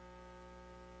degree.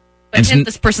 But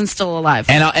this person's still alive.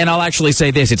 And I'll actually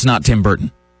say this, it's not Tim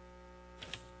Burton.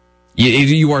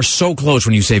 You are so close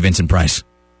when you say Vincent Price.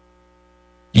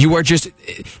 You are just,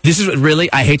 this is really,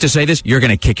 I hate to say this, you're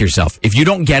going to kick yourself. If you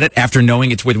don't get it after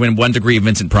knowing it's within 1 degree of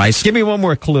Vincent Price. Give me one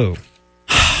more clue.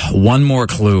 One more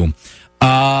clue.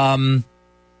 At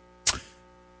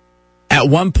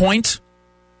one point,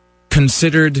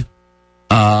 considered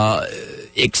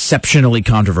exceptionally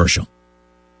controversial.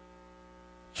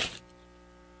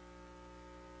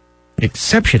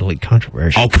 Exceptionally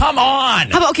controversial. Oh, come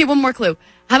on! How about, one more clue.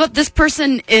 How about this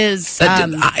person is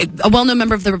a well-known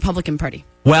member of the Republican Party?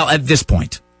 Well, at this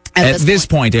point. At this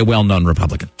point, a well-known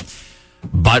Republican.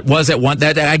 But was at one,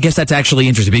 I guess that's actually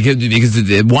interesting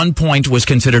because at one point was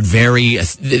considered very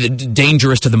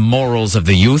dangerous to the morals of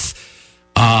the youth.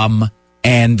 Very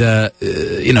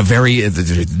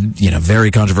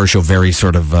controversial, very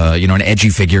sort of, an edgy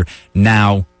figure.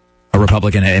 Now a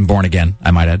Republican and born again,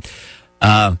 I might add.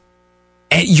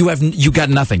 And you got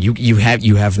nothing. You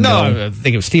have no. I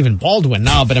think of Stephen Baldwin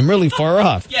now, but I'm really far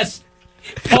off. Yes.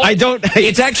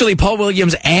 It's actually Paul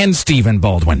Williams and Stephen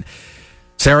Baldwin.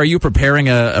 Sarah, are you preparing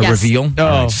a reveal?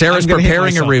 No. Right. Sarah's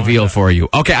preparing a reveal for you.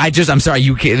 Okay, I'm sorry.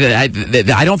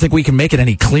 I don't think we can make it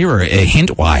any clearer,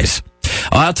 hint wise.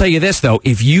 I'll tell you this though.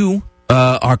 If you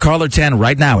are caller 10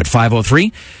 right now at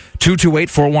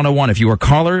 503-228-4101, if you are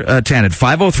caller 10 at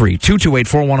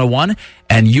 503-228-4101,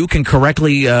 and you can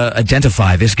correctly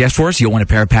identify this guest for us, you'll win a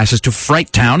pair of passes to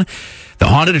Fright Town, the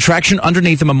haunted attraction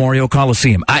underneath the Memorial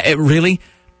Coliseum.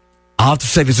 I'll have to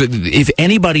say this, if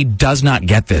anybody does not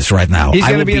get this right now, he's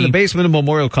going to be in the basement of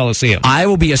Memorial Coliseum. I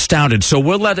will be astounded. So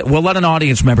we'll let an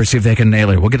audience member see if they can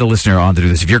nail it. We'll get a listener on to do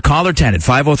this. If you're caller 10 at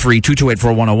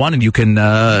 503-228-4101 and you can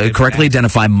correctly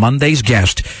identify Monday's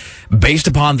guest based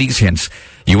upon these hints,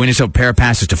 you win yourself a pair of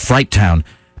passes to Fright Town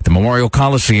at the Memorial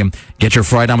Coliseum. Get your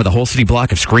fright on with a whole city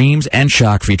block of screams and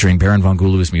shock featuring Baron von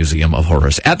Gulu's Museum of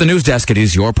Horrors. At the news desk, it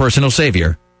is your personal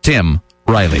savior, Tim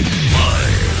Riley.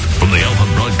 From the Alpha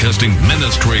Broadcasting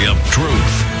Ministry of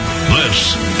Truth,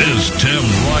 this is Tim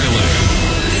Riley.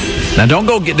 Now, don't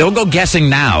go guessing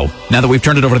now that we've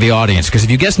turned it over to the audience, because if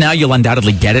you guess now, you'll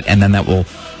undoubtedly get it, and then that will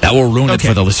ruin it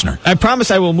for the listener. I promise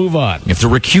I will move on. You have to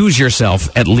recuse yourself,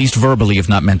 at least verbally, if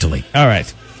not mentally. All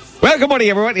right. Well, good morning,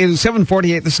 everyone. It is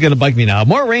 7:48. This is going to bug me now.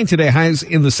 More rain today, highs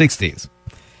in the 60s.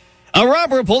 A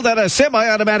robber pulled out a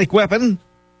semi-automatic weapon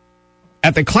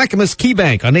at the Clackamas Key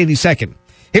Bank on 82nd.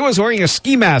 He was wearing a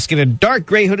ski mask and a dark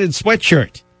gray hooded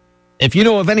sweatshirt. If you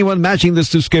know of anyone matching this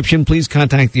description, please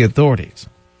contact the authorities.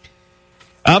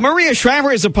 Maria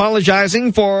Shriver is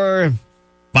apologizing for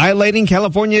violating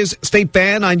California's state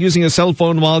ban on using a cell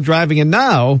phone while driving. And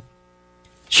now,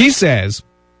 she says,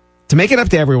 to make it up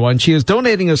to everyone, she is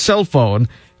donating a cell phone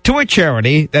to a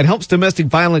charity that helps domestic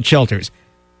violence shelters.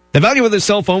 The value of the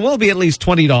cell phone will be at least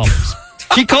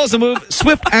 $20. She calls the move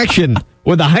swift action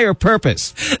with a higher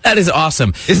purpose. That is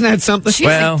awesome. Isn't that something? She's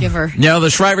a giver. You know, the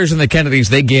Shrivers and the Kennedys,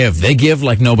 they give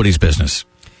like nobody's business.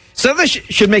 So this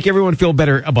should make everyone feel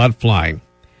better about flying.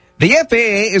 The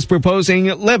FAA is proposing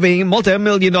levying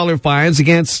multi-million-dollar fines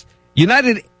against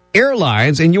United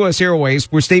Airlines and U.S. Airways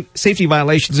for safety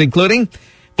violations, including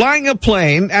flying a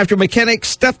plane after mechanics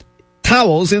stuffed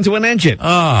towels into an engine.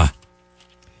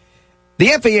 The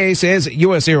FAA says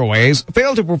U.S. Airways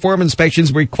failed to perform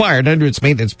inspections required under its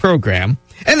maintenance program,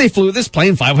 and they flew this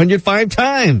plane 505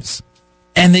 times.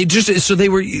 And they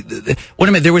were, wait a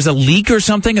minute, there was a leak or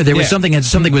something? Or there was something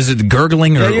was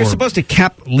gurgling? Or you're supposed to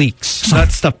cap leaks,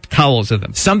 not stuff towels in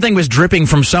them. Something was dripping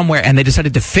from somewhere, and they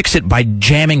decided to fix it by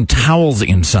jamming towels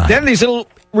inside. Then these little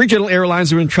regional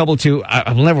airlines are in trouble, too.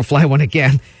 I'll never fly one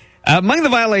again. Among the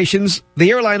violations,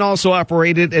 the airline also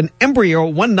operated an Embraer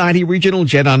 190 regional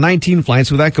jet on 19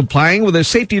 flights without complying with a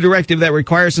safety directive that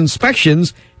requires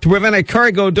inspections to prevent a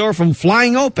cargo door from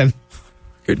flying open.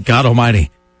 Good God almighty.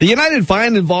 The United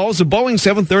fine involves a Boeing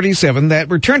 737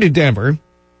 that returned to Denver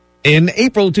in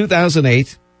April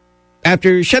 2008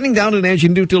 after shutting down an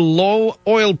engine due to low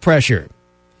oil pressure.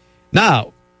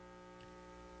 Now,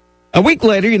 a week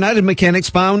later, United mechanics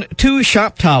found 2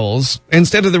 shop towels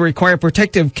instead of the required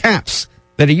protective caps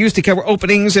that are used to cover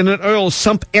openings in an oil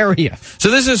sump area. So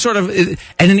this is sort of, and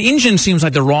an engine seems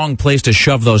like the wrong place to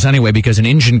shove those anyway, because an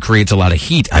engine creates a lot of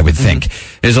heat, I would think.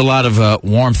 There's a lot of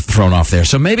warmth thrown off there.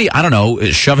 So maybe, I don't know,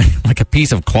 shoving like a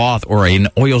piece of cloth or an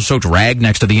oil-soaked rag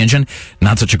next to the engine,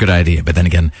 not such a good idea. But then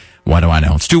again, why do I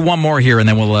know? Let's do one more here, and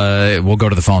then we'll go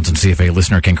to the phones and see if a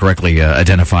listener can correctly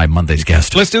identify Monday's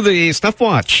guest. Let's do the Snuff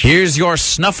Watch. Here's your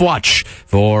Snuff Watch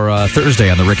for Thursday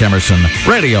on the Rick Emerson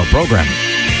radio program.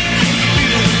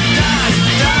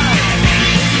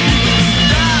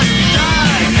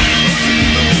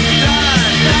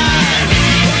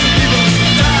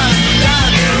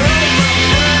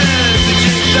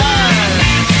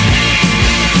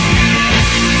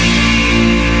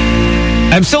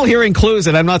 I'm still hearing clues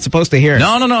that I'm not supposed to hear.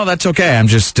 No, that's okay. I'm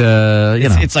just,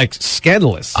 It's like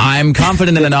scandalous. I'm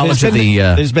confident in the knowledge of the...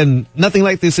 There's been nothing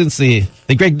like this since the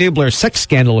Greg Nibler sex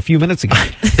scandal a few minutes ago.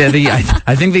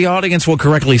 I think the audience will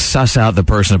correctly suss out the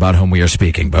person about whom we are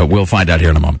speaking, but we'll find out here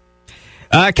in a moment.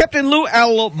 Captain Lou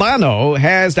Albano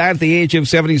has died at the age of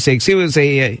 76. He was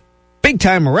a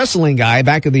big-time wrestling guy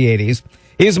back in the 80s.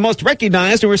 He is the most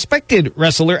recognized and respected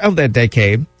wrestler of that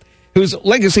decade, whose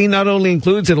legacy not only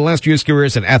includes an illustrious career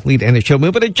as an athlete and a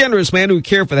showman, but a generous man who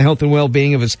cared for the health and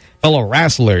well-being of his fellow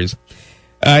wrestlers.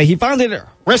 He founded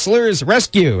Wrestlers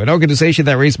Rescue, an organization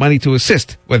that raised money to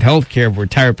assist with health care of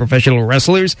retired professional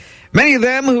wrestlers, many of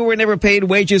them who were never paid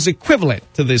wages equivalent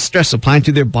to the stress applied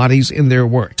to their bodies in their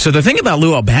work. So the thing about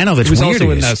Lou Albano that's weird weird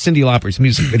also in Cyndi Lauper's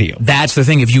music video. That's the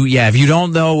thing. If you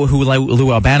don't know who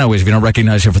Lou Albano is, if you don't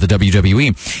recognize him for the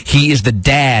WWE, he is the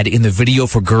dad in the video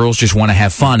for Girls Just Want to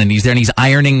Have Fun, and he's there and he's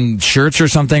ironing shirts or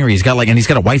something, or he's got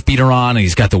a wife beater on, and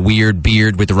he's got the weird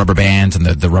beard with the rubber bands and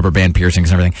the rubber band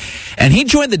piercings and everything. And he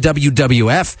joined the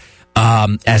WWF,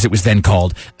 as it was then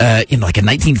called, in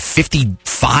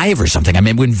 1955 or something. I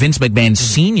mean, when Vince McMahon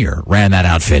Sr. ran that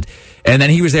outfit. And then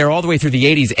he was there all the way through the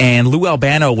 80s, and Lou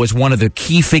Albano was one of the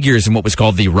key figures in what was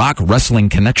called the Rock Wrestling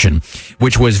Connection,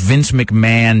 which was Vince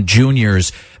McMahon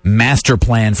Jr.'s master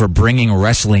plan for bringing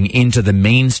wrestling into the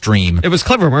mainstream. It was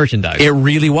clever merchandise. It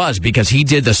really was, because he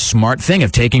did the smart thing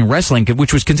of taking wrestling,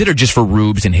 which was considered just for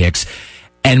rubes and hicks,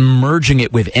 and merging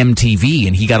it with MTV,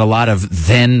 and he got a lot of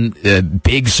then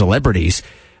big celebrities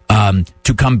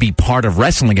to come be part of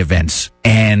wrestling events.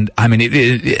 And I mean,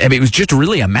 it was just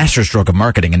really a masterstroke of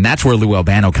marketing, and that's where Lou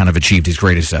Albano kind of achieved his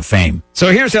greatest fame.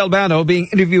 So here's Albano being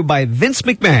interviewed by Vince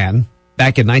McMahon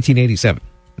back in 1987.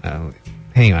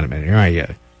 Hang on a minute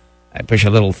here. I push a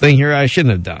little thing here I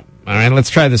shouldn't have done. All right, let's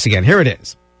try this again. Here it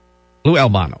is. Lou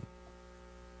Albano.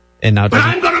 And now, but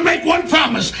I'm going to make one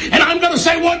promise, and I'm going to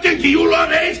say one thing to you, Lord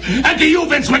Hayes, and to you,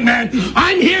 Vince McMahon.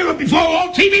 I'm here before all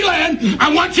TV land.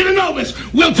 I want you to know this.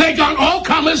 We'll take on all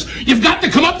comers. You've got to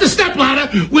come up the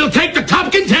stepladder. We'll take the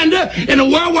top contender in the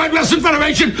Worldwide Wrestling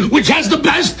Federation, which has the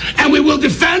best, and we will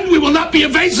defend. We will not be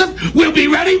evasive. We'll be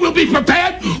ready. We'll be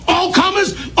prepared. All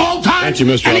comers, all time, Thank you,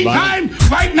 Mr. anytime,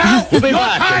 right now. We'll be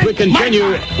back as we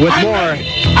continue with I'm more ready.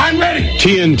 I'm ready.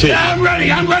 TNT. Yeah, I'm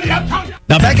ready. I'm ready. I'm telling you.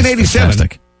 Now, back in 87,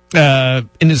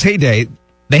 in his heyday,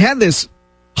 they had this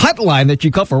hotline that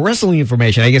you call for wrestling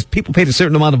information. I guess people paid a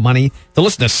certain amount of money to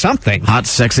listen to something. Hot,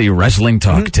 sexy wrestling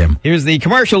talk, Tim. Here's the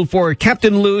commercial for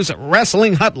Captain Lou's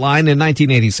Wrestling Hotline in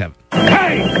 1987.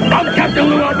 Hey, I'm Captain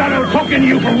Lou Albano talking to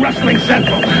you from Wrestling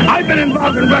Central. I've been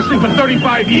involved in wrestling for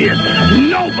 35 years.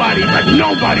 Nobody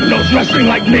knows wrestling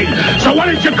like me. So why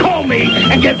don't you call me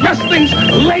and get wrestling's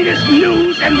latest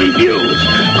news and reviews?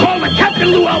 Call the Captain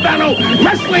Lou Albano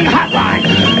Wrestling Hotline.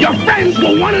 Your friends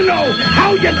will want to know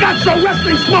how you got so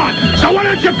wrestling smart. So why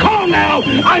don't you call now?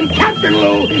 I'm Captain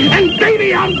Lou, and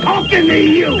baby, I'm talking to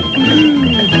you.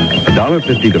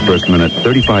 $1.50 the first minute,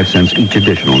 35 cents each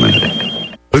additional minute.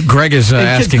 Greg is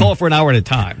asking. Call for an hour at a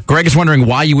time. Greg is wondering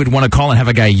why you would want to call and have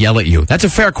a guy yell at you. That's a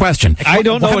fair question. I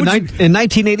don't know. In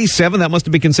 1987, that must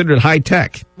have been considered high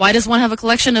tech. Why does one have a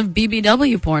collection of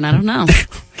BBW porn? I don't know.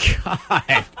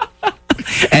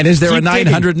 And is there Keep a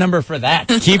 900 digging. number for that?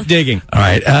 Keep digging. All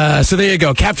right. So there you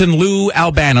go. Captain Lou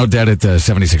Albano, dead at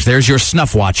 76. There's your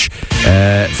snuff watch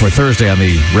for Thursday on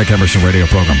the Rick Emerson radio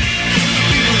program.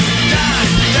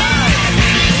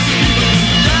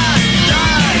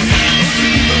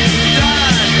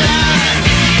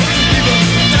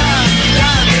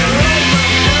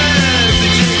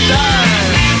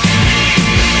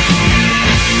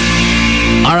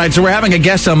 All right, so we're having a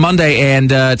guest on Monday,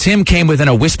 and Tim came within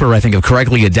a whisper, I think, of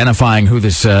correctly identifying who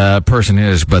this person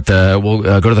is. But we'll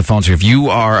go to the phones here. If you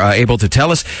are able to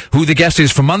tell us who the guest is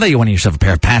for Monday, you want to yourself a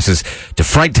pair of passes to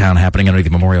Fright Town happening underneath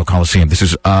the Memorial Coliseum. This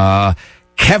is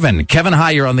Kevin. Kevin,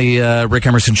 hi, you're on the Rick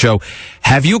Emerson Show.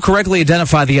 Have you correctly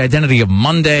identified the identity of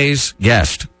Monday's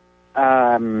guest?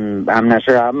 I'm not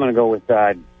sure. I'm going to go with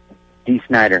Dee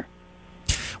Snider.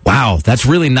 Wow, that's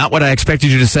really not what I expected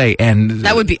you to say, and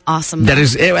That would be awesome.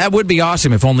 that would be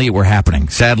awesome if only it were happening.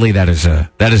 Sadly, that is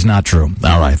not true.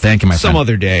 All right, thank you, my friend. Some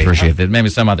other day. Appreciate that. Maybe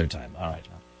some other time. All right.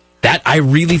 That I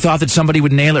really thought that somebody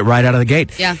would nail it right out of the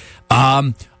gate. Yeah.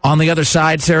 On the other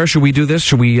side, Sarah, should we do this?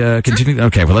 Should we continue? Sure.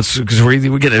 Okay, well, let's, because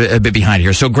we get a bit behind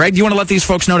here. So, Greg, do you want to let these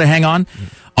folks know to hang on?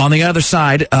 On the other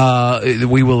side,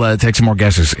 we will take some more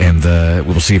guesses, and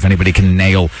we will see if anybody can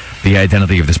nail the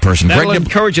identity of this person. That will Greg,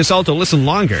 encourage us all to listen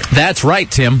longer. That's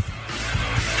right, Tim.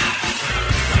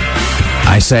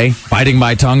 I say, biting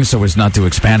my tongue so as not to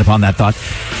expand upon that thought.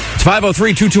 It's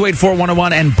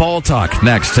 503-228-4101 and Ball Talk.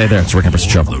 Next, stay there. It's Rick Emerson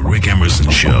Show. The Rick Emerson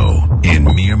Show in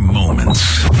mere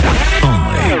moments.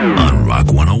 Only on Rock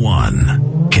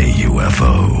 101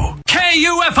 KUFO.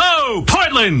 KUFO,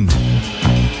 Portland!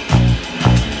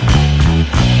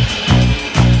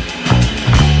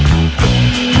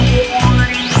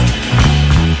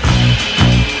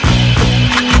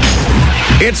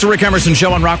 It's the Rick Emerson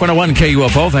Show on Rock 101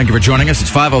 KUFO. Thank you for joining us. It's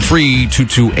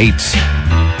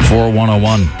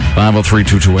 503-228-4101.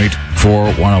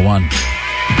 503-228-4101.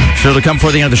 Sure to come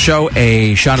for the end of the show,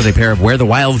 a shot at a pair of Where the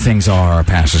Wild Things Are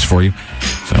passes for you.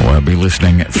 So I'll be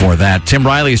listening for that. Tim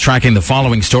Riley is tracking the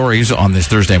following stories on this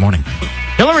Thursday morning.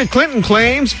 Hillary Clinton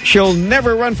claims she'll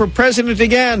never run for president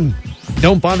again.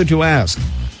 Don't bother to ask.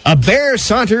 A bear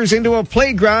saunters into a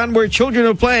playground where children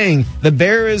are playing. The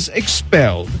bear is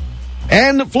expelled.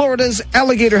 And Florida's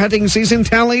alligator hunting season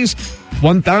tallies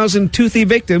 1,000 toothy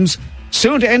victims,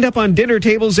 soon to end up on dinner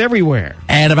tables everywhere.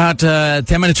 And about 10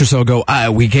 minutes or so ago,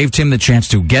 we gave Tim the chance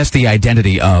to guess the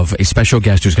identity of a special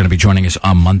guest who's going to be joining us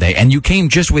on Monday. And you came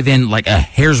just within like a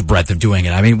hair's breadth of doing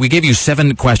it. I mean, we gave you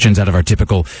 7 questions out of our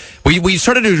typical... We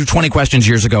started to do 20 questions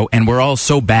years ago, and we're all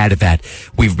so bad at that.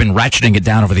 We've been ratcheting it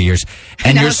down over the years.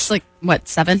 And now it's like, what,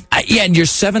 7? Yeah, and your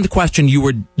 7th question, you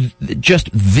were just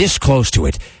this close to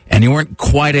it, and you weren't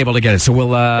quite able to get it. So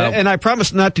we'll... And I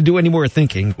promise not to do any more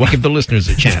thinking. We'll give the listeners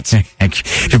a chance.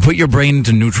 To put your brain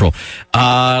into neutral.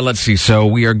 Let's see. So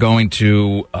we are going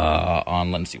to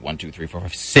let's see, 1, 2, 3, 4,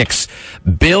 5, 6.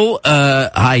 Bill,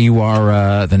 hi, you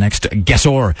are the next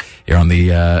guessor here on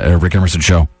the Rick Emerson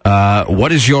Show.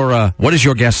 What is your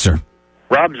guess, sir?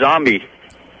 Rob Zombie.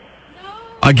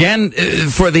 Again,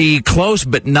 for the close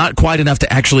but not quite enough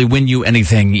to actually win you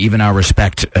anything, even our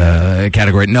respect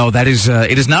category. No, that is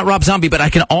it is not Rob Zombie, but I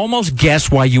can almost guess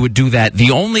why you would do that.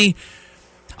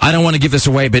 I don't want to give this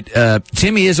away, but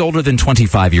Timmy is older than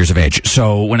 25 years of age.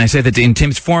 So when I say that in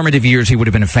Tim's formative years he would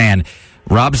have been a fan,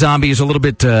 Rob Zombie is a little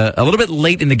bit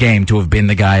late in the game to have been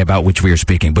the guy about which we are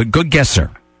speaking. But good guess, sir.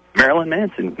 Marilyn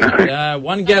Manson.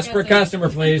 One guess per customer,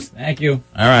 please. Thank you.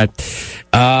 All right.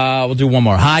 We'll do one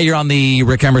more. Hi, you're on the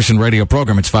Rick Emerson radio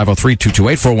program. It's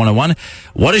 503-228-4101.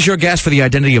 What is your guess for the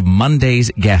identity of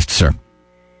Monday's guest, sir?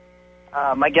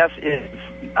 My guess is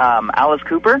Alice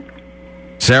Cooper.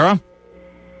 Sarah?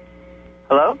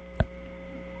 Hello?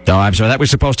 Oh, I'm sorry. That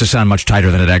was supposed to sound much tighter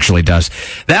than it actually does.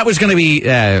 That was going to be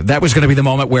the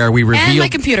moment where we revealed. And my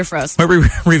computer froze. Where we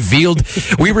revealed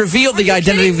the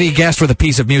identity of the guest with a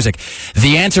piece of music.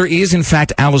 The answer is, in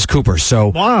fact, Alice Cooper. So,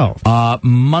 wow.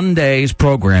 Monday's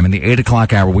program in the 8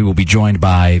 o'clock hour, we will be joined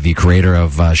by the creator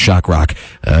of Shock Rock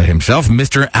himself,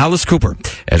 Mr. Alice Cooper,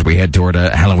 as we head toward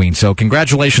Halloween. So,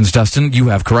 congratulations, Dustin. You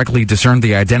have correctly discerned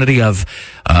the identity of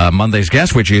Monday's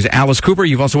guest, which is Alice Cooper.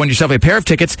 You've also won yourself a pair of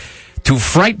tickets to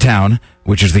Fright Town,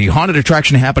 which is the haunted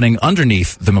attraction happening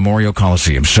underneath the Memorial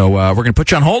Coliseum. So we're going to put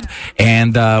you on hold,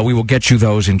 and we will get you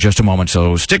those in just a moment.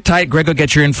 So stick tight. Greg will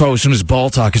get your info as soon as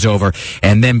Ball Talk is over,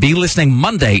 and then be listening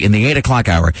Monday in the 8 o'clock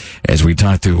hour as we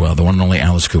talk to the one and only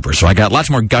Alice Cooper. So I got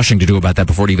lots more gushing to do about that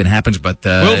before it even happens, but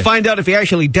we'll find out if he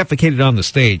actually defecated on the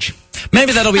stage.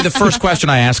 Maybe that'll be the first question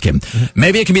I ask him.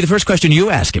 Maybe it can be the first question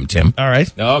you ask him, Tim. All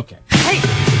right. Okay. Hey.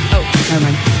 Oh, never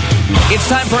mind. It's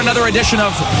time for another edition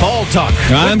of Ball Talk.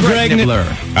 I'm Greg Nibbler.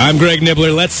 I'm Greg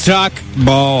Nibbler. Let's talk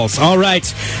balls. All right.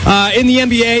 In the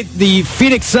NBA, the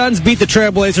Phoenix Suns beat the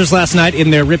Trail Blazers last night in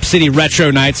their Rip City Retro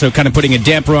night, so kind of putting a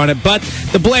damper on it. But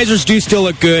the Blazers do still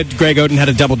look good. Greg Oden had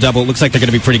a double-double. It looks like they're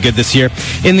going to be pretty good this year.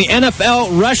 In the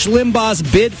NFL, Rush Limbaugh's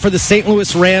bid for the St.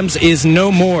 Louis Rams is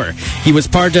no more. He was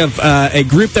part of a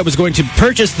group that was going to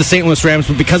purchase the St. Louis Rams,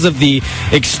 but because of the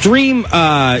extreme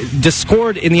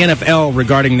discord in the NFL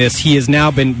regarding this, he has now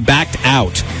been backed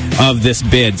out of this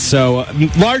bid. So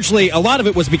largely, a lot of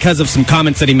it was because of some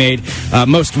comments that he made,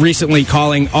 most recently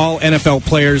calling all NFL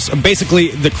players basically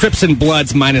the Crips and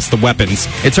Bloods minus the weapons.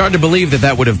 It's hard to believe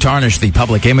that would have tarnished the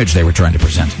public image they were trying to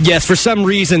present. Yes, for some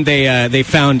reason they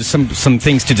found some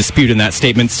things to dispute in that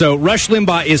statement. So Rush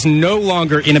Limbaugh is no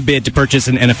longer in a bid to purchase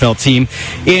an NFL team.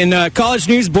 In college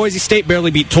news, Boise State barely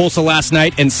beat Tulsa last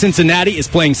night, and Cincinnati is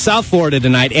playing South Florida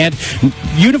tonight. And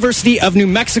University of New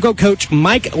Mexico coach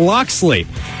Mike Loxley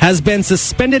has been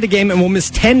suspended a game and will miss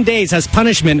 10 days as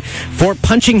punishment for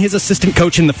punching his assistant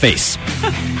coach in the face.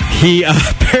 They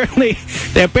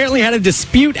apparently had a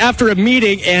dispute after a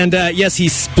meeting, and yes, he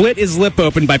split his lip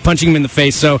open by punching him in the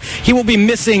face. So he will be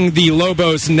missing the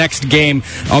Lobos' next game,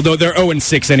 although they're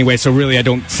 0-6 anyway. So really, I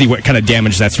don't see what kind of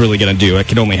damage that's really going to do. It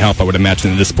can only help, I would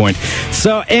imagine, at this point.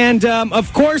 So, and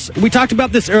of course, we talked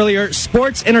about this earlier.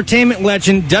 Sports entertainment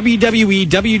legend, WWE,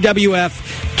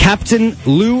 WWF, Captain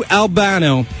Lou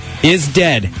Albano is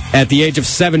dead at the age of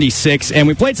 76, and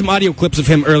we played some audio clips of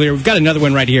him earlier. We've got another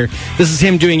one right here. This is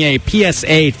him doing a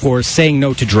PSA for saying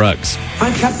no to drugs.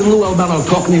 I'm Captain Lou Albano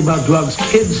talking to you about drugs.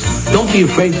 Kids, don't be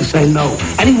afraid to say no.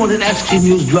 Anyone that asks you to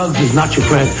use drugs is not your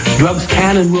friend. Drugs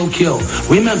can and will kill.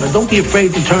 Remember, don't be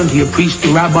afraid to turn to your priest,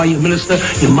 your rabbi, your minister,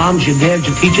 your moms, your dads,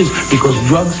 your teachers, because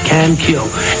drugs can kill.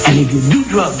 And if you do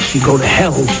drugs, you go to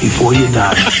hell before you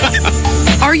die.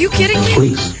 Are you kidding me?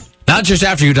 Please. Not just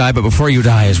after you die, but before you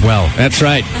die as well. That's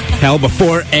right. Hell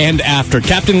before and after.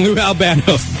 Captain Lou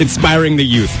Albano, inspiring the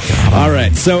youth. All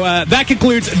right, so that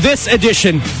concludes this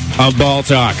edition of Ball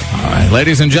Talk. All right,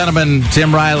 ladies and gentlemen,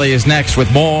 Tim Riley is next with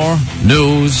more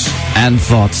news and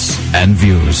thoughts and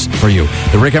views for you.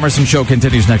 The Rick Emerson Show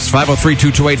continues next.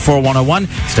 503-228-4101.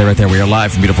 Stay right there. We are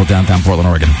live from beautiful downtown Portland,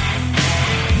 Oregon.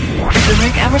 The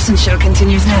Rick Emerson Show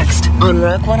continues next on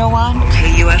Rock 101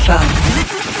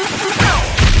 KUFO.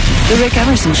 The Rick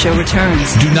Emerson Show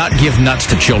returns. Do not give nuts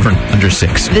to children under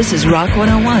 6. This is Rock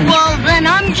 101. Well, then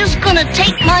I'm just going to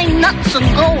take my nuts and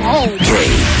go home.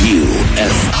 KUFO.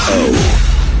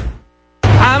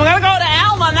 I'm going to go to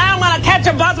Alma. Now I'm going to catch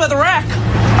a buzz with Rick.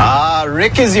 Ah,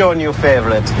 Rick is your new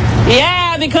favorite.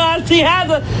 Yeah, because he has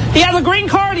a green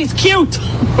card. He's cute.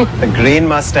 The green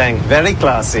Mustang. Very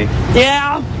classy.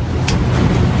 Yeah.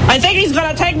 I think he's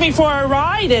going to take me for a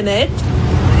ride in it.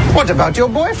 What about your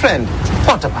boyfriend?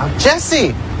 What about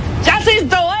Jesse? Jesse's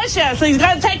delicious. He's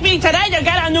going to take me today to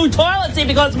get a new toilet seat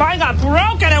because mine got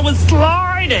broken and was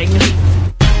sliding.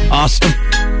 Awesome.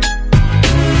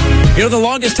 You know, the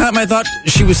longest time I thought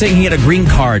she was saying he had a green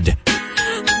card.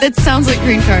 It sounds like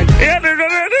green card. Yeah, there's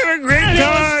a green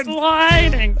card.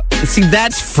 Sliding. See,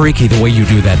 that's freaky the way you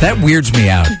do that. That weirds me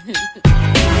out.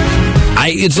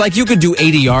 It's like you could do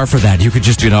ADR for that. You could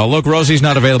just, look, Rosie's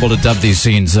not available to dub these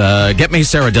scenes. Get me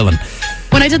Sarah Dillon.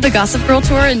 When I did the Gossip Girl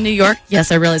tour in New York,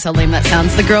 yes, I realize how lame that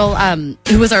sounds. The girl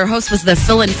who was our host was the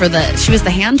fill-in for she was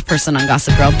the hand person on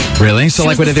Gossip Girl. Really? So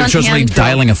like when they were supposedly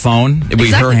dialing a phone, it would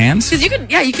be her hands? Because you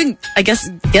can, I guess,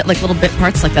 get like little bit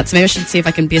parts like that. So maybe I should see if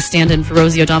I can be a stand-in for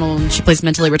Rosie O'Donnell when she plays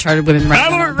mentally retarded women.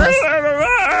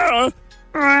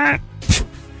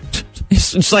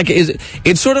 It's like,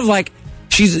 it's sort of like,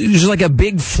 she's like a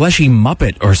big fleshy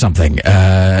Muppet or something,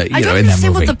 I don't in that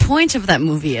understand movie. what the point of that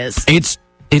movie is.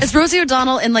 It's Rosie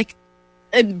O'Donnell in like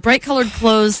bright colored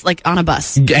clothes, like on a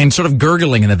bus, and sort of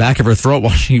gurgling in the back of her throat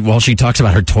while she talks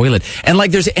about her toilet. And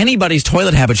like, there's anybody's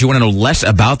toilet habits you want to know less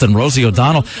about than Rosie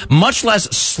O'Donnell, much less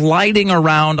sliding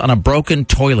around on a broken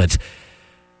toilet.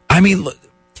 I mean,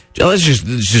 let's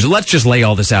just lay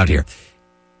all this out here.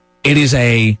 It is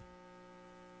a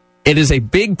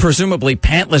big, presumably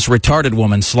pantless, retarded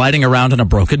woman sliding around on a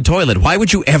broken toilet. Why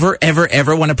would you ever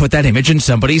want to put that image in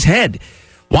somebody's head?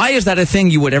 Why is that a thing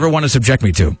you would ever want to subject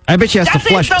me to? I bet she has to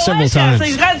flush several times.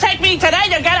 He's going to take me today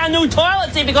to get a new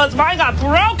toilet seat because mine got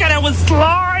broken and was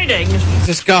sliding.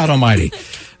 Just God almighty.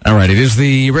 All right, it is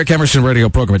the Rick Emerson radio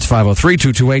program. It's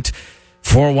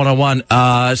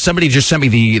 503-228-4101. Somebody just sent me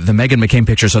the Meghan McCain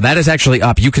picture, so that is actually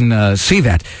up. You can see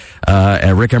that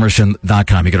at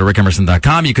rickemerson.com. You go to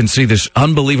rickemerson.com. You can see this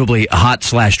unbelievably hot /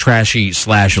 trashy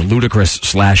 /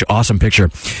 ludicrous / awesome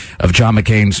picture of John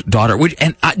McCain's daughter.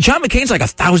 And John McCain's like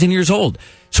 1,000 years old,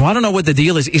 so I don't know what the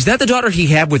deal is. Is that the daughter he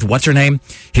had with what's her name?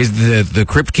 The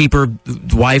crypt keeper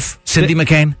wife, Cindy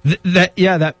McCain.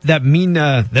 That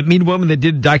mean woman that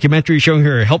did a documentary showing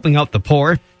her helping out the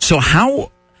poor. So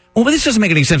how? Well, but this doesn't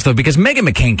make any sense, though, because Meghan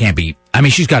McCain can't be... I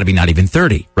mean, she's got to be not even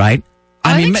 30, right?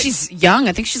 I think she's young.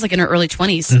 I think she's like in her early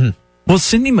 20s. Mm-hmm. Well,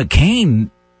 Cindy McCain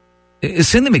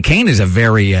is a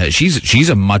very... she's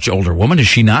a much older woman, is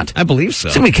she not? I believe so.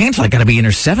 Cindy McCain's like got to be in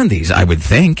her 70s, I would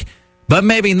think. But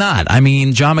maybe not. I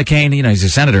mean, John McCain, he's a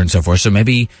senator and so forth, so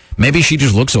maybe she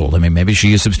just looks old. I mean, maybe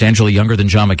she is substantially younger than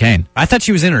John McCain. I thought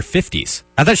she was in her 50s.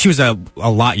 I thought she was a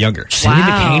lot younger. Cindy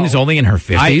McCain is only in her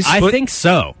 50s? I think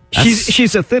so.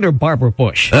 She's a thinner Barbara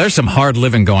Bush. There's some hard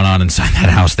living going on inside that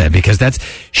house then, because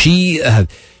she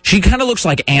kind of looks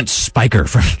like Aunt Spiker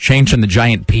from Change and the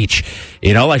Giant Peach.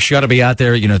 Like she ought to be out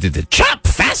there, the chop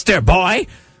faster, boy.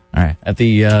 All right, at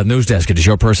the news desk, it is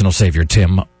your personal savior,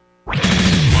 Tim. Live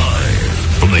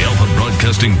from the Alpha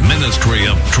Broadcasting Ministry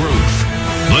of Truth,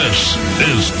 this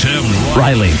is Tim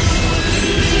Riley.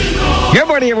 Good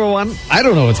morning, everyone. I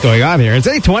don't know what's going on here. It's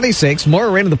 8:26.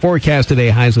 More rain in the forecast today,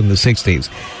 highs in the 60s.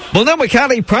 Multnomah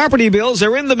County property bills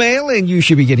are in the mail, and you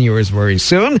should be getting yours very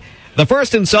soon. The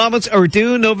first installments are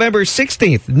due November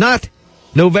 16th, not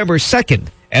November 2nd,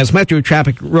 as Metro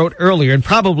Traffic wrote earlier, and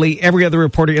probably every other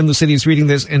reporter in the city is reading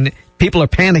this, and people are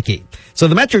panicky. So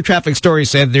the Metro Traffic story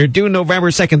said they're due November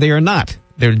 2nd. They are not.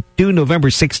 They're due November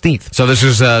 16th. So this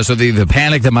is the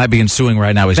panic that might be ensuing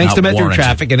right now is thanks not to Metro warranted.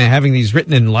 Traffic and having these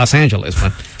written in Los Angeles.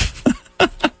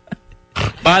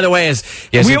 By the way,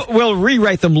 we'll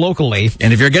rewrite them locally.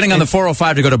 And if you're getting on the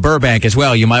 405 to go to Burbank as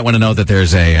well, you might want to know that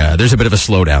there's a bit of a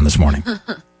slowdown this morning.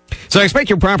 So I expect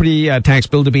your property tax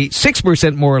bill to be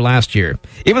 6% more last year,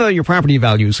 even though your property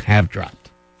values have dropped.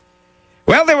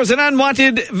 Well, there was an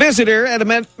unwanted visitor at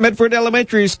a Medford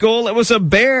Elementary School. It was a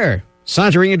bear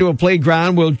sauntering into a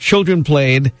playground where children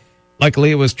played.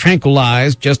 Luckily, it was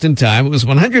tranquilized just in time. It was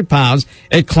 100 pounds.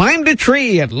 It climbed a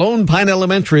tree at Lone Pine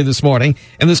Elementary this morning,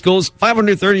 and the school's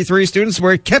 533 students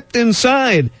were kept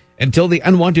inside until the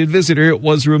unwanted visitor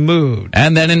was removed.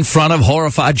 And then in front of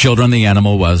horrified children, the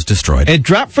animal was destroyed. It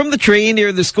dropped from the tree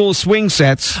near the school swing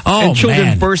sets, and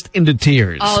children burst into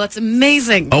tears. Oh, that's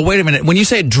amazing. Oh, wait a minute. When you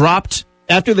say it dropped...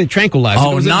 After they tranquilized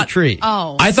it, was in the tree.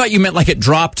 Oh. I thought you meant like it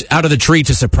dropped out of the tree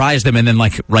to surprise them and then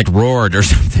like roared or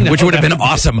something, which would have been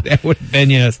awesome. That would have been,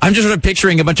 yes. I'm just sort of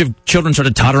picturing a bunch of children sort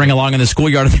of tottering along in the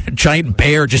schoolyard and a giant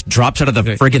bear just drops out of the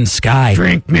friggin' sky.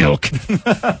 Drink milk.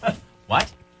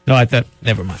 What? No, I thought,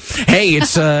 never mind. Hey,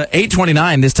 it's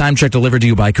 8:29. This time check delivered to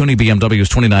you by Cooney BMW's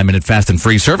 29-minute fast and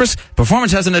free service.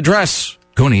 Performance has an address.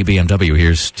 Cooney BMW.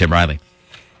 Here's Tim Riley.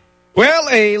 Well,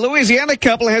 a Louisiana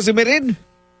couple has admitted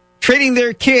trading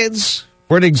their kids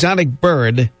for an exotic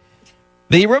bird.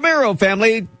 The Romero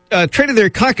family traded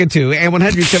their cockatoo and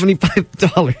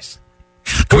 $175.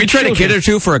 Can we trade a kid or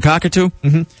two for a cockatoo?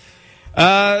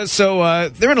 Mm-hmm. So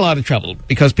they're in a lot of trouble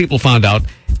because people found out.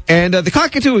 And the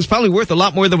cockatoo is probably worth a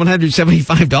lot more than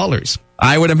 $175.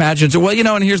 I would imagine. So, well,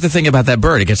 and here's the thing about that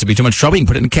bird. It gets to be too much trouble. You can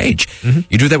put it in a cage. Mm-hmm.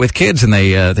 You do that with kids and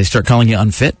they start calling you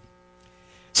unfit.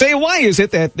 Say, why is it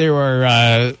that there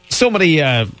are so many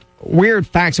weird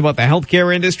facts about the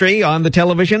healthcare industry on the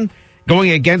television?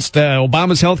 going against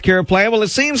Obama's health care plan. Well, it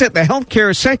seems that the health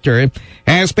care sector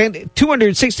has spent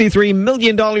 $263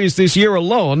 million this year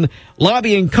alone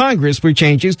lobbying Congress for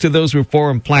changes to those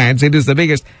reform plans. It is the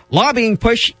biggest lobbying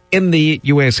push in the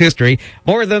U.S. history.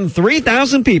 More than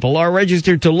 3,000 people are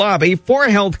registered to lobby for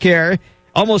health care.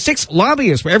 Almost 6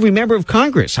 lobbyists for every member of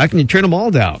Congress. How can you turn them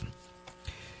all down?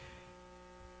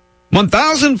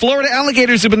 1,000 Florida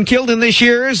alligators have been killed in this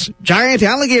year's giant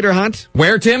alligator hunt.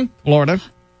 Where, Tim? Florida.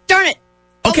 Darn it.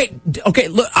 Okay,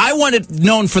 look, I want it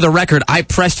known for the record, I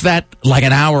pressed that like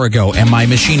an hour ago, and my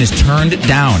machine is turned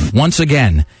down once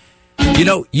again. You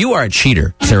know, you are a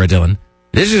cheater, Sarah Dillon.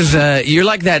 This is, you're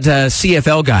like that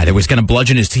CFL guy that was going to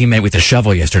bludgeon his teammate with a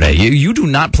shovel yesterday. You do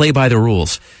not play by the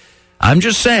rules. I'm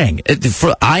just saying,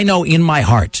 I know in my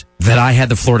heart that I had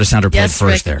the Florida Sounder played first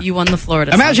Rick, there. You won the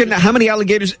Florida Imagine Sounder. how many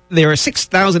alligators. There are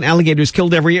 6,000 alligators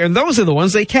killed every year, and those are the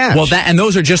ones they catch. Well, and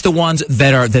those are just the ones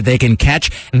that they can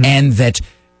catch and that,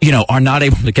 are not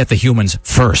able to get the humans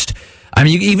first. I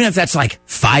mean, even if that's like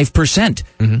 5%,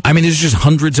 I mean, there's just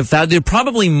hundreds of thousands. There are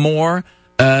probably more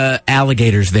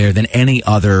alligators there than any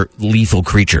other lethal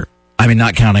creature. I mean,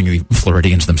 not counting the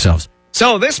Floridians themselves.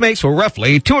 So this makes for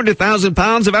roughly 200,000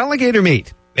 pounds of alligator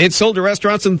meat. It's sold to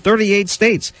restaurants in 38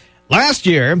 states. Last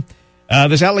year,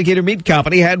 this alligator meat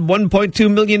company had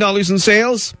 $1.2 million in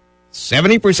sales,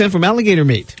 70% from alligator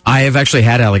meat. I have actually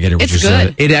had alligator, which It's is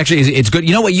good. It actually is. It's good.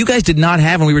 You know what you guys did not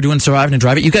have when we were doing Survive and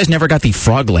Drive It? You guys never got the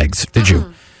frog legs, did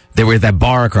you? They were at that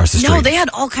bar across the street. No, they had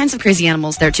all kinds of crazy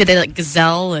animals there, too. They had, like,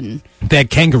 gazelle and They had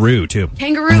kangaroo, too.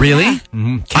 kangaroo. Really?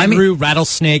 Yeah. Kangaroo,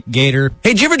 rattlesnake, gator.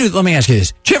 Hey, let me ask you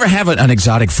this. Do you ever have an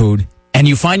exotic food and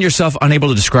you find yourself unable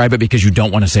to describe it because you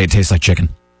don't want to say it tastes like chicken?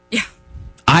 Yeah.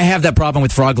 I have that problem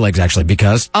with frog legs, actually,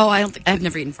 because... Oh, I've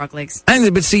never eaten frog legs.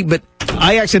 But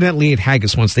I accidentally ate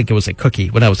haggis once, thinking it was a cookie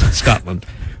when I was in Scotland.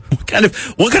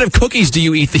 what kind of cookies do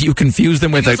you eat that you confuse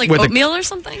them with? It was like oatmeal or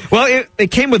something? Well, it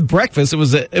came with breakfast. It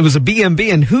was a B&B,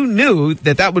 and who knew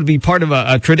that would be part of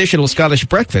a traditional Scottish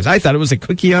breakfast? I thought it was a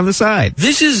cookie on the side.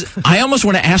 I almost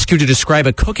want to ask you to describe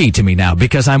a cookie to me now,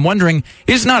 because I'm wondering,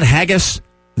 is not haggis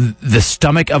the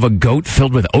stomach of a goat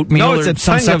filled with oatmeal? No, it's a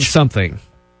tongue of something.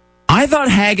 I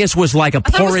thought haggis was like a I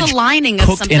thought it was porridge the lining of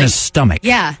cooked something. in a stomach.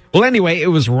 Yeah. Well, anyway, it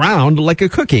was round like a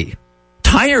cookie.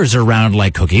 Tires are round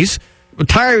like cookies.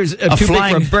 Tires are too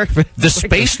big for breakfast. The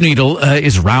Space Needle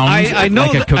is round I know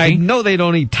like a cookie. I know they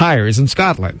don't eat tires in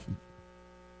Scotland.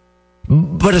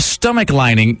 But a stomach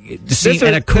lining, and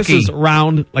a cookie. This is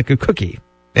round like a cookie.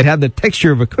 It had the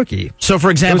texture of a cookie. So, for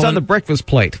example, it was on the breakfast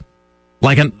plate.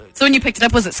 So when you picked it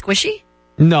up, was it squishy?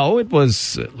 No, it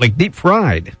was like deep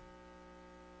fried.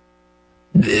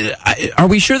 Are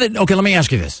we sure that... Okay, let me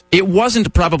ask you this. It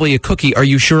wasn't probably a cookie. Are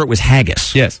you sure it was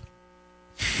haggis? Yes.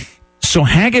 So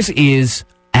haggis is,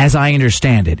 as I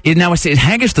understand it... Is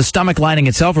haggis the stomach lining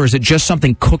itself, or is it just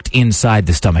something cooked inside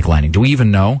the stomach lining? Do we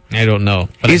even know? I don't know.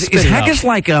 Is haggis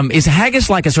like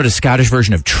a sort of Scottish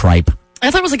version of tripe?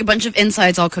 I thought it was like a bunch of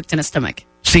insides all cooked in a stomach.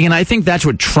 See, and I think that's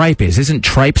what tripe is. Isn't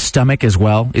tripe stomach as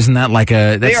well? Isn't that like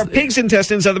a... They are pig's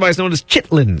intestines, otherwise known as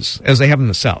chitlins, as they have in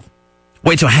the South.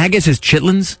 Wait, so haggis is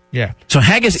chitlins? Yeah. So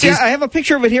haggis is... Yeah, I have a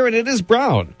picture of it here, and it is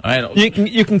brown. I don't...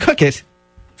 You can cook it,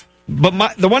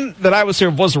 but the one that I was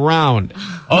served was round.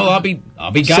 Oh, I'll be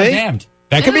goddamned.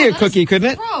 That could be a cookie,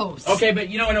 couldn't it? Gross. Okay, but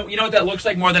you know what that looks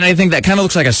like more than anything? That kind of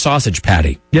looks like a sausage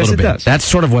patty. Yes, it does. That's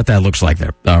sort of what that looks like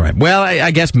there. All right. Well,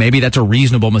 I guess maybe that's a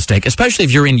reasonable mistake, especially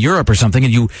if you're in Europe or something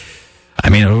and you... I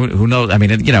mean, who knows? I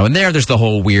mean, and there's the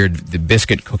whole weird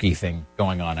biscuit cookie thing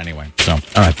going on anyway. So, all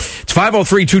right. It's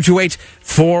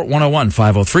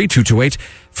 503-228-4101.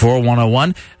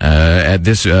 503-228-4101. At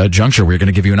this juncture, we're going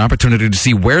to give you an opportunity to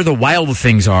see Where the Wild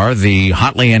Things Are, the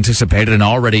hotly anticipated and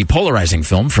already polarizing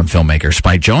film from filmmaker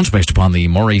Spike Jonze, based upon the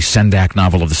Maurice Sendak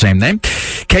novel of the same name.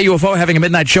 KUFO having a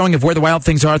midnight showing of Where the Wild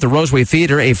Things Are at the Roseway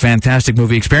Theater, a fantastic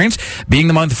movie experience. Being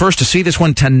the first to see this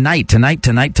one tonight at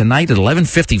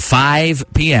 11:55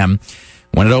 p.m.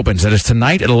 when it opens. That is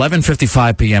tonight at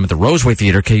 11:55 p.m. at the Roseway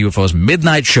Theater, KUFO's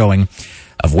midnight showing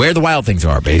of Where the Wild Things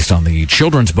Are, based on the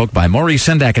children's book by Maurice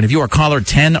Sendak. And if you are caller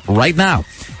 10 right now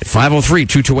at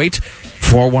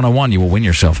 503-228-4101, you will win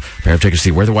yourself a pair of tickets to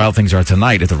see Where the Wild Things Are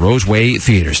tonight at the Roseway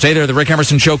Theater. Stay there. The Rick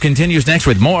Emerson Show continues next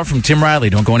with more from Tim Riley.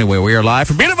 Don't go anywhere. We are live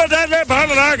from beautiful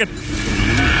Portland, Oregon.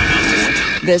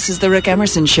 This is the Rick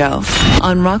Emerson Show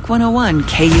on Rock 101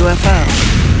 KUFO.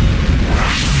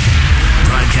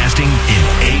 Broadcasting in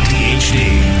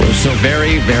ADHD. We're so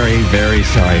very, very, very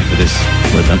sorry for this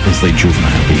relentlessly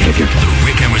juvenile behavior. The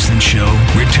Rick Emerson Show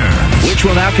returns. Which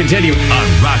will now continue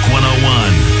on Rock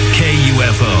 101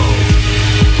 KUFO.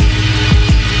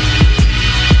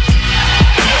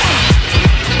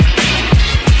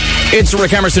 It's the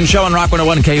Rick Emerson Show on Rock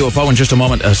 101 KUFO. In just a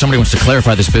moment, somebody wants to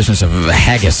clarify this business of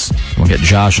haggis. We'll get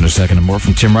Josh in a second and more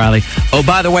from Tim Riley. Oh,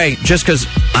 by the way, just because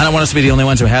I don't want us to be the only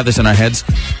ones who have this in our heads,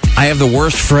 I have the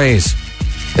worst phrase.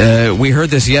 We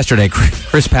heard this yesterday.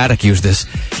 Chris Paddock used this.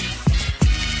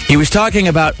 He was talking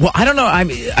about, well, I don't know,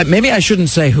 maybe I shouldn't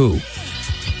say who.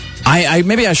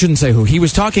 Maybe I shouldn't say who. He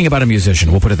was talking about a musician,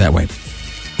 we'll put it that way.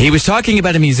 He was talking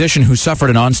about a musician who suffered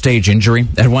an onstage injury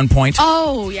at one point.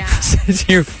 Oh, yeah.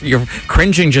 You're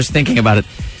cringing just thinking about it.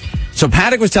 So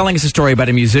Paddock was telling us a story about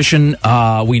a musician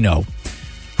we know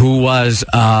who was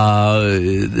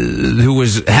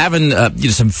having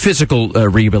some physical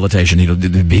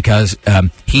rehabilitation, because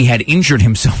he had injured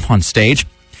himself on stage.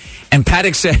 And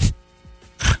Paddock said,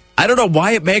 I don't know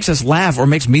why it makes us laugh, or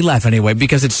makes me laugh anyway,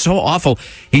 because it's so awful.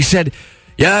 He said,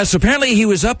 yeah, so apparently he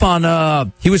was up on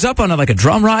like a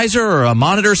drum riser or a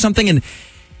monitor or something, and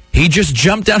he just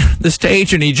jumped down the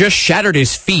stage and he just shattered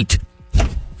his feet,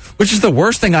 which is the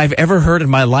worst thing I've ever heard in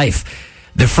my life.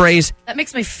 The phrase, that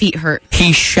makes my feet hurt.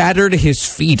 He shattered his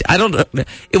feet. I don't know,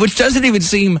 which doesn't even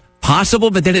seem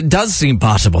possible, but then it does seem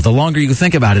possible the longer you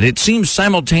think about it. It seems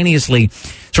simultaneously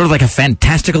sort of like a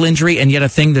fantastical injury and yet a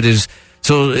thing that is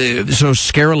so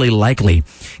scarily likely,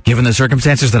 given the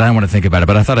circumstances that I want to think about it.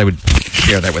 But I thought I would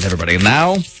share that with everybody. And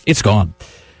now it's gone.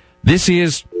 This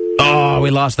is,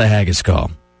 we lost the haggis call.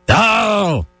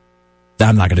 Oh,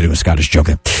 I'm not going to do a Scottish joke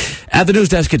there. At the news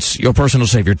desk, it's your personal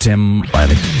savior, Tim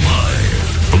Riley.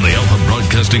 Live from the Alpha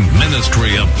Broadcasting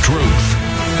Ministry of Truth,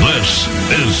 this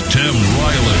is Tim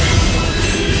Riley.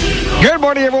 Good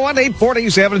morning, everyone.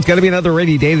 8:47. It's going to be another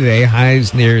rainy day today.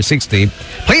 Highs near 60.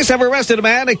 Police have arrested a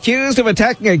man accused of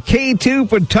attacking a K2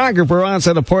 photographer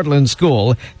outside a Portland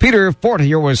school. Peter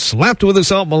Fortier was slapped with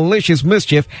assault, malicious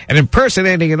mischief, and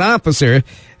impersonating an officer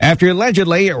after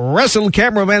allegedly wrestled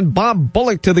cameraman Bob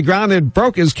Bullock to the ground and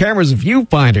broke his camera's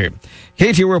viewfinder.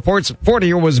 K2 reports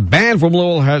Fortier was banned from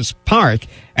Lowellhurst Park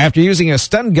after using a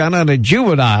stun gun on a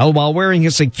juvenile while wearing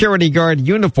his security guard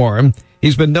uniform.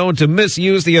 He's been known to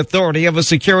misuse the authority of a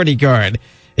security guard.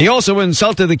 He also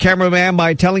insulted the cameraman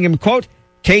by telling him, quote,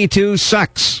 K2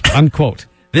 sucks, unquote.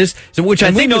 Which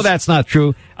I think we know that's not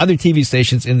true. Other TV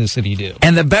stations in the city do.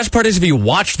 And the best part is if you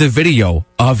watch the video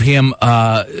of him,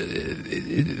 I'm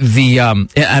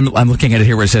looking at it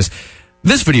here where it says,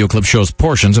 this video clip shows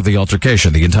portions of the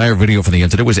altercation. The entire video from the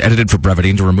incident was edited for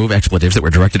brevity and to remove expletives that were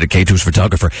directed at K2's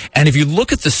photographer. And if you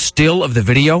look at the still of the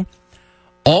video,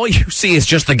 all you see is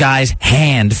just the guy's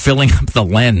hand filling up the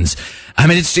lens. I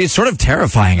mean, it's sort of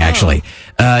terrifying, actually.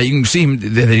 You can see him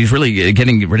that he's really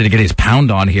getting ready to get his pound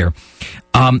on here.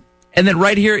 And then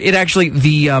right here, it actually,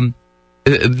 the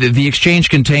exchange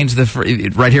contains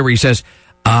right here where he says,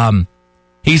 I'm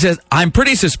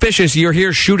pretty suspicious you're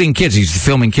here shooting kids. He's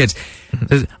filming kids.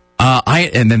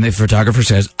 And then the photographer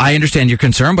says, I understand your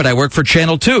concern, but I work for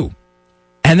Channel 2.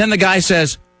 And then the guy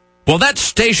says, well, that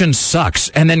station sucks,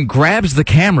 and then grabs the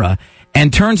camera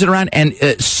and turns it around and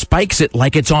spikes it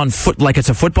like it's like it's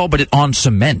a football, but it's on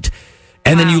cement.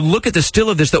 And then you look at the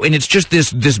still of this, though, and it's just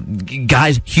this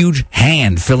guy's huge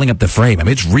hand filling up the frame. I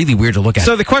mean, it's really weird to look at.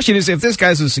 So the question is, if this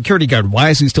guy's a security guard, why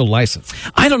is he still licensed?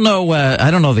 I don't know. I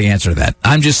don't know the answer to that.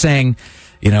 I'm just saying,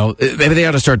 maybe they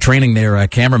ought to start training their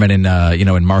cameramen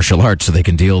in martial arts so they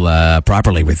can deal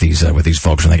properly with these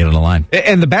folks when they get on the line.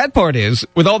 And the bad part is,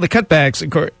 with all the cutbacks, of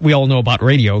course, we all know about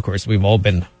radio. Of course, we've all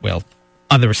been,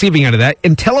 on the receiving end of that.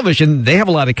 In television, they have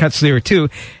a lot of cuts there, too.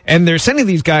 And they're sending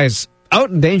these guys out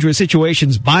in dangerous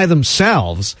situations by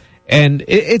themselves. And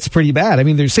it's pretty bad. I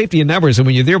mean, there's safety in numbers, and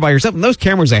when you're there by yourself, and those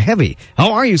cameras are heavy.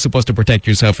 How are you supposed to protect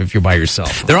yourself if you're by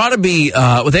yourself? There ought to be, they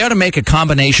ought to make a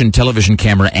combination television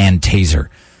camera and taser.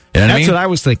 You know That's what I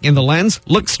was thinking. In the lens,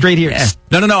 look straight here. Yeah.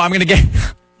 No, I'm going to get...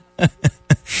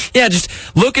 yeah, just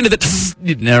look into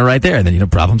the... right there, and then,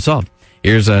 problem solved.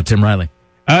 Here's Tim Riley.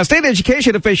 State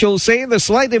education officials say the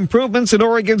slight improvements in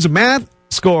Oregon's math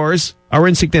scores are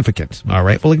insignificant. All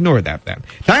right, we'll ignore that then.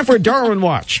 Time for Darwin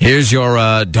Watch. Here's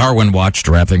your Darwin Watch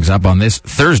to wrap things up on this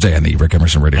Thursday on the Rick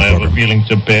Emerson Radio Program. I have a feeling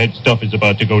some bad stuff is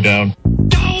about to go down.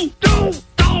 Don't!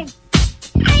 I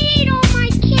ate all my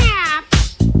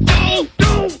caps.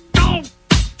 Don't!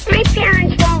 My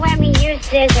parents won't let me use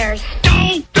scissors.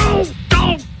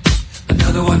 Don't!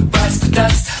 Another one bites the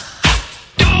dust.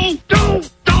 Don't!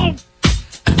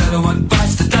 Another one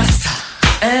bites the dust.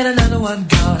 And another one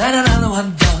gone, and another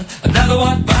one gone. Another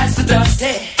one bites the dust.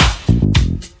 Hey.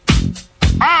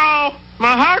 Oh,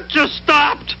 my heart just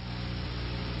stopped.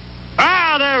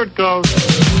 Ah, there it goes.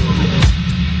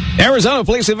 Arizona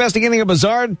police investigating a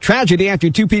bizarre tragedy after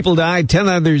 2 people died, 10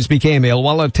 others became ill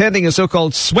while attending a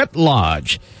so-called sweat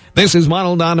lodge. This is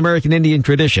modeled on American Indian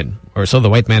tradition, or so the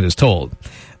white man is told.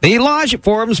 The lodge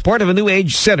forms part of a New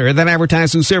Age center that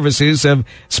advertises services of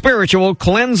spiritual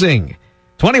cleansing.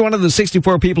 21 of the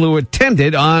 64 people who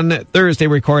attended on Thursday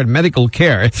required medical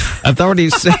care.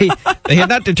 Authorities say they had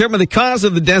not determined the cause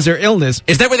of the death or illness.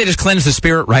 Is that where they just cleanse the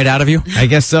spirit right out of you? I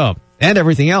guess so. And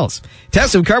everything else.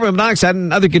 Tests of carbon monoxide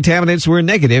and other contaminants were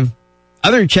negative.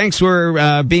 Other checks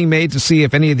were being made to see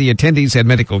if any of the attendees had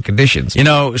medical conditions. You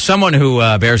know, someone who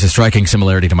bears a striking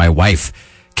similarity to my wife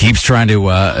keeps trying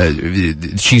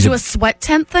to, she's do a sweat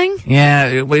tent thing? Yeah,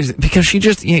 it was because she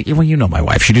just, well, you know my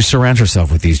wife. She just surrounds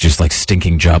herself with these just like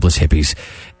stinking jobless hippies.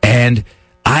 And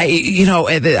I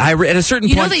at a certain point.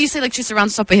 You know that you say like she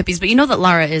surrounds herself by hippies, but you know that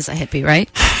Lara is a hippie, right?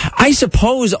 I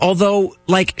suppose, although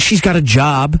like she's got a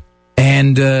job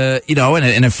and,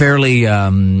 in a fairly,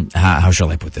 how shall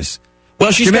I put this?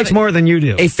 Well, she makes more than you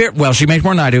do. She makes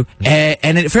more than I do.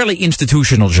 And a fairly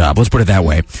institutional job. Let's put it that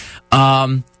way.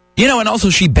 And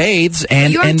also she bathes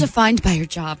and... You aren't defined by your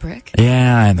job, Rick.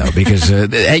 Yeah, I know, because,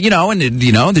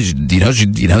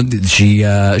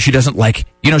 she doesn't like,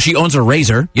 she owns a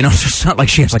razor, so it's not like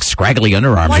she has like scraggly underarms or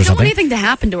something. Well, I don't want anything to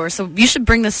happen to her, so you should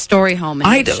bring this story home.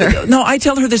 And No, I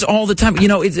tell her this all the time.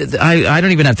 I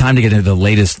don't even have time to get into the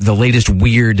latest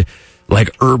weird...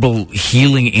 like herbal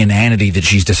healing inanity that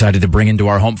she's decided to bring into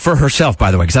our home for herself, by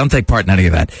the way, because I don't take part in any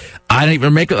of that. I'm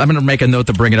going to make a note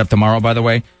to bring it up tomorrow, by the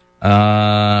way.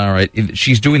 All right.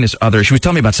 She's doing this she was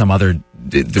telling me about some other.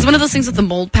 It's one of those things with the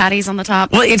mold patties on the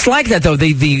top. Well, it's like that though.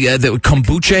 The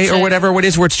kombucha or whatever it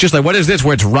is, where it's just like, what is this?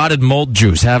 Where it's rotted mold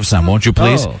juice. Have some, won't you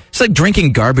please? Oh. It's like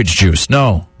drinking garbage juice.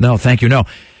 No, thank you, no.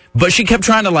 But she kept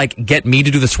trying to like get me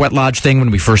to do the sweat lodge thing when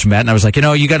we first met, and I was like,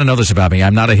 you got to know this about me.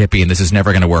 I'm not a hippie, and this is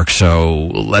never going to work. So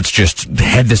let's just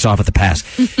head this off at the pass.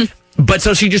 But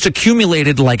so she just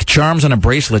accumulated like charms on a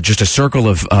bracelet, just a circle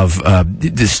of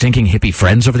the stinking hippie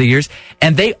friends over the years,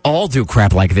 and they all do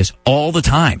crap like this all the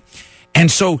time. And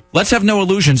so let's have no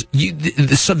illusions.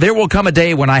 So there will come a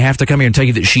day when I have to come here and tell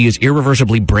you that she is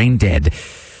irreversibly brain dead.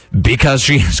 Because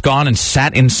she has gone and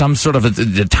sat in some sort of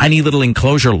a tiny little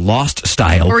enclosure, Lost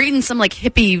style. Or eaten some like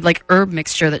hippie like herb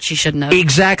mixture that she shouldn't have.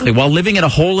 Exactly, while living in a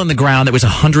hole in the ground that was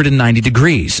 190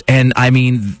 degrees. And I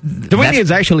mean... Do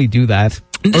Indians actually do that?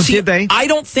 Or did they? I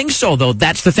don't think so, though.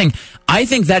 That's the thing. I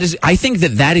think that is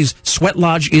Sweat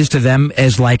Lodge is to them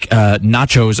as like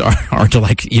nachos are to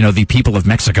like, the people of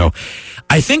Mexico.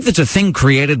 I think that's a thing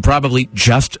created probably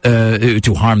just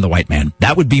to harm the white man.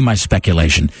 That would be my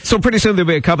speculation. So pretty soon there'll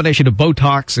be a combination of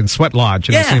Botox and Sweat Lodge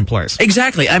in the same place.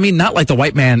 Exactly. I mean, not like the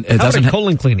white man doesn't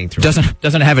colon cleaning through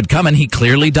doesn't have it coming. He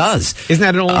clearly does. Isn't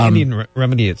that an old Indian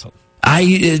remedy itself?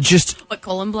 What,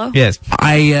 colon blow? Yes.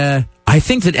 I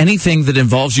think that anything that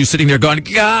involves you sitting there going,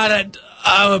 God,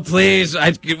 please,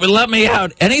 let me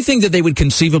out. Anything that they would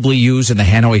conceivably use in the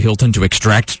Hanoi Hilton to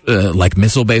extract like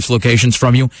missile-based locations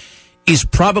from you is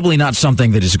probably not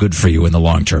something that is good for you in the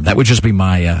long term. That would just be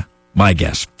my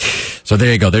guess. So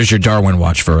there you go. There's your Darwin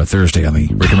Watch for a Thursday on the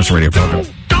Rick Emerson Radio program.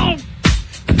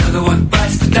 Another one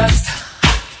bites the dust.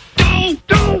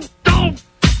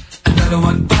 Another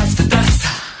one bites the dust.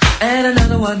 And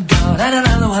another one gone. And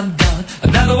another one gone.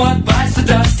 Another one bites the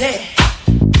dust. Hey.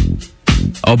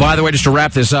 Oh, by the way, just to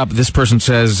wrap this up, this person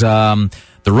says the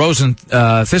Rose and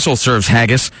Thistle serves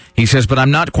haggis. He says, but I'm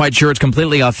not quite sure it's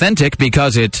completely authentic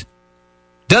because it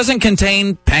doesn't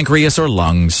contain pancreas or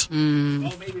lungs.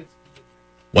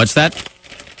 What's that?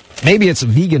 Maybe it's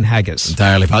vegan haggis.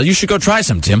 Entirely possible. You should go try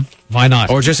some, Tim. Why not?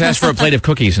 Or just ask for a plate of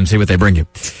cookies and see what they bring you.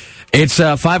 It's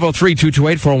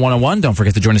 503-228-4101. Don't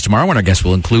forget to join us tomorrow when our guests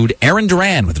will include Aaron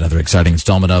Duran with another exciting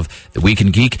installment of The Week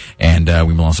in Geek. And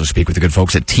we will also speak with the good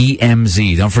folks at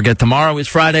TMZ. Don't forget, tomorrow is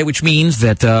Friday, which means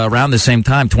that around the same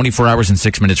time, 24 hours and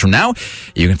 6 minutes from now,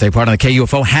 you can take part in the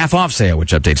KUFO half-off sale,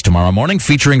 which updates tomorrow morning,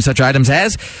 featuring such items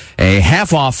as a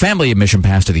half-off family admission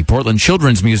pass to the Portland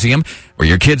Children's Museum, where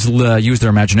your kids use their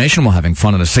imagination while having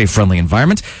fun in a safe, friendly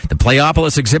environment. The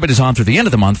Playopolis exhibit is on through the end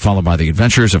of the month, followed by the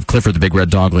adventures of Clifford the Big Red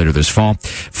Dog later this fall.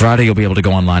 Friday, you'll be able to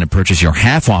go online and purchase your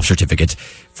half-off certificate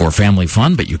for family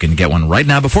fun, but you can get one right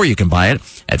now before you can buy it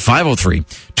at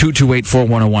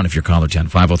 503-228-4101 if you're caller 10.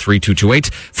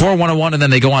 503-228-4101, and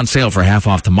then they go on sale for half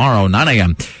off tomorrow, 9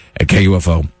 a.m. at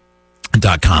KUFO.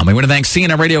 KUFO.com. We want to thank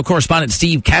CNN radio correspondent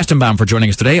Steve Kastenbaum for joining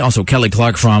us today. Also, Kelly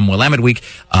Clark from Willamette Week.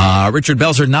 Richard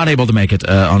Belzer not able to make it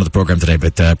onto the program today,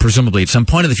 but presumably at some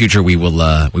point in the future we will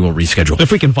reschedule.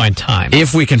 If we can find time.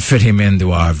 If we can fit him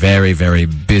into our very, very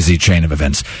busy chain of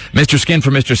events. Mr. Skin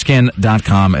from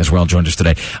MrSkin.com as well joined us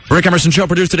today. Rick Emerson Show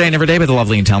produced today and every day by the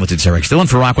lovely and talented Sarah Dillon.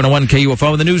 For Rock 101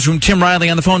 KUFO in the newsroom, Tim Riley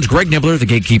on the phones, Greg Nibbler, the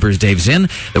gatekeepers, Dave Zinn,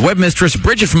 the web mistress,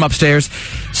 Bridget from upstairs,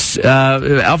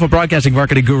 Alpha Broadcasting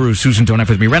Marketing Guru, Susan Don't F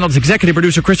with me, Reynolds, executive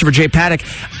producer, Christopher J. Paddock.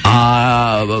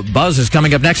 Buzz is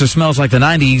coming up next. It smells like the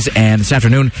 90s. And this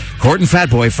afternoon, Court and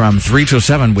Fatboy from 3 till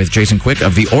 7 with Jason Quick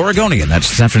of the Oregonian. That's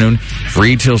this afternoon,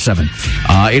 3 till 7.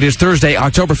 It is Thursday,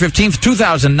 October 15th,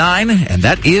 2009. And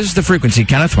that is The Frequency,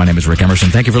 Kenneth. My name is Rick Emerson.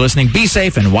 Thank you for listening. Be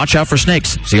safe and watch out for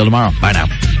snakes. See you tomorrow. Bye now.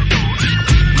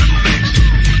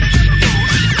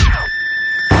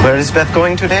 Where is Beth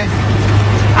going today?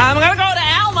 I'm going to go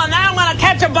to Alma. Now I'm going to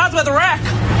catch a buzz with Rick.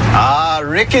 Ah,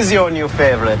 Rick is your new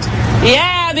favorite.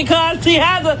 Yeah, because he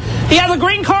has a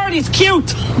green car and he's cute.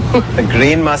 The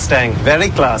green Mustang. Very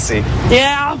classy.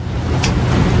 Yeah.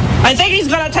 I think he's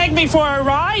going to take me for a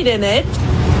ride in it.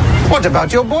 What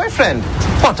about your boyfriend?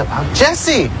 What about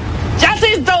Jesse?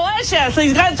 Jesse's delicious.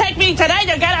 He's going to take me today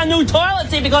to get a new toilet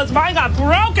seat because mine got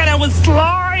broken and was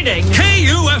sliding.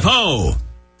 KUFO,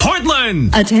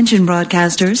 Portland. Attention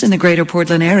broadcasters in the greater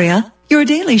Portland area. Your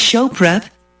daily show prep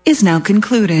is now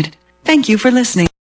concluded. Thank you for listening.